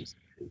watched the news,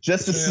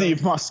 just to see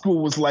if my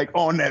school was like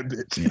on that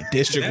bitch.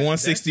 District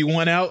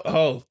 161 out.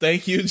 Oh,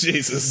 thank you,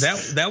 Jesus.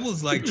 That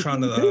was like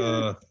trying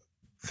to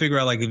figure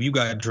out like if you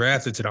got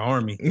drafted to the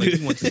army. Like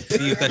you want to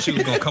see if that shit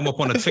was gonna come up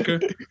on a ticker.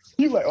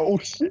 You like, oh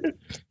shit,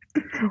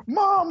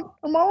 Mom,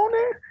 am I on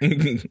there?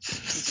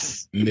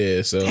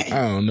 Yeah. So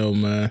I don't know,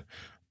 man.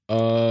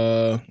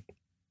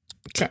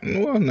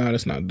 Well, no,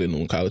 that's not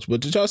dealing with college.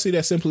 But did y'all see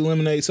that Simply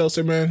Lemonade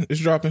seltzer, man?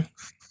 It's dropping.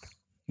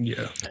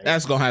 Yeah,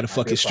 that's gonna have the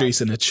fucking streets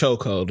in a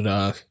chokehold,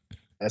 dog.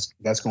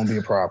 That's gonna be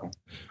a problem.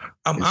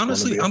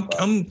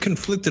 I'm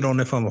conflicted on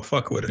if I'm a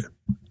fuck with it.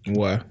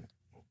 Why?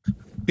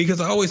 Because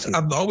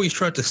I've always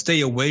tried to stay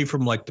away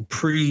from like the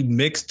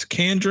pre-mixed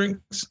canned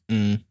drinks.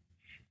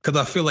 Because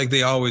I feel like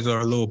they always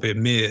are a little bit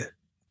mid.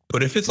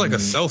 But if it's like a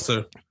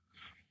seltzer,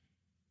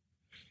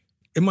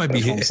 it might be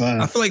hit.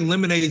 I feel like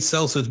lemonade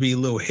seltzers be a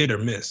little hit or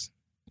miss.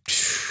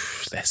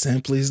 That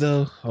Simply's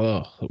though,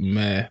 oh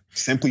man,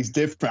 Simply's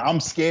different. I'm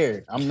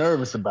scared. I'm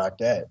nervous about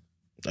that.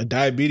 A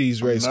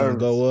diabetes rate's gonna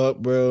go up,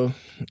 bro.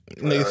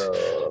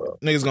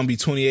 Niggas gonna be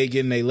 28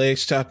 getting their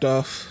legs chopped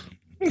off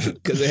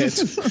because they had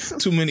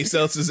too many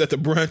seltzers at the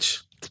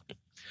brunch.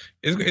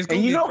 It's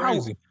gonna be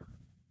crazy.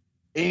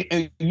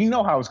 And you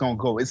know how it's gonna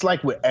go. It's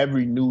like with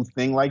every new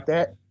thing like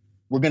that,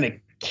 we're gonna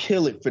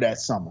kill it for that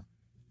summer.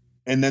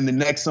 And then the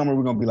next summer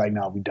we're gonna be like,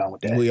 nah, we done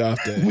with that. We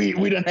off that.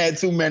 We done had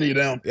too many of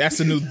them. That's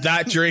the new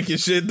dot drinking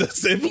shit, the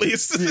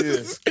simplest.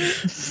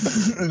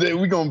 Yeah.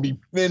 We're gonna be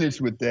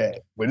finished with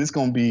that. But it's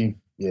gonna be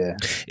Yeah,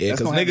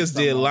 because niggas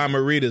did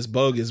Lamaritas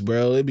bogus,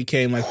 bro. It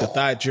became like the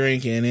thought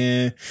drink, and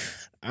then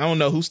I don't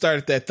know who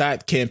started that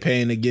thought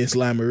campaign against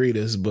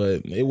Lamaritas,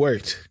 but it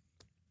worked.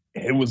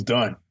 It was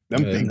done.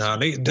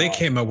 They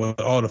came out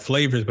with all the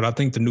flavors, but I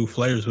think the new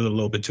flavors were a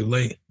little bit too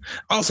late.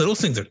 Also,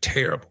 those things are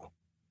terrible.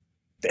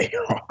 They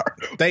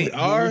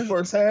are. When we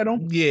first had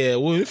them? Yeah,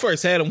 when we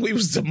first had them, we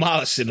was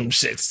demolishing them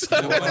shits.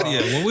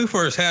 When we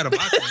first had them,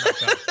 I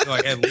think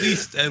like at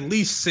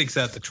least 6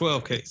 out the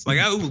 12 case. Like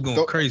I was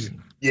going crazy.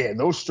 Yeah,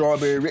 no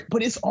strawberry.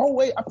 But it's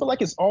always, I feel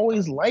like it's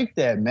always like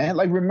that, man.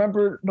 Like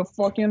remember the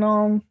fucking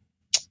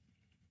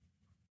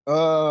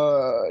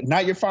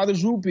Not Your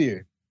Father's Root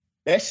Beer.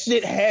 That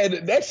shit had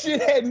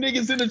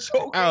niggas in the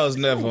choke. I was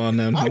never on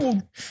them. I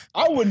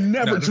would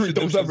never drink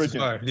those ever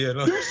again. Fire. Yeah,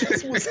 them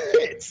shits was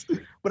hits,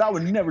 but I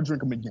would never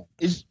drink them again.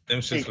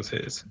 Them shits was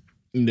hits.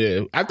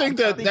 Yeah, I think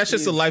that's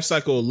just a life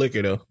cycle of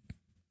liquor, though.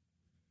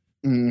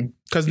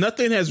 Because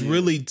nothing has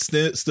really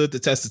stood the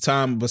test of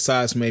time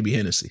besides maybe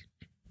Hennessy.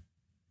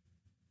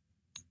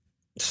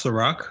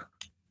 Ciroc?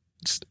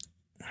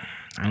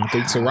 I don't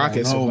think Ciroc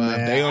has survived.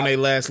 Man. They on their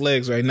last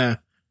legs right now.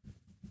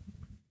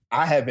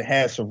 I haven't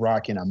had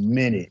Ciroc in a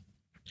minute.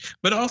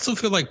 But I also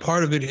feel like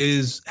part of it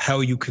is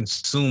how you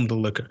consume the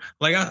liquor.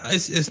 Like,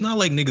 it's not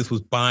like niggas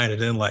was buying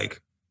it and like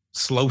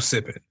slow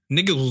sipping.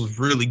 Niggas was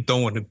really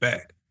throwing it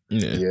back.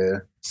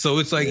 Yeah. So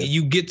it's like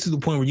you get to the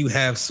point where you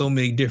have so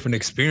many different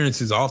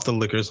experiences off the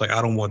liquor. It's like,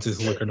 I don't want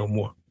this liquor no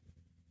more.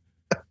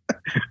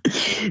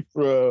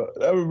 Bro,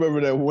 I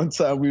remember that one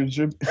time we was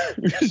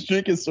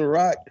drinking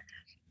Ciroc,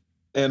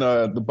 and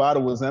the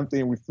bottle was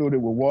empty, and we filled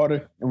it with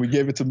water, and we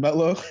gave it to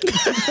Mello. He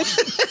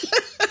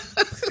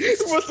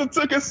must have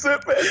took a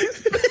sip at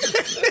it.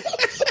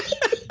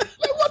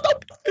 Like, what the?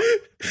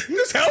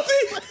 This healthy?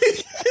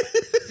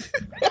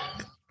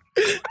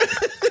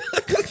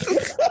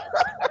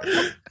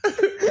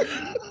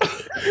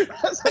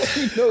 That's how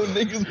you know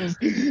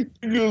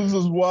niggas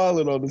was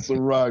wilding on the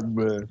Ciroc,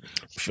 man.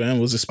 Fam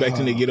was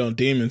expecting to get on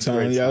Demon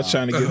Time. Y'all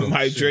trying to give him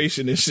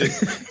hydration and shit.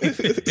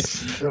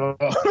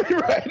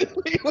 Right.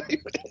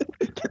 Wait.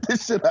 Get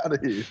this shit out of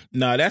here.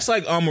 Nah, that's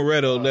like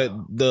amaretto. That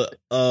the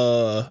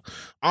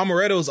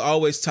amaretto is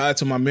always tied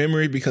to my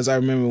memory because I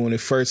remember when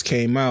it first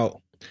came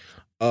out.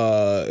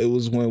 It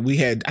was when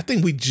I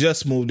think we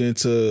just moved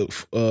into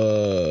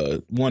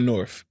One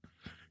North,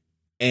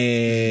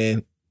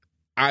 and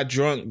I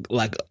drunk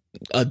like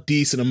a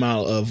decent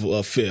amount of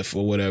a fifth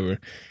or whatever.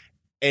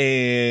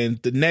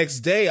 And the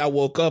next day I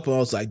woke up and I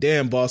was like,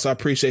 damn, boss, I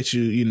appreciate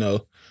you,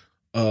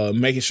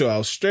 making sure I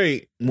was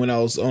straight when I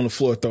was on the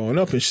floor throwing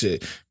up and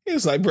shit. He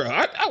was like, bro,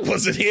 I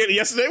wasn't here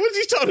yesterday. What are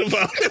you talking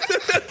about?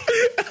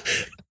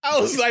 I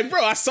was like,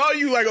 bro, I saw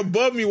you like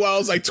above me while I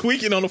was like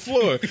tweaking on the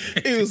floor.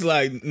 He was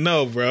like,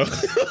 no, bro.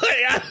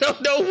 Like, I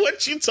don't know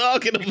what you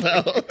talking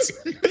about.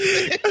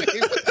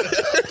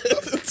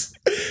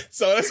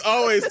 So it's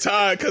always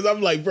tied because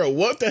I'm like, bro,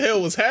 what the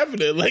hell was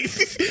happening? Like,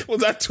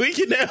 was I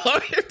tweaking that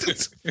hard?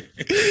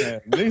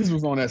 Niggas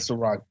was on that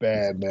Ciroc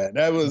bad, man.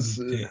 That was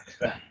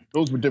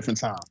those were different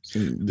times.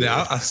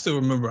 Yeah, I still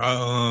remember.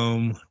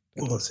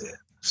 What was it?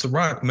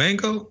 Ciroc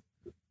Mango,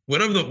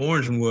 whatever the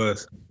orange one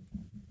was.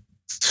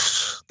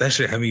 That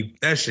shit had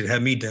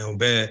me down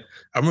bad.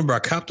 I remember I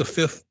copped a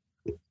fifth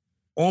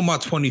on my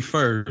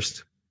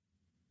 21st,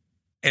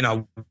 and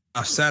I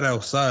sat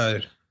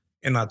outside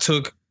and I was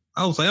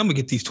like, I'm gonna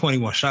get these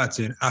 21 shots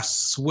in. I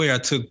swear I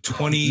took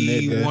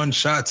 21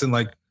 shots in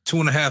like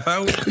 2.5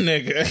 hours.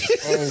 Nigga.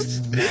 Oh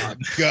my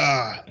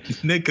God.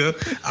 Nigga,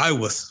 I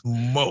was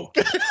smoked.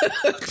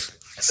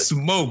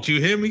 Smoked,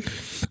 you hear me?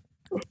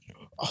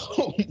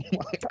 Oh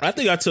my! I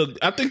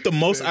think the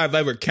most I've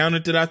ever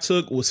counted that I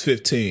took was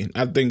 15.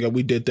 I think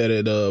we did that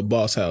at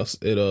Boss House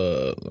at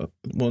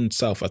One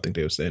South. I think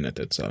they were staying at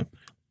that time.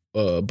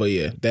 But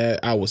yeah, that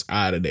I was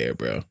out of there,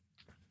 bro.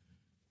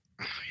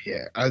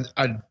 Yeah,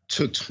 I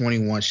took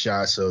 21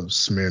 shots of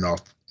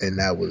Smirnoff, and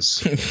that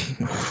was.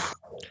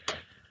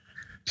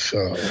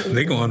 So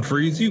they gonna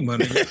freeze you,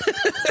 money.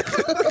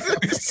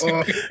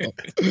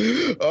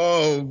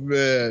 Oh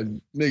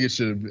man, nigga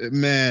should have.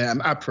 Man,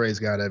 I praise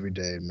God every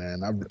day,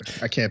 man.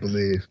 I can't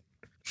believe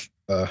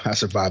I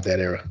survived that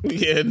era.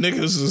 Yeah,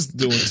 niggas was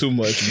doing too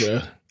much, bro.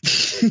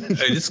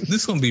 Hey,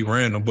 this gonna be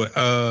random, but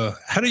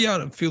how do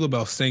y'all feel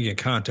about staying in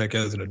contact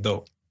as an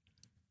adult?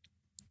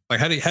 Like,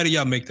 how do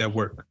y'all make that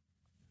work?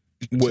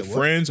 With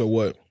friends or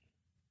what?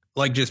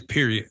 Like, just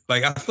period.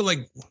 Like, I feel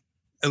like,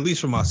 at least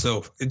for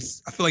myself,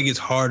 I feel like it's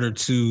harder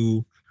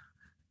to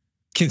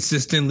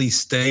consistently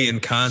stay in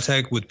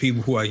contact with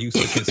people who I used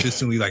to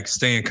consistently like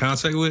stay in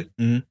contact with.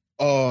 Mm-hmm.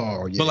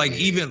 Oh, yeah. But like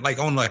even like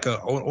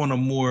on a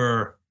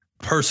more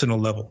personal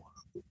level,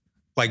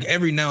 like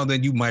every now and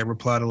then you might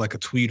reply to like a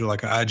tweet or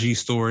like an IG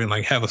story and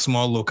like have a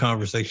small little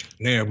conversation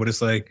there. But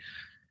it's like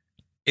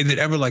is it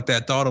ever like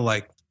that thought of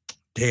like,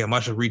 damn, I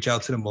should reach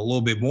out to them a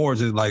little bit more?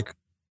 Is it like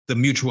the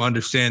mutual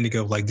understanding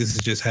of like, this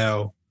is just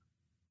how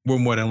we're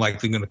more than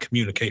likely going to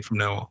communicate from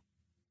now on?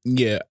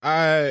 Yeah,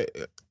 I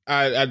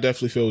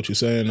definitely feel what you're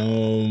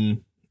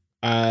saying.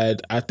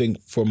 I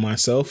think for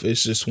myself,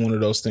 it's just one of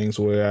those things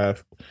where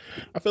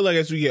I feel like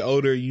as we get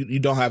older, you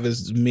don't have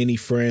as many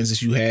friends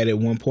as you had at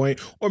one point,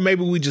 or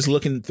maybe we just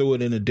looking through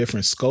it in a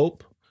different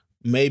scope.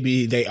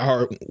 Maybe they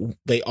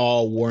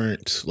all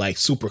weren't like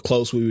super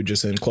close. We were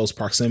just in close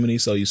proximity,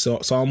 so you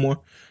saw more.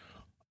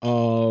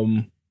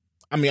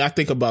 I mean, I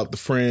think about the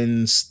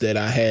friends that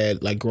I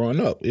had like growing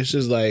up. It's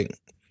just like,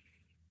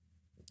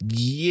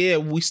 yeah,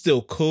 we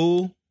still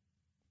cool,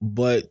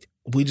 but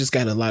we just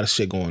got a lot of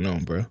shit going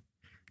on, bro.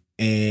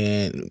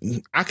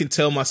 And I can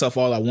tell myself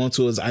all I want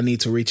to is I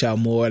need to reach out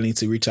more.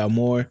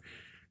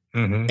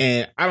 Mm-hmm.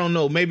 And I don't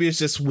know, maybe it's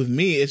just with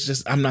me. It's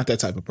just I'm not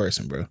that type of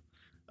person, bro.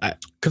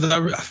 Because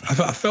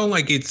I felt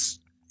like it's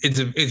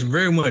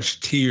very much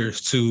tiers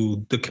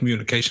to the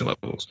communication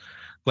levels.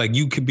 Like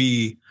you could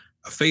be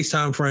a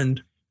FaceTime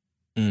friend,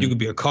 you could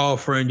be a call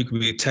friend, you could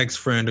be a text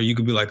friend, or you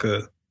could be like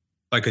a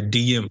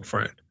DM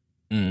friend.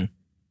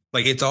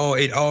 Like it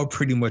all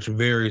pretty much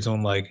varies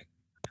on like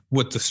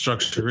what the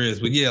structure is.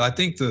 But yeah, I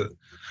think I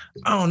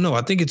don't know.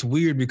 I think it's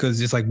weird because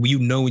it's like,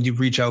 when you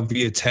reach out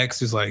via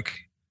text, it's like,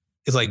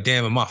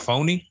 damn, am I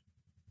phony?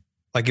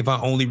 Like if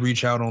I only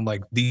reach out on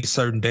like these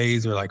certain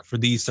days or like for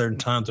these certain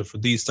times or for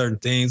these certain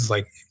things,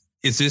 like,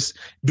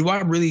 do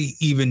I really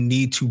even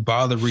need to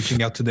bother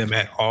reaching out to them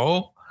at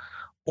all?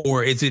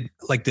 Or is it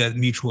like that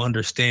mutual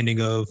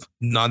understanding of,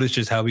 no, this is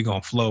just how we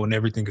gonna flow and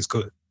everything is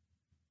good?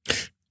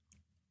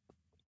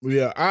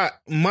 Yeah,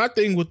 my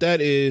thing with that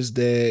is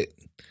that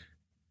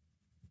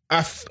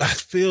I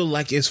feel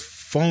like it's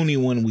phony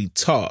when we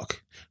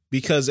talk,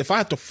 because if I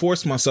have to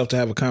force myself to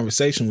have a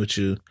conversation with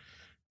you,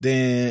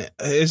 then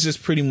it's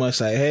just pretty much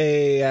like,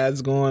 hey, how's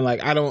it going?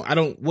 Like, I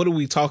don't, what are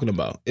we talking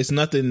about? It's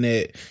nothing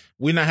that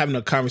we're not having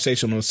a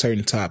conversation on a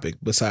certain topic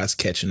besides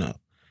catching up.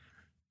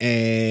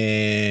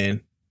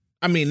 And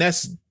I mean,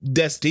 that's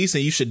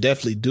decent. You should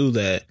definitely do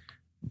that.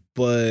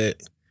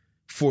 But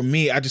for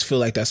me, I just feel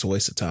like that's a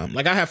waste of time.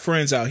 Like I have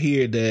friends out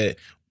here that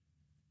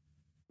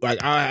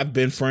like I've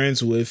been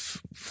friends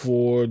with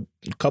for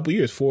a couple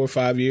years, 4 or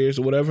 5 years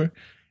or whatever.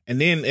 And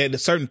then at a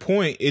certain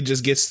point, it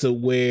just gets to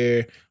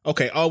where,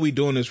 okay, all we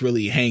doing is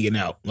really hanging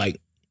out.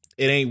 Like,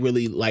 it ain't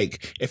really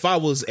like, if I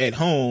was at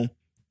home,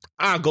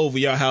 I'll go over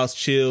your house,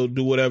 chill,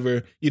 do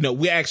whatever. You know,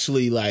 we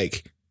actually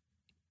like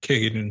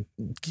kicking.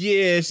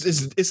 Yeah,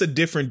 it's a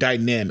different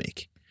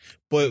dynamic.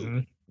 But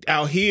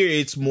out here,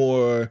 it's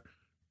more,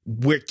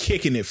 we're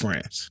kicking it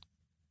friends.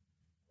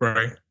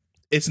 Right.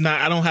 It's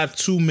not, I don't have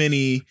too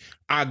many,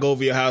 I go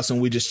over your house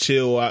and we just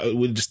chill,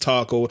 we just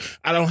talk, or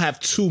I don't have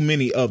too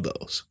many of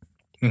those.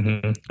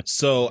 Mm-hmm.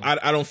 So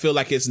I don't feel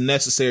like it's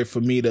necessary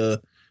for me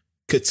to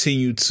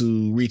continue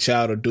to reach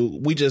out or do.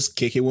 We just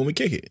kick it when we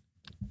kick it.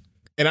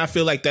 And I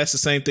feel like that's the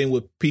same thing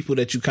with people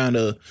that you kind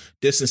of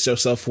distance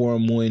yourself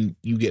from when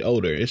you get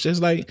older. It's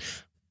just like,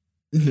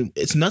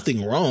 it's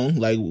nothing wrong.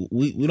 Like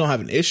we don't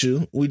have an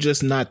issue. We're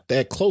just not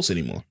that close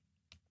anymore.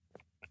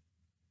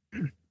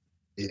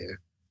 Yeah,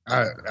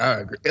 I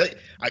agree.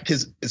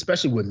 Because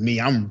especially with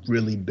me, I'm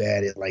really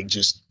bad at like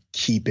just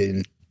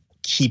keeping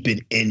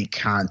any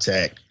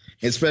contact.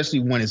 Especially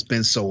when it's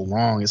been so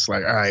long, it's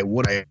like, all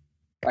right,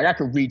 I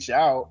could reach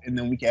out and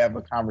then we can have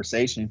a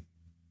conversation,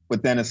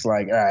 but then it's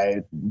like,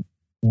 all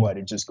right,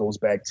 it just goes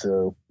back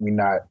to we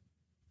not,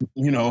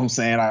 you know what I'm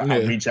saying? I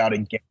reach out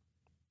again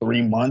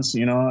 3 months,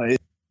 you know,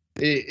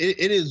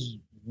 it is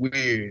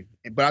weird,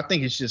 but I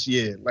think it's just,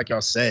 yeah, like y'all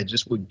said,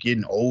 just with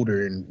getting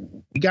older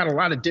and we got a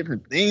lot of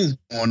different things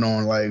going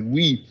on. Like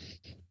we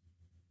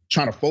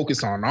trying to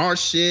focus on our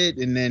shit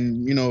and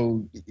then, you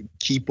know,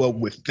 keep up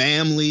with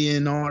family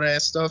and all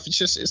that stuff. It's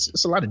just,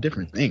 it's a lot of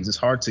different things. It's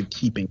hard to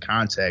keep in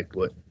contact,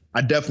 but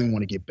I definitely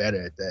want to get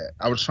better at that.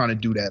 I was trying to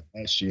do that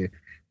last year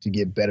to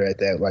get better at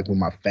that, like with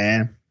my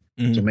fam.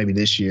 Mm-hmm. So maybe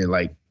this year,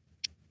 like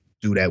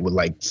do that with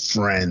like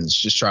friends,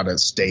 just try to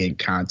stay in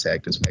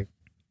contact as well.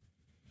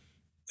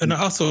 And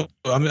also,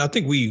 I mean, I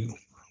think we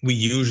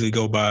usually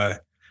go by,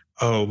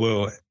 oh,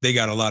 well, they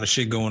got a lot of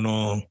shit going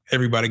on.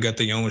 Everybody got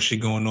their own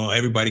shit going on.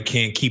 Everybody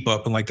can't keep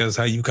up. And like, that's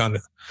how you kind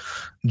of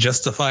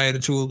justify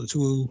it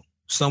to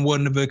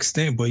somewhat of an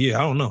extent. But yeah,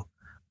 I don't know.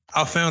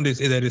 I found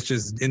that it's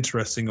just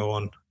interesting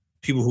on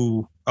people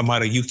who I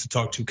might have used to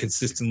talk to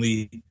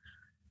consistently.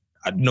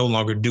 I no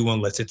longer do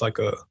unless it's like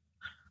a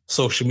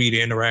social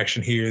media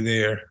interaction here or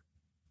there.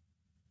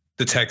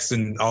 The text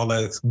and all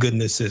that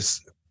goodness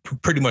is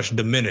pretty much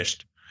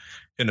diminished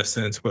in a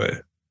sense.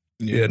 But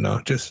yeah,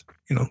 no, just,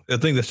 you know, I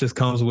think that just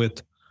comes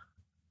with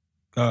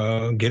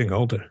getting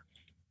older.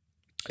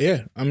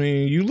 Yeah, I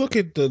mean, you look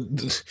at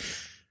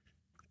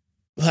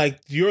like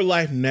your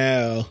life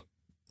now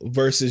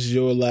versus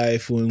your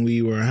life when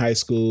we were in high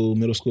school,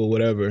 middle school,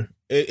 whatever.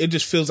 It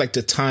just feels like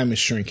the time is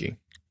shrinking.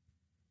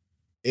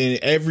 in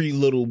every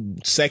little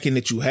second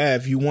that you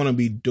have, you want to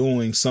be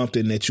doing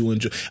something that you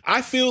enjoy.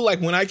 I feel like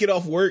when I get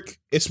off work,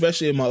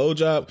 especially in my old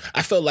job,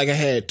 I felt like I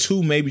had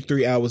 2, maybe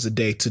 3 hours a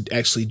day to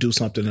actually do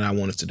something that I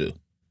wanted to do.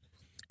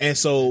 And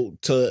so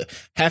to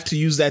have to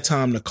use that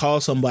time to call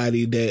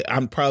somebody that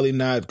I'm probably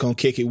not going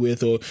to kick it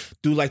with or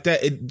do like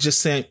that, it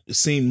just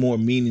seemed more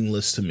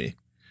meaningless to me.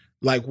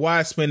 Like,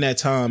 why spend that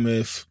time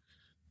if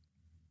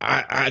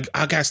I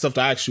got stuff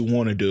that I actually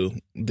want to do?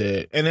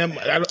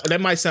 That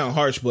might sound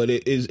harsh, but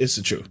it's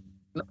the truth.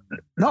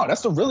 No,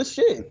 that's the realest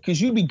shit. Because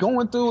you be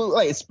going through,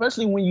 like,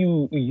 especially when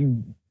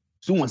you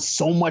doing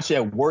so much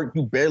at work,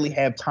 you barely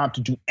have time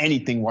to do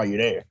anything while you're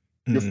there.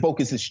 Your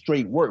focus is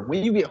straight work.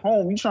 When you get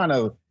home, you're trying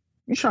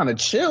to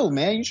chill,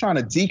 man. You're trying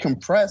to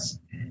decompress,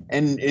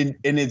 and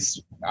it's.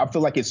 I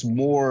feel like it's a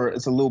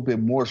little bit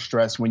more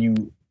stress when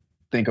you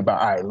think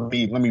about, all right,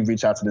 let me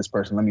reach out to this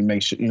person. Let me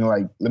make sure,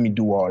 let me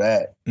do all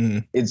that.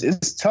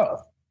 It's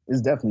tough.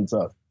 It's definitely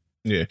tough.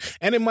 Yeah.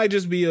 And it might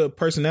just be a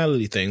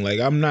personality thing. Like,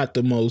 I'm not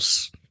the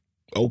most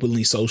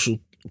openly social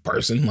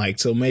person. Like,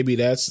 so maybe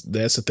that's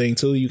a thing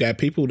too. You got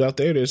people out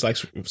there that's like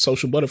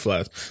social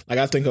butterflies. Like,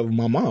 I think of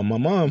my mom. My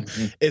mom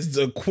is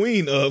the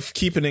queen of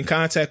keeping in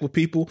contact with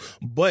people,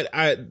 but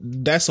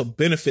that's a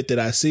benefit that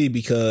I see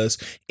because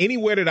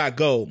anywhere that I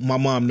go, my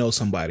mom knows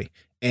somebody.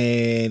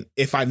 And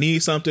if I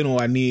need something or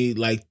I need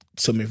like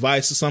some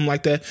advice or something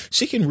like that,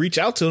 she can reach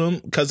out to them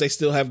because they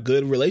still have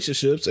good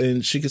relationships.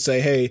 And she could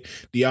say, hey,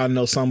 do y'all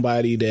know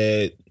somebody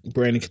that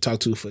Brandon can talk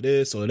to for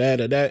this or that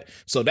or that?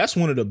 So that's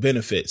one of the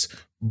benefits.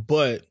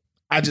 But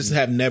I just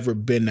have never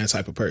been that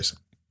type of person.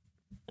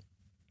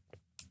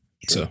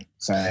 So,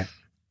 same.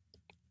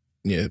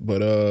 Yeah,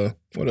 but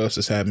what else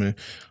is happening?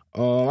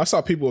 I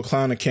saw people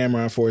clowning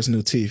Cameron for his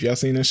new teeth. Y'all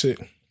seen that shit?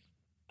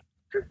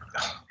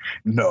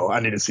 No, I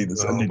need to see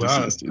this. I need to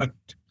see this too.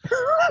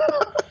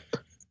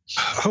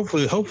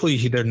 Hopefully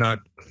they're not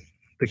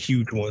the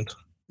huge ones.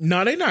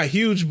 No, they're not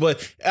huge,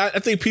 but I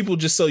think people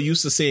just so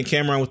used to seeing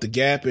Cameron with the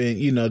gap and,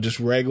 just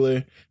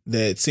regular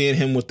that seeing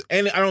him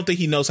and I don't think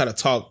he knows how to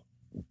talk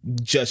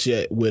just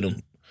yet with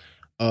him.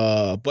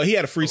 But he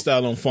had a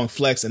freestyle on Funk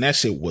Flex and that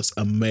shit was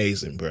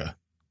amazing, bro.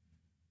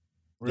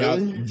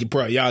 Really?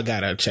 Y'all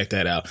gotta check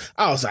that out.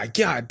 I was like,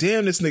 God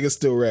damn, this nigga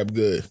still rap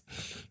good.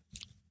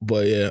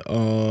 But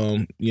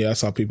yeah, I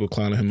saw people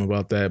clowning him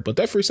about that. But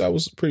that freestyle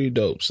was pretty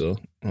dope. So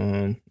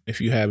if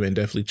you haven't,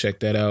 definitely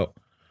check that out.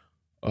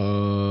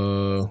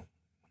 I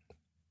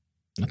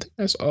think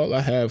that's all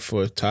I have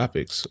for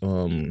topics.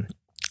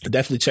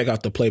 Definitely check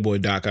out the Playboy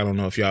doc. I don't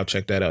know if y'all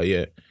checked that out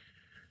yet.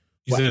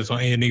 You said it's on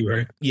A&E,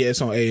 right? Yeah,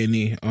 it's on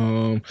A&E.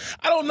 I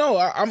don't know.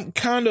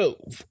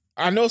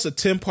 I know it's a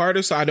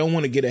 10-parter, so I don't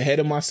want to get ahead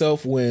of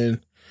myself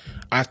when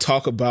I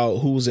talk about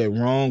who's at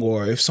wrong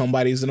or if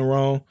somebody's in the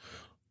wrong.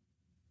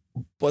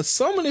 But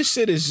some of this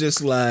shit is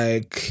just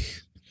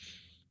like,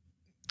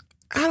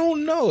 I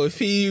don't know if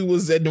he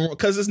was at the wrong,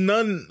 because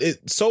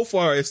so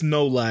far it's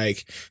no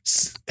like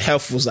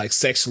Health was like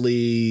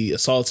sexually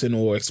assaulting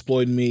or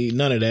exploiting me.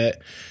 None of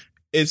that.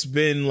 It's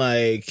been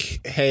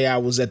like, hey, I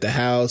was at the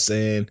house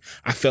and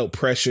I felt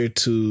pressure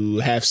to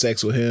have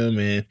sex with him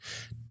and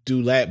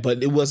do that.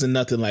 But it wasn't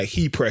nothing like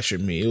he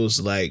pressured me. It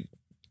was like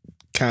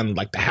kind of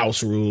like the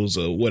house rules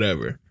or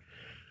whatever.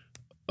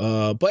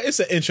 But it's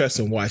an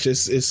interesting watch.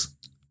 It's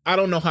I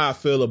don't know how I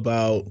feel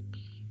about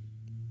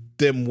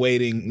them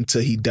waiting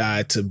until he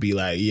died to be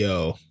like,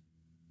 yo,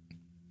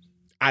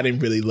 I didn't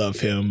really love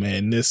him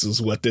and this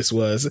is what this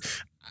was.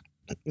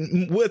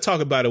 We'll talk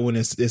about it when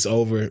it's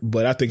over,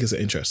 but I think it's an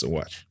interesting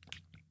watch.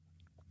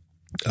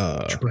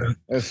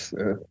 That's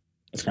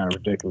kind of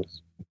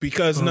ridiculous.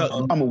 Because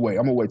I'm gonna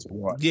wait to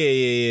watch.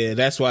 Yeah.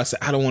 That's why I said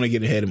I don't want to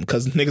get ahead of him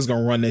because niggas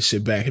gonna run this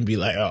shit back and be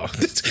like, oh,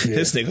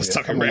 this nigga's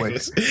talking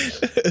reckless.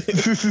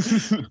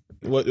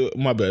 What?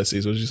 My bad,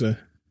 C's. What did you say?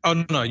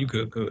 Oh no, you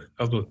good.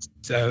 I was about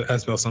to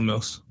ask about something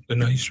else, but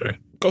no, you straight.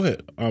 Go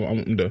ahead.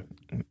 I'm done.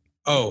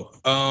 Oh,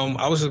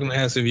 I was just gonna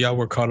ask if y'all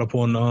were caught up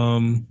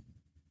on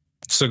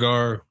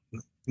Cigar,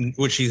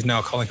 which she's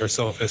now calling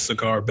herself as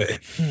Cigar Bay.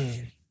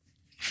 I'm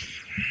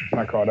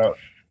not caught up.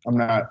 I'm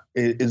not.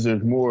 Is there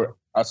more?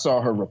 I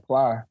saw her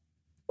reply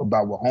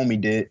about what homie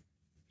did.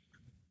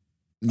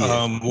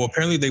 Yeah. Well,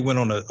 apparently they went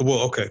on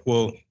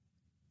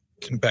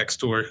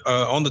backstory.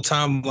 On the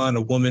timeline,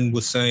 a woman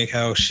was saying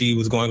how she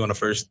was going on a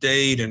first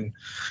date and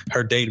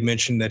her date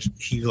mentioned that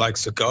he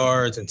likes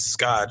cigars and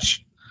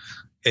scotch.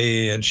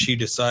 And she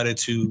decided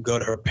to go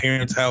to her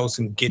parents' house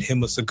and get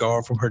him a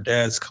cigar from her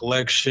dad's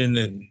collection.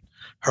 And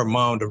her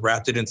mom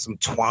wrapped it in some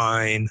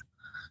twine.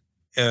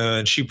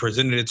 And she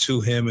presented it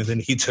to him. And then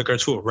he took her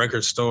to a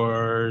record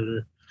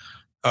store.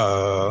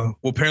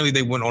 Apparently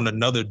they went on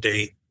another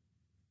date.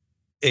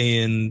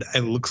 And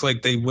it looks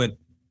like they went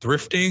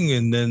thrifting.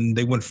 And then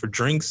they went for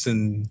drinks.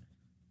 And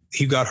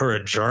he got her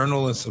a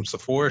journal and some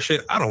Sephora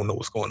shit. I don't know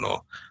what's going on.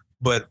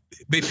 But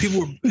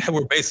people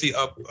were basically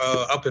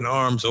up in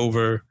arms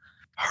over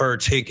her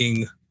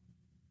taking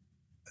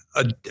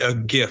a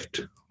gift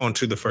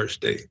onto the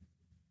first date.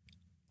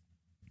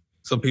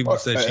 So people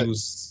said she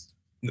was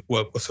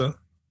what's up?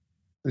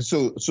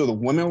 So the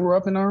women were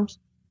up in arms?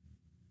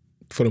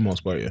 For the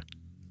most part, yeah.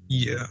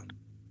 Yeah.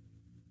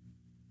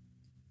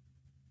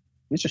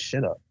 Get your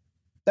shit up.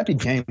 Step your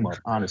game up,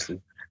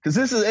 honestly. Because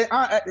this is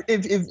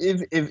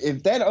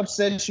if that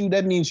upsets you,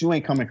 that means you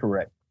ain't coming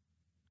correct.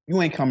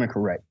 You ain't coming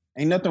correct.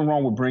 Ain't nothing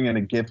wrong with bringing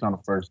a gift on the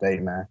first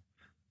date, man.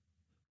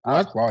 I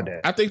applaud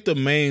that. I think the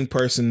main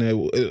person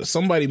that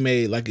somebody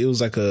made, like, it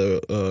was like a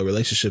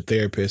relationship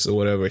therapist or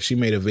whatever. She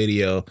made a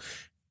video,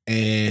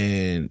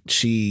 and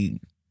she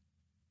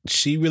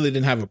really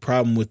didn't have a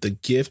problem with the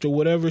gift or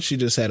whatever. She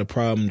just had a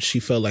problem. She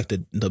felt like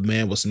the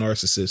man was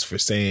narcissist for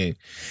saying,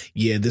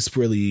 yeah, this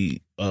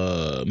really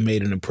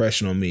made an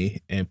impression on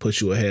me and put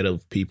you ahead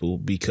of people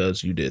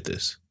because you did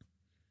this.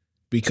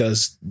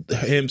 Because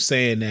him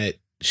saying that,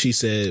 she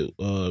said,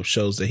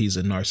 shows that he's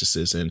a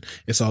narcissist, and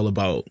it's all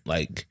about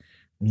like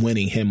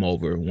winning him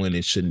over when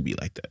it shouldn't be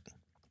like that.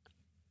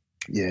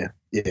 Yeah.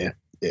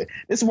 This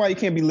is why you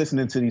can't be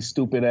listening to these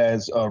stupid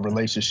ass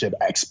relationship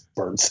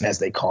experts, as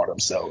they call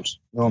themselves.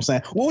 You know what I'm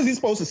saying? What was he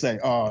supposed to say?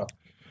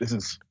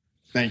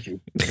 Thank you.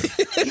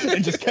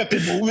 And just kept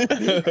it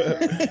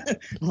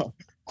moving.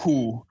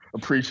 Cool.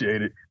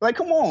 Appreciate it. Like,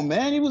 come on,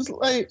 man. He was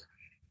like,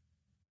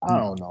 I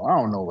don't know. I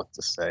don't know what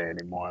to say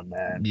anymore,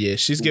 man. Yeah,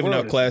 she's giving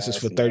out classes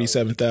for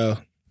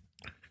 $37,000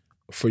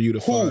 for you to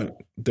find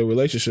the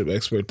relationship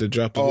expert to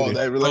drop the video.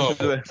 That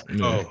relationship expert.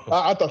 No.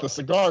 I thought the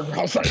cigar girl.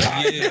 I was like,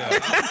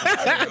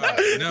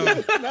 no.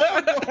 Now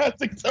I'm gonna have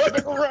to turn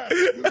around.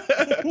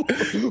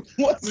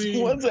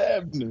 What's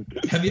happening?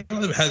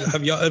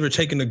 Have y'all ever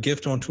taken a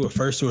gift onto a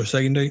first or a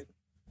second date?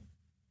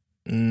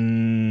 No.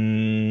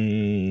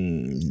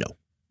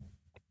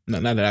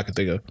 Not that I can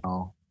think of.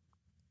 Oh.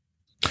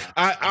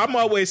 I'm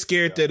always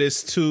scared that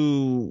it's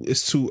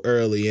too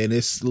early and I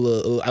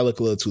look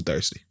a little too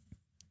thirsty.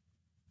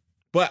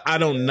 But I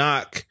don't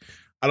knock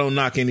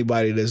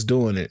anybody that's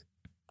doing it.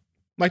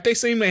 Like they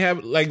seem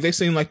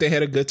like they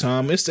had a good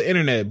time. It's the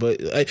internet, but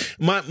like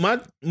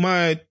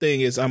my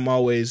thing is I'm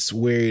always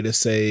wary to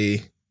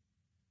say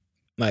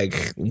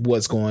like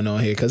what's going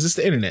on here because it's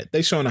the internet.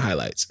 They showing the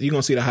highlights. You're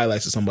gonna see the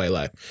highlights of somebody's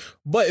life.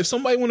 But if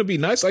somebody want to be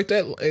nice like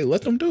that, hey,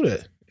 let them do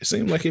that. It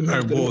seemed like it made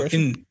a good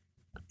impression.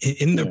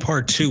 In the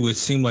part 2, it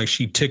seemed like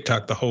she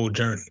TikToked the whole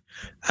journey.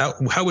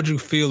 How would you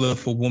feel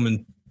if a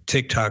woman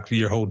TikToked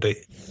your whole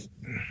date?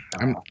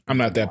 I'm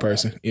not that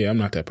person. Yeah, I'm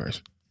not that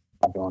person.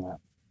 Not doing that.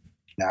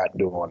 Not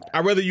doing that.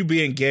 I'd rather you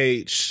be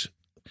engaged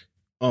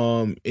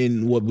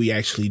in what we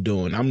actually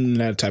doing. I'm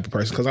not the type of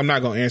person because I'm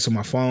not gonna answer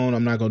my phone.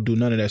 I'm not gonna do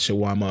none of that shit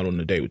while I'm out on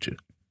the date with you.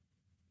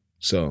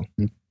 So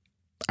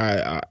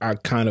I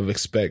kind of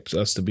expect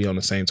us to be on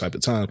the same type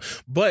of time.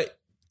 But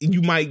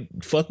you might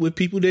fuck with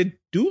people that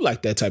do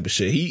like that type of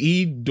shit.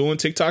 He doing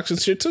TikToks and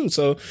shit too.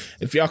 So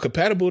if y'all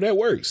compatible, that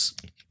works.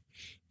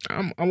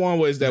 I'm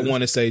always that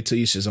one to say to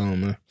each his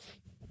own, man.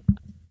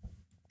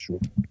 Sure.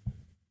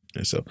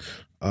 And so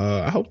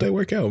I hope they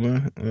work out,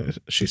 man.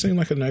 She seemed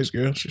like a nice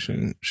girl. She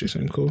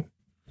seemed cool.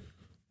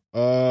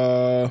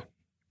 I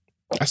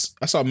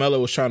saw Mello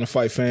was trying to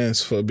fight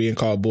fans for being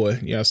called boy.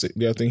 Y'all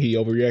think he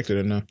overreacted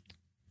or no?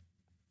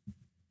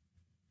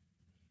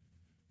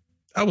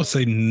 I would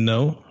say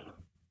no.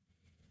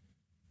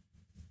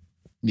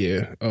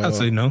 Yeah, I'd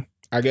say no.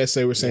 I guess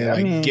they were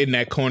saying getting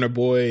that corner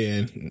boy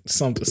and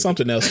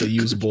something else to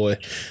use boy.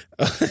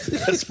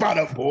 Spot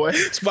up boy.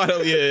 Spot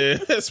up, yeah.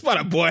 Spot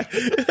up boy.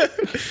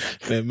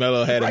 Then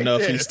Mello had right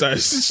enough. There. He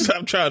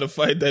stopped trying to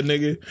fight that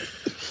nigga.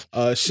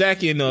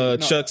 Shaq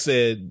and Chuck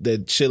said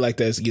that shit like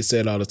that gets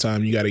said all the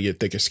time. You got to get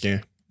thicker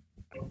skin.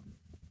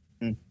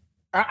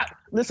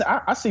 Listen,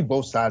 I see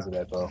both sides of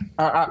that though.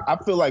 I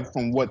feel like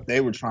from what they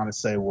were trying to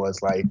say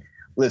was like,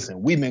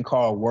 listen, we've been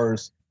called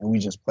worse and we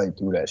just played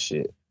through that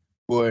shit.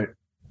 But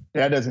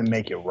that doesn't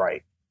make it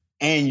right.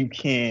 And you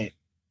can't,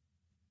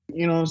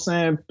 you know what I'm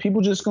saying?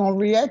 People just gonna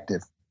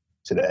reactive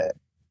to that.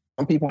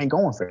 Some people ain't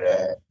going for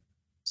that.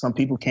 Some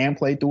people can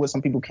play through it,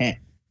 some people can't.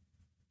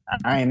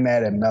 I ain't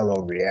mad at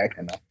Mello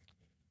reacting though.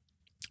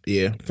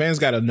 Yeah, fans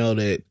gotta know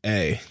that,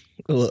 hey,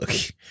 look,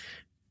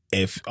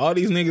 if all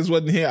these niggas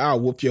wasn't here, I'll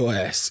whoop your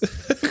ass.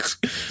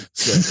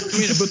 So. I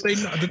mean,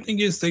 but the thing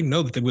is, they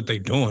know that what they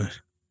doing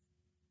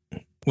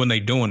when they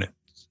doing it.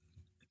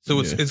 So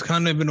it's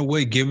kind of in a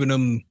way giving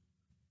them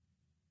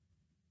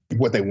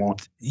what they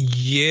want.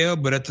 Yeah,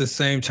 but at the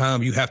same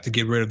time, you have to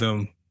get rid of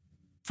them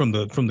from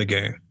the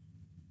game.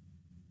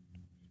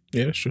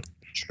 Yeah, that's true.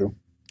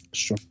 It's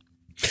true.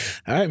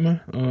 All right, man.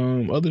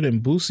 Other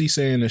than Boosie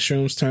saying the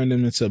shrooms turned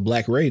him into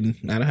Black Raiden,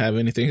 I don't have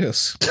anything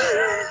else. Yeah,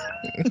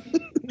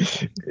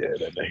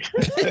 that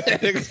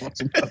nigga.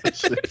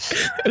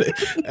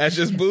 That's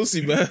just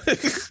Boosie, man.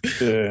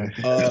 Yeah.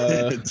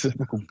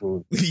 Typical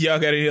Boosie. Y'all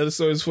got any other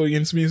stories before we get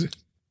into music?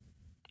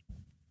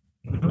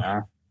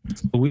 Nah.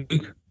 A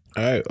week.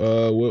 All right.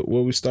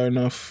 Where we starting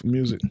off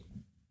music?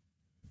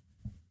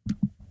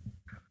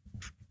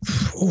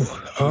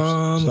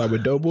 Start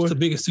with Doe Boy. What's the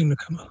biggest thing to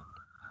come out?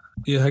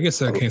 Yeah, I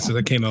guess I can't say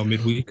that came out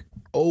midweek.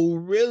 Oh,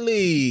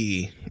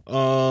 really?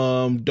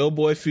 Doe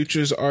Boy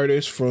features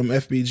artist from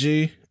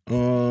FBG.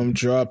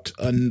 Dropped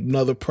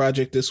another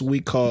project this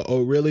week called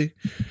Oh Really.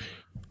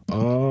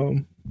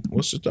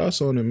 What's your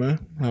thoughts on it, man?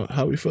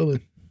 How we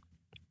feeling?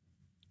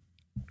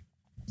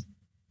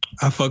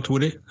 I fucked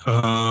with it.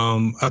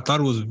 I thought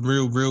it was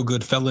real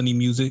good felony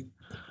music.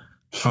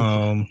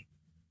 So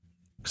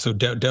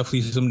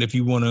definitely something if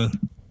you want to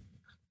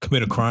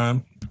commit a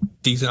crime,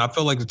 decent. I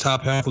felt like the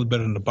top half was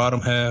better than the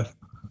bottom half.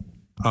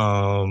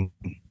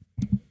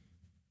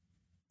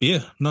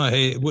 Yeah, no,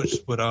 hey,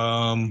 but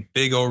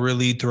Big O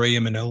Really, 3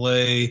 AM in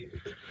LA.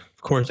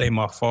 Of course, Ain't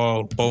My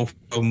Fault. Both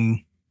of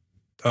them.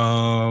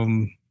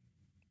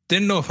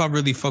 Didn't know if I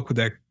really fuck with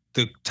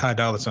the Ty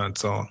Dolla $ign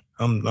song.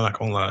 I'm not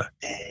gonna lie.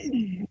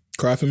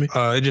 Cry for Me?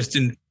 It just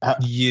didn't.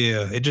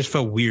 Yeah, it just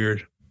felt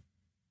weird.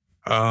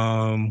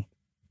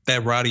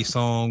 That Roddy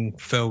song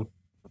felt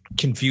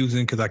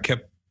confusing because I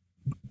kept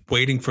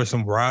waiting for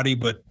some Roddy,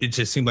 but it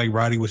just seemed like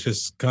Roddy was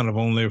just kind of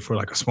on there for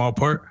like a small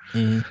part.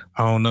 Mm-hmm.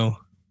 I don't know.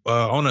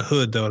 On the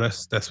Hood though,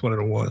 that's one of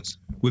the ones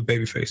with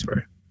Babyface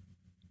Ray.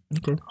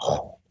 Okay.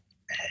 Oh,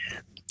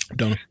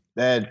 Don't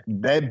that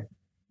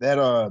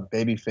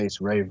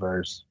Babyface Ray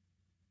verse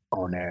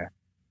on there.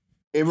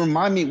 It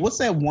remind me, what's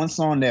that one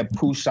song that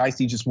Pooh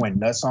Shiesty just went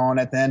nuts on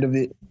at the end of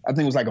it? I think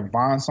it was like a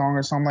Vaughn song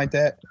or something like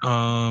that.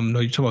 No,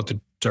 you're talking about the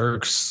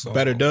Dirk song.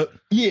 Better Duck?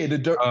 Yeah, the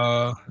Dirk.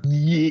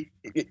 Yeah,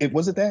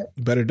 was it that?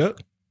 Better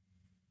Duck?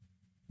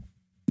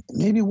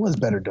 Maybe it was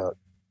Better Duck.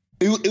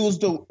 It was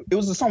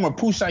the song where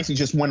Pooh Shiesty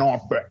just went on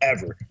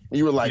forever, and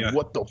you were like,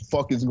 "What the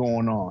fuck is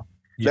going on?"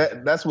 Yeah.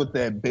 That's what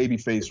that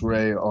Babyface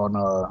Ray on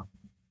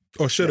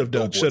or Should Have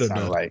Duck. Should Have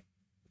Duck. Like.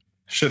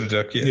 Should Have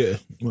Duck. Yeah.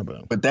 My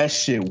bad. But that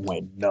shit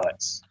went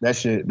nuts. That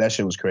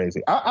shit was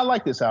crazy. I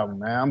like this album,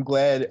 man. I'm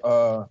glad.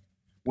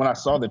 When I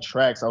saw the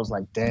tracks, I was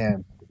like,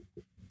 damn,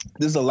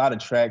 there's a lot of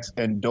tracks,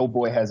 and Doe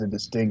Boy has a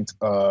distinct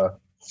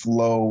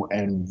flow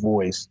and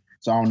voice.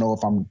 So I don't know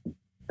if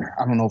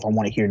I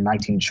want to hear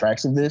 19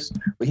 tracks of this,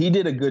 but he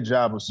did a good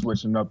job of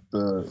switching up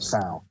the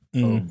sound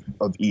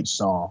of each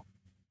song.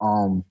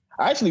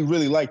 I actually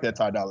really like that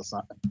Ty Dolla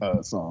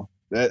 $ign song.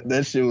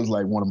 That shit was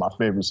like one of my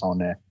favorites on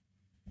there.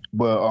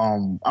 But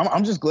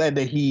I'm just glad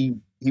that he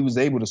was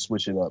able to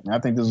switch it up. And I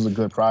think this is a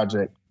good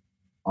project.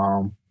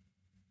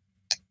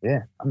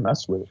 Yeah, I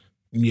messed with it.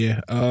 Yeah.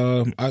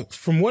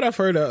 From what I've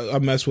heard, I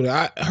messed with it.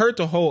 I heard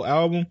the whole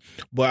album,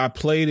 but I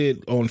played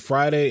it on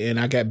Friday and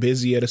I got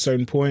busy at a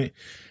certain point.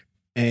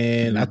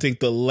 And I think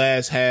the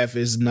last half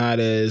is not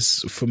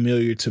as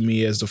familiar to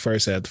me as the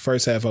first half. The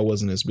first half I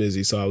wasn't as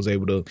busy, so I was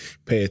able to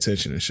pay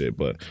attention and shit.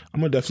 But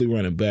I'm gonna definitely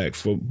run it back.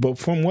 But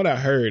from what I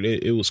heard,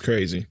 it was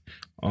crazy.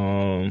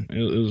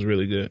 It was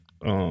really good.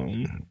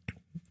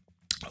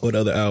 What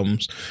other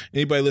albums?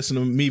 Anybody listen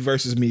to Me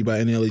Versus Me by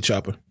NLE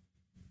Chopper?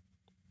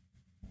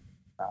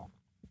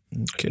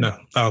 Okay. No,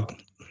 I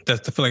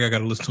feel like I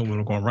gotta listen to them when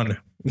I'm going running.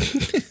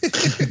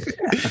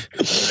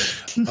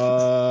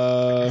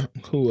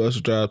 Who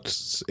else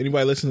dropped?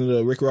 Anybody listen to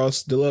the Rick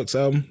Ross Deluxe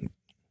album?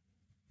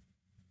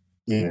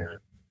 Yeah.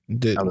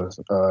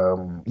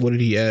 What did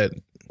he add?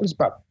 It was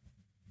about.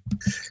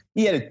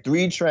 He added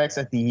 3 tracks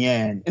at the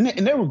end, and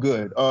they were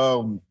good.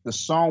 The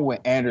song with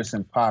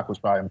Anderson .Paak was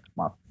probably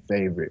my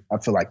favorite. I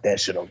feel like that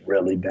should have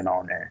really been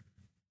on there.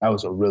 That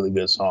was a really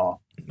good song.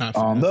 The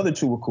other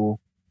 2 were cool.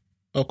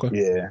 Okay.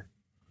 Yeah.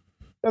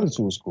 The other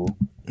 2 was cool.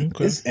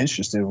 Okay. It's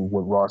interesting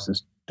what Ross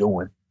is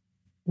doing.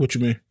 What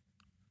you mean?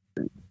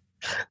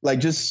 Like,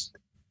 just,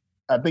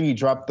 I think he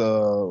dropped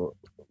the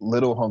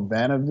Little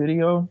Havana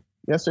video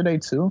yesterday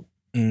too.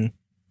 Mm.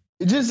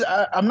 It just,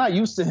 I'm not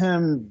used to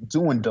him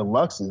doing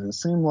deluxes. It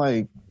seemed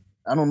like,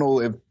 I don't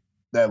know if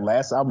that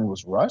last album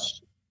was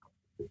rushed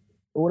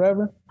or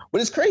whatever.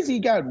 But it's crazy he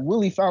got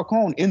Willie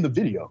Falcone in the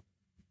video.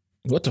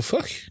 What the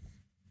fuck?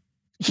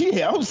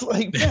 Yeah, I was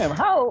like, damn,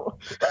 how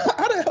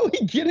the hell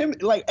he get him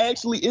like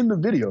actually in the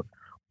video?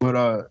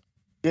 But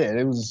yeah,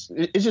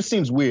 it just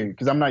seems weird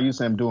because I'm not used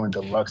to him doing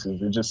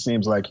deluxes. It just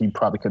seems like he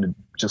probably could have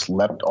just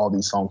left all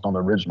these songs on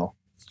the original.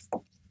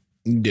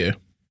 Yeah.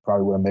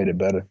 Probably would have made it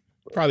better.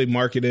 Probably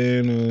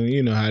marketing,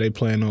 you know how they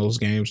playing those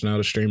games now,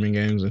 the streaming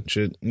games and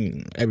shit.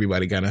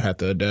 Everybody gonna have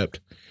to adapt.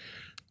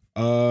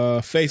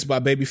 Face by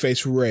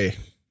Babyface Ray.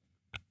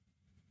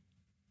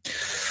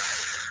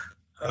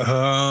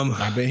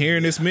 I've been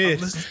hearing this mid.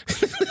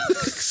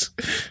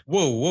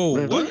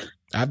 Whoa, what?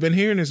 I've been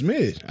hearing this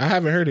mid. I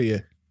haven't heard it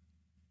yet.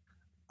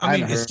 I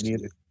mean, heard it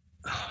either.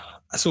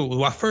 So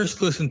when I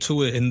first listened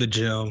to it in the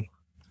gym,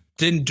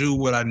 didn't do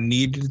what I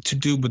needed to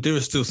do, but there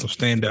were still some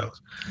standouts.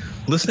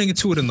 Listening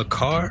to it in the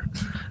car,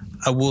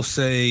 I will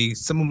say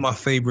some of my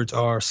favorites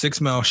are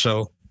 6 Mile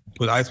Show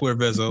with Icewear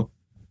Vezzo.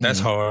 That's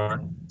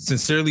hard.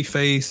 Sincerely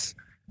Face.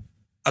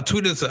 I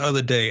tweeted this the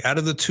other day. Out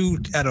of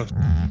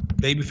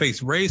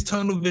Babyface Ray's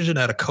tunnel vision,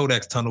 out of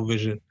Kodak's tunnel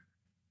vision,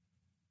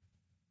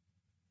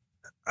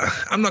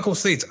 I'm not gonna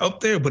say it's up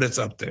there, but it's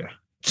up there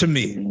to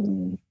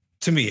me.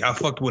 I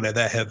fucked with it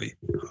that heavy.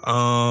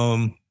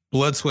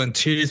 Blood, Sweat, and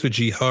Tears with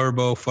G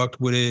Herbo, fucked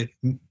with it.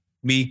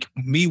 Me,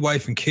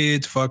 Wife, and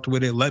Kids, fucked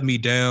with it. Let Me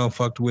Down,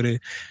 fucked with it.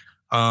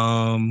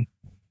 Dancing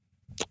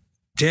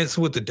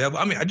with the Devil.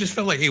 I mean, I just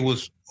felt like it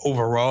was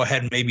overall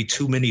had maybe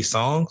too many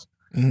songs,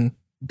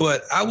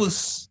 but I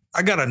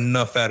got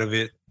enough out of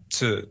it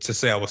to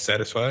say I was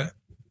satisfied.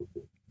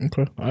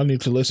 Okay, I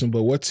need to listen.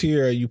 But what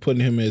tier are you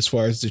putting him in as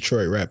far as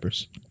Detroit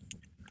rappers?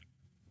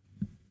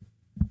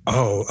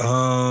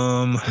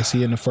 Is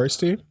he in the first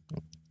tier?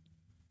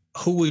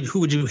 Who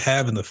would you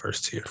have in the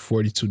first tier?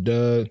 42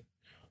 Doug.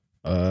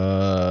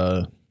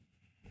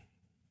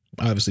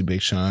 Obviously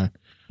Big Sean.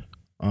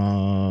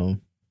 That'll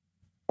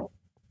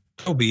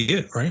be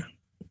it, right?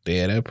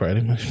 Yeah, that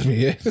probably must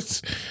be it.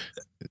 Is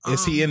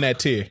he in that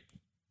tier?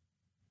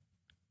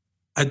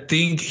 I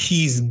think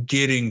he's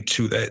getting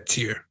to that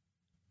tier.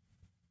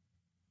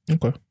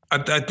 Okay.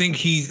 I think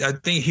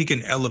he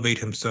can elevate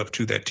himself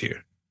to that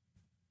tier.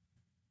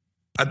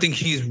 I think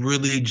he's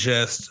really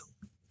just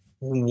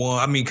one.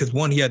 I mean, because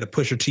he had the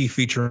Pusha T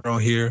feature on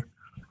here.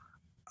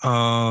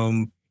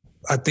 I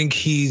think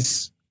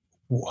he's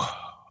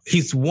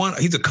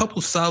a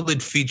couple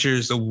solid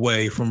features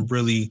away from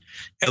really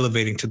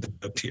elevating to the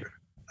top tier,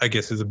 I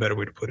guess is a better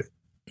way to put it.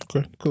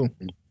 Okay, cool.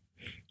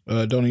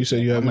 Donnie, you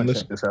said you haven't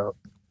listened? Check this out.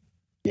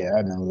 Yeah, I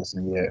haven't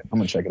listened yet. I'm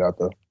gonna check it out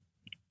though.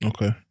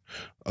 Okay.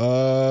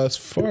 As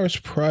far as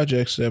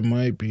projects, that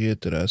might be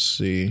it that I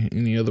see.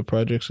 Any other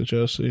projects that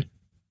y'all see?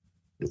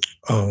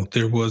 Oh,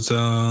 there was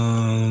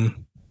Block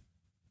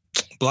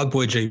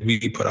Boy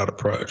JV put out a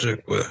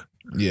project with.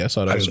 Yeah, I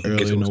saw that was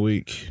early in the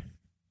week.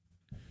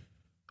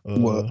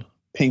 Well,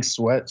 Pink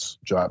Sweats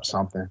dropped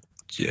something.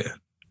 Yeah.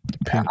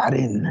 I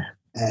didn't.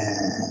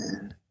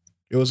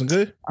 It wasn't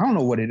good? I don't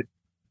know what it.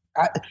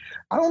 I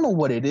don't know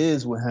what it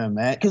is with him,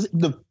 man. Because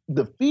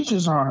the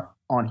features on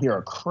here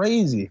are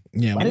crazy.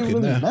 Yeah, I didn't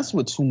really mess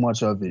with too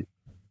much of it.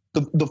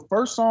 The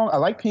first song, I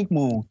like Pink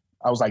Moon.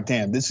 I was like,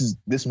 damn,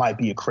 this might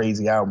be a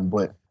crazy album.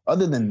 But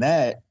other than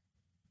that,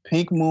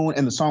 Pink Moon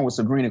and the song with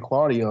Sabrina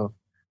Claudio,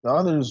 the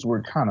others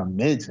were kind of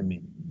mid to me.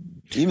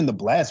 Even the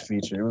Blast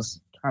feature, it was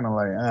kind of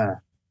like,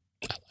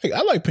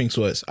 I like Pink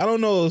Sweats. I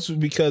don't know if it's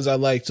because I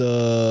liked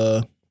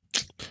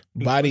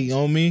Body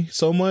on Me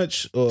so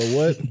much or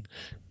what,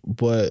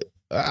 but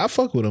I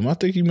fuck with him. I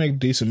think he make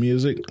decent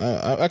music.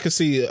 I could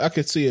see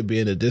it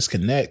being a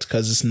disconnect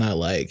because it's not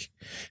like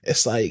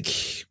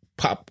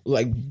pop,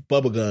 like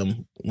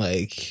bubblegum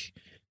like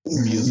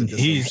music.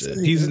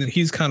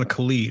 He's kind of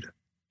Khalid.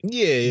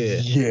 Yeah,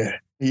 he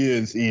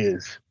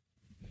is.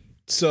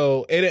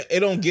 So it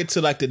don't get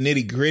to like the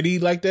nitty gritty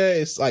like that.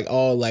 It's like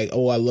all like,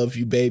 oh, I love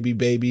you,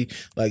 baby,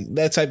 like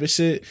that type of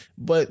shit.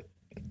 But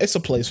it's a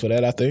place for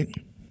that, I think.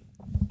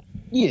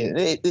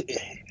 Yeah,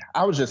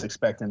 I was just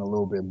expecting a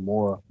little bit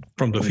more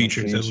from the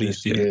features, at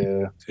least.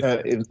 Yeah.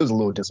 It was a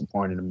little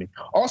disappointing to me.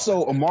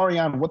 Also,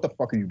 Omarion, what the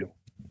fuck are you doing?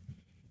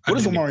 What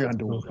is Omarion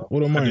doing? Bro?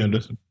 What Omarion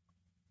doing?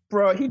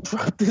 Bro, he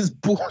dropped this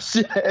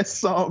bullshit ass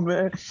song,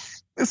 man.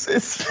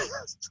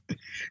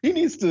 He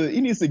needs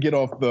to get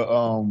off the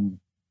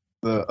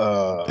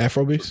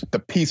Afrobeats, the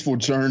peaceful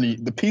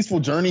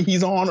journey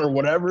he's on or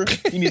whatever.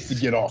 He needs to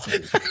get off of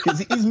it because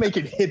he's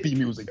making hippie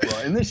music, bro,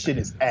 and this shit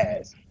is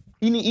ass.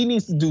 He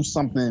needs to do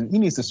something. He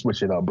needs to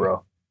switch it up,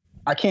 bro.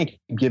 I can't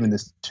keep giving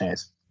this a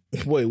chance.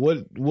 Wait,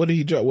 what did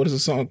he drop? What is the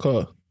song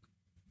called?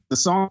 The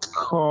song's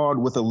called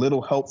 "With a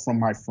Little Help from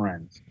My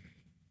Friends,"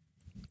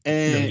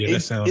 and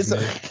it's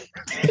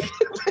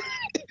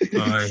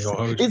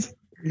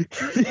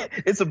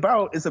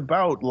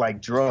about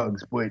like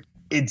drugs, but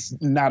it's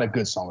not a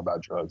good song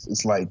about drugs.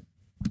 It's like,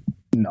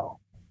 no,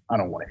 I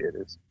don't want to hear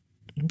this.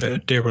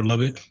 They would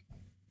love it.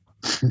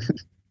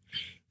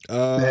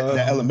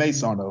 That LMA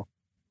song though.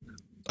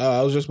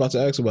 I was just about to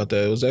ask about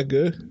that. Was that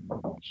good?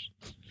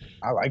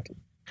 I liked it.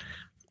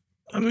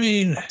 I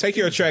mean, take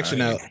your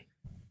attraction out.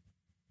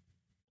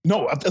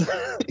 No,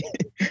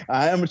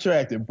 I am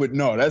attracted, but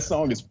no, that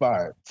song is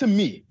fire. To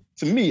me,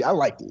 I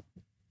liked it.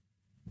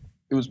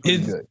 It was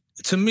pretty good.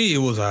 To me, it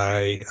was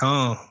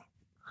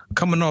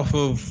coming off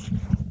of.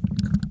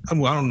 I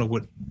don't know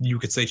what you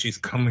could say she's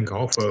coming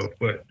off of,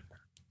 but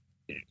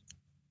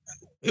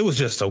it was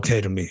just okay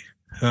to me.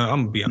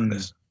 I'm gonna be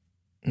honest.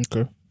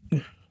 Okay.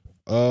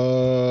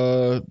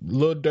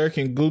 Lil Durk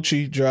and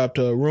Gucci dropped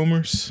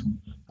Rumors.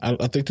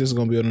 I think this is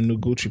gonna be on a new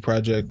Gucci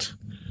project.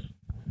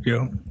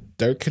 Yeah.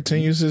 Durk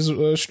continues his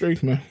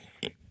streak, man.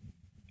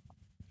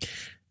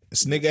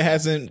 This nigga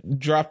hasn't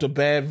dropped a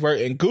bad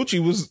verse, and Gucci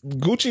was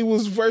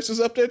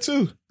verses up there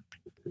too.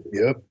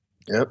 Yep.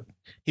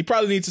 He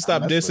probably needs to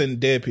stop dissing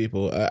dead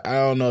people. I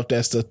don't know if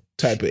that's the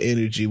type of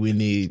energy we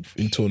need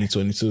in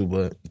 2022,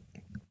 but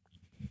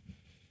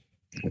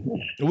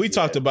we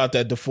talked about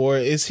that before.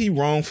 Is he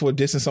wrong for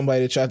dissing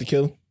somebody that tried to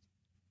kill him?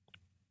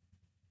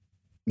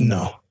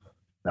 No.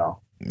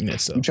 Yeah,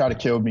 so. You try to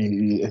kill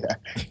me.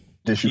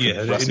 This you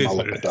for the rest of my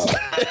life, dog.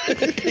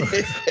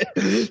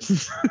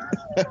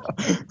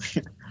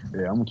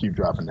 Yeah, I'm gonna keep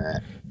dropping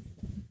that.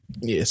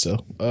 Yeah, so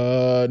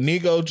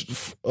Nigo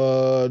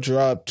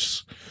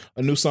dropped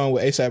a new song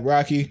with A$AP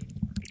Rocky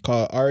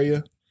called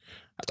Aria.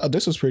 I thought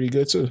this was pretty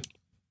good too.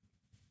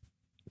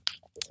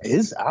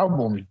 His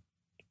album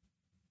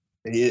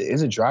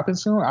is it dropping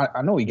soon?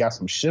 I know he got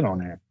some shit on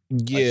there.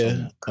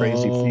 Yeah, like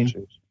crazy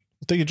features.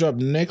 I think it dropped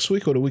next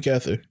week or the week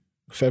after.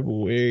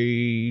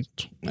 February.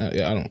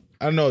 Yeah,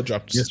 I know it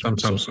dropped. Yes,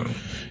 sometime soon.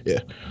 Yeah.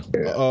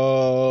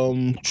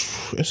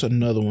 It's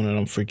another one that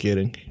I'm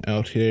forgetting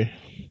out here.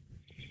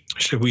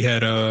 Shit, we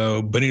had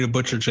Benny the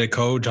Butcher, J.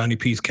 Cole, Johnny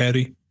P's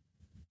Caddy.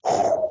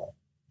 I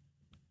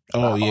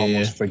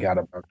almost forgot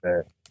about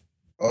that.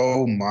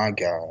 Oh my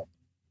God.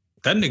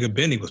 That nigga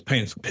Benny was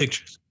painting some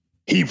pictures.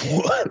 He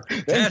was.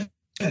 That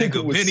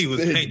nigga Benny was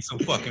painting some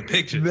fucking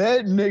pictures.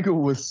 That nigga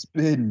was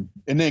spitting.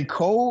 And then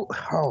Cole.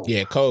 Oh,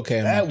 yeah, Cole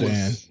came out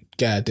there.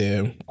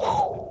 Goddamn.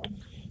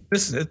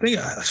 This is the thing.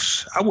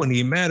 I wasn't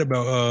even mad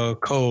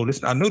about Cole.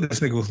 I know this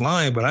nigga was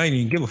lying, but I ain't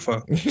even give a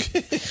fuck.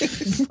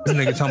 This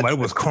nigga talking about it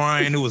was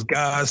crying, it was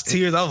God's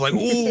tears. I was like,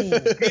 ooh,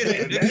 get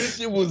it.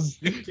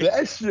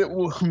 That shit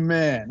was,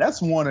 man.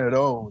 That's one of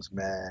those,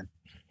 man.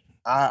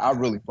 I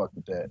really fucked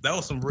with that. That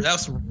was some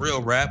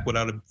real rap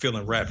without it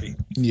feeling rappy.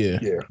 Yeah.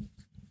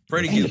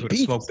 Brady Gibbs would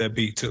have smoked that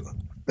beat too.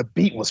 The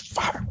beat was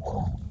fire.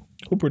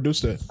 Who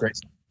produced that? Great.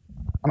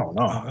 I don't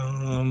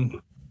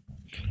know.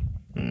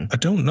 I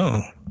don't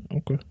know.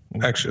 Okay.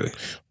 Actually,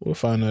 we'll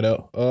find that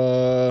out.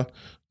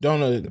 Don't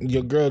know.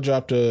 Your girl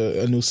dropped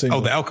a new single.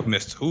 Oh, The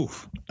Alchemist.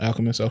 Oof.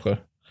 Alchemist. Okay.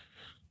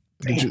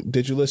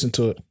 Did you listen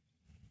to it?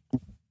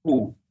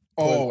 Ooh.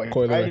 Oh,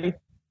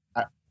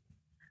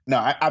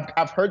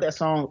 I've heard that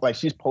song. Like,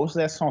 she's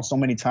posted that song so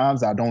many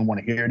times I don't want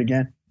to hear it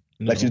again.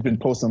 No. Like, she's been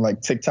posting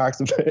like TikToks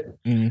of it,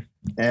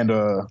 and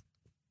I'm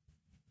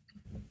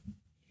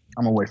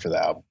gonna wait for the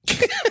album. I'm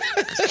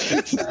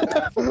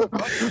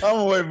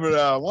gonna wait for the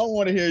album. I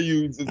want to hear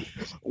you just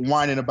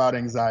whining about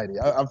anxiety.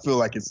 I feel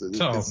like it's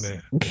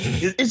man.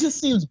 It just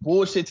seems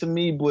bullshit to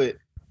me, but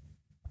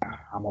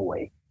I'm gonna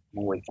wait. I'm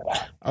gonna wait for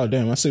that. Oh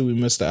damn! I see we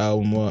missed the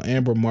album.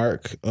 Amber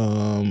Mark.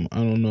 I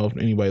don't know if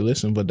anybody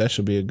listened, but that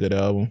should be a good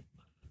album.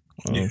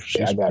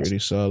 She's pretty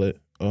solid.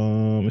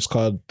 It's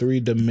called 3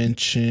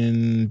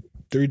 Dimensions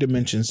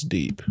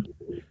Deep.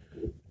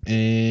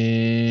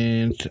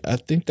 And I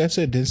think that's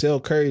it.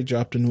 Denzel Curry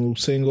dropped a new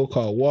single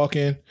called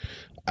Walking.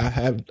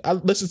 I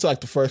listened to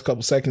like the first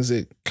couple seconds.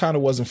 It kind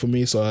of wasn't for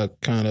me, so I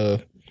kind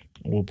of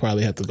will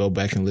probably have to go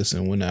back and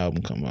listen when the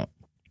album come out.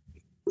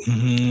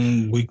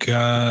 We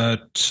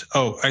got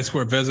Ice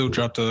Square Vezo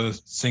dropped a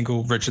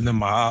single Richer Than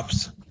My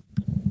Ops.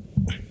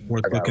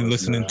 Worth looking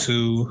listening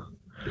to.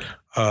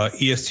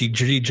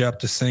 ESTG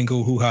dropped a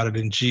single Who Hotter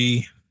Than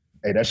G.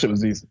 Hey, that shit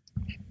was decent.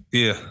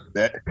 Yeah,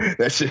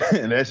 that shit.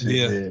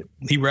 Yeah, did.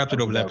 He rapped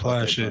it over that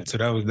Plies shit, so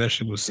that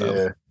shit was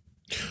solid.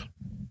 Yeah.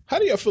 How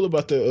do y'all feel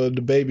about the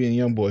Baby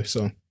and Youngboy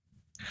song?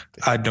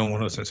 I don't want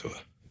to listen to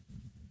it.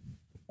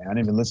 I didn't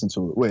even listen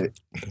to it. Wait,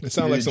 it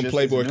sounds like some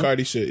Playboy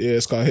Cardi shit. Yeah,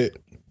 it's called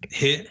Hit.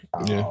 Hit.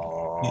 Yeah.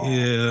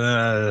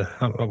 Yeah,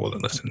 I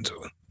wasn't listening to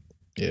it.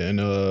 Yeah, and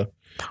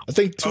I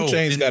think 2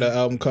 Chainz got an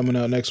album coming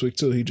out next week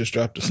too. He just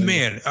dropped a single.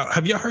 Man,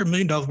 have y'all heard $1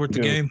 Million Worth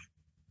of Game?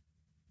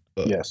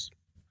 Yes.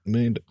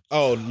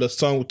 The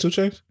song with 2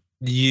 Chainz?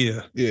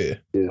 Yeah.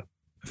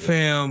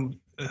 Fam,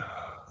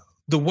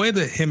 the way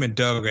that him and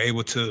Doug are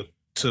able to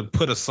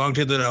put a song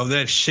together of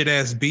that shit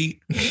ass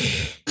beat,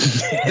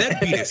 that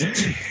beat is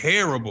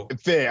terrible.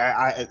 Fair,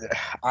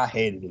 I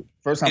hated it.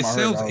 First time it I heard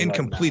sounds it, I was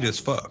incomplete like, as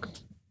fuck.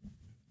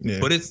 Yeah,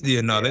 but it's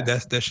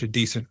that shit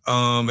decent.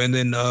 And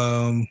then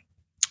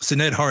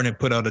Sinead Harnett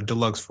put out a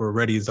deluxe for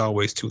Ready Is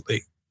Always Too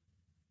Late.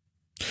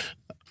 I'm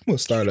gonna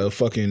start a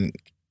fucking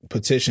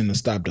petition to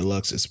stop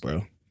deluxes,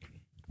 bro.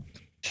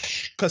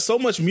 Cause so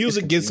much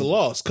music gets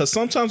lost. Cause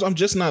sometimes I'm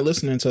just not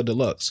listening to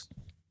deluxe.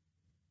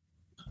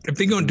 If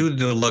they're gonna do the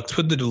deluxe,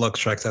 put the deluxe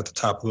tracks at the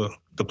top of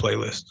the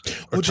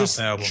playlist. Or just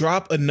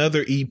drop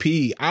another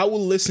EP. I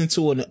will listen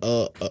to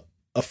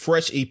a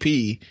fresh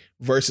EP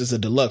versus a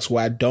deluxe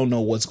where I don't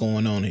know what's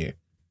going on here.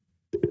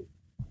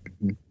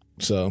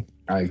 So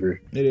I agree.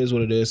 It is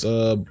what it is.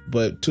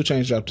 But 2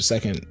 Chainz dropped a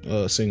second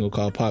single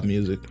called Pop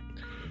Music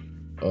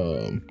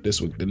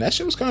this week. And that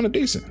shit was kind of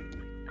decent.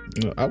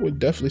 You know, I would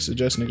definitely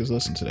suggest niggas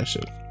listen to that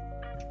shit.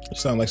 It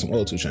sound like some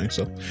old 2 Chainz.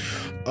 So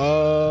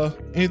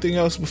anything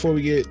else before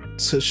we get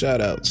to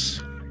shout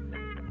outs?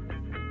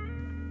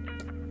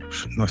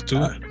 Let's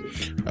do it.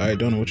 All right,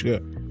 Donna, what you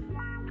got?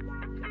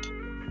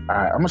 All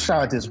right, I'm gonna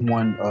shout out this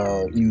one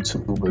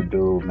YouTuber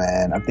dude,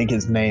 man. I think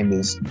his name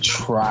is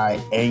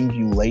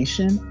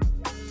Triangulation.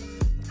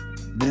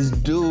 This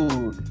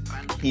dude,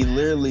 he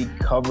literally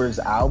covers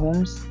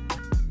albums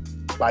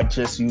by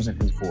just using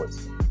his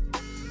voice.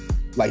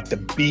 Like the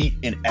beat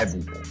and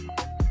everything.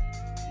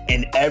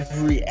 In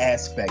every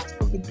aspect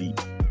of the beat.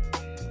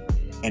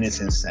 And it's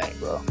insane,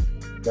 bro.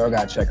 Y'all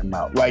gotta check him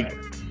out. Like,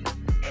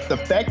 the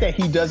fact that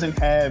he doesn't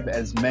have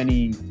as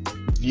many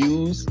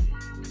views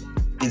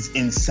is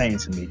insane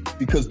to me.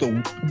 Because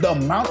the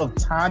amount of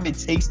time it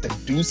takes to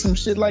do some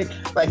shit like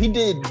he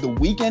did the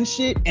Weeknd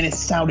shit and it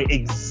sounded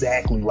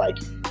exactly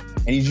like it.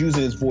 And he's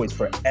using his voice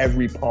for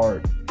every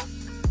part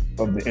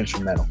of the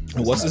instrumental.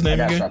 And what's his name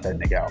again? I gotta shout that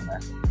nigga out,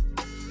 man.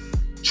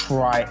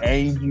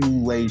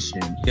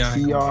 Triangulation. Yeah,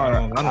 I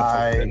don't know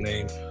that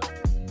name.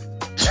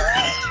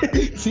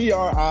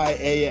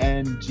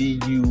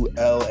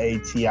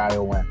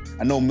 TrianGuLation.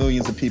 I know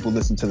millions of people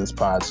listen to this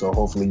pod, so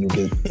hopefully you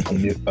get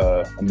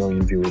a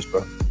million viewers,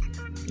 bro.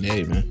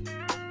 Hey, man.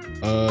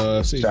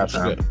 See, shout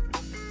out.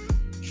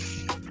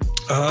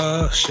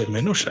 Shit,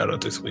 man. No shout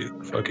out this week.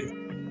 Fuck it.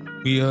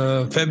 We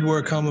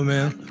February coming,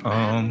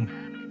 man.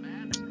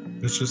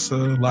 Let's just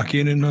lock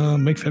in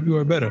and make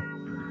February better.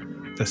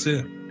 That's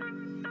it.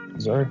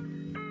 Sorry.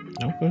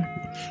 Okay.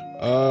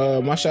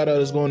 My shout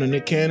out is going to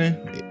Nick Cannon.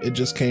 It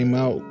just came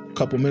out a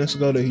couple minutes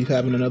ago that he's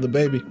having another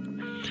baby.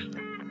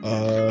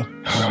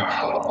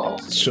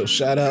 So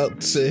shout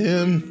out to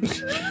him.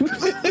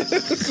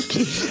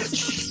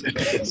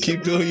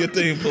 Keep doing your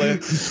thing, player.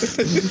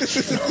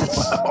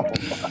 Oh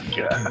my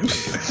God.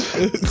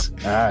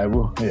 All right,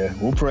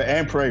 we'll pray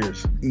and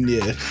prayers.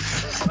 Yeah.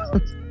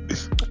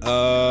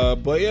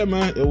 But yeah,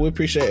 man, we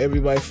appreciate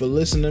everybody for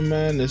listening,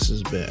 man. This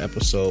has been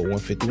episode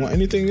 151.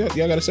 Anything y'all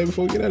gotta say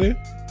before we get out of here?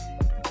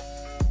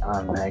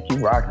 Man,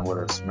 keep rocking with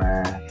us,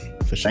 man.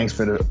 For sure. Thanks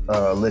for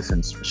the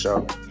listens, for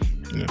sure.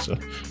 Yeah, so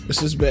this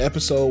has been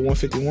episode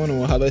 151, and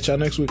we'll holler at y'all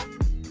next week.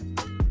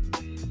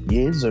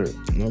 Yes, sir.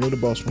 No little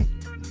boss one.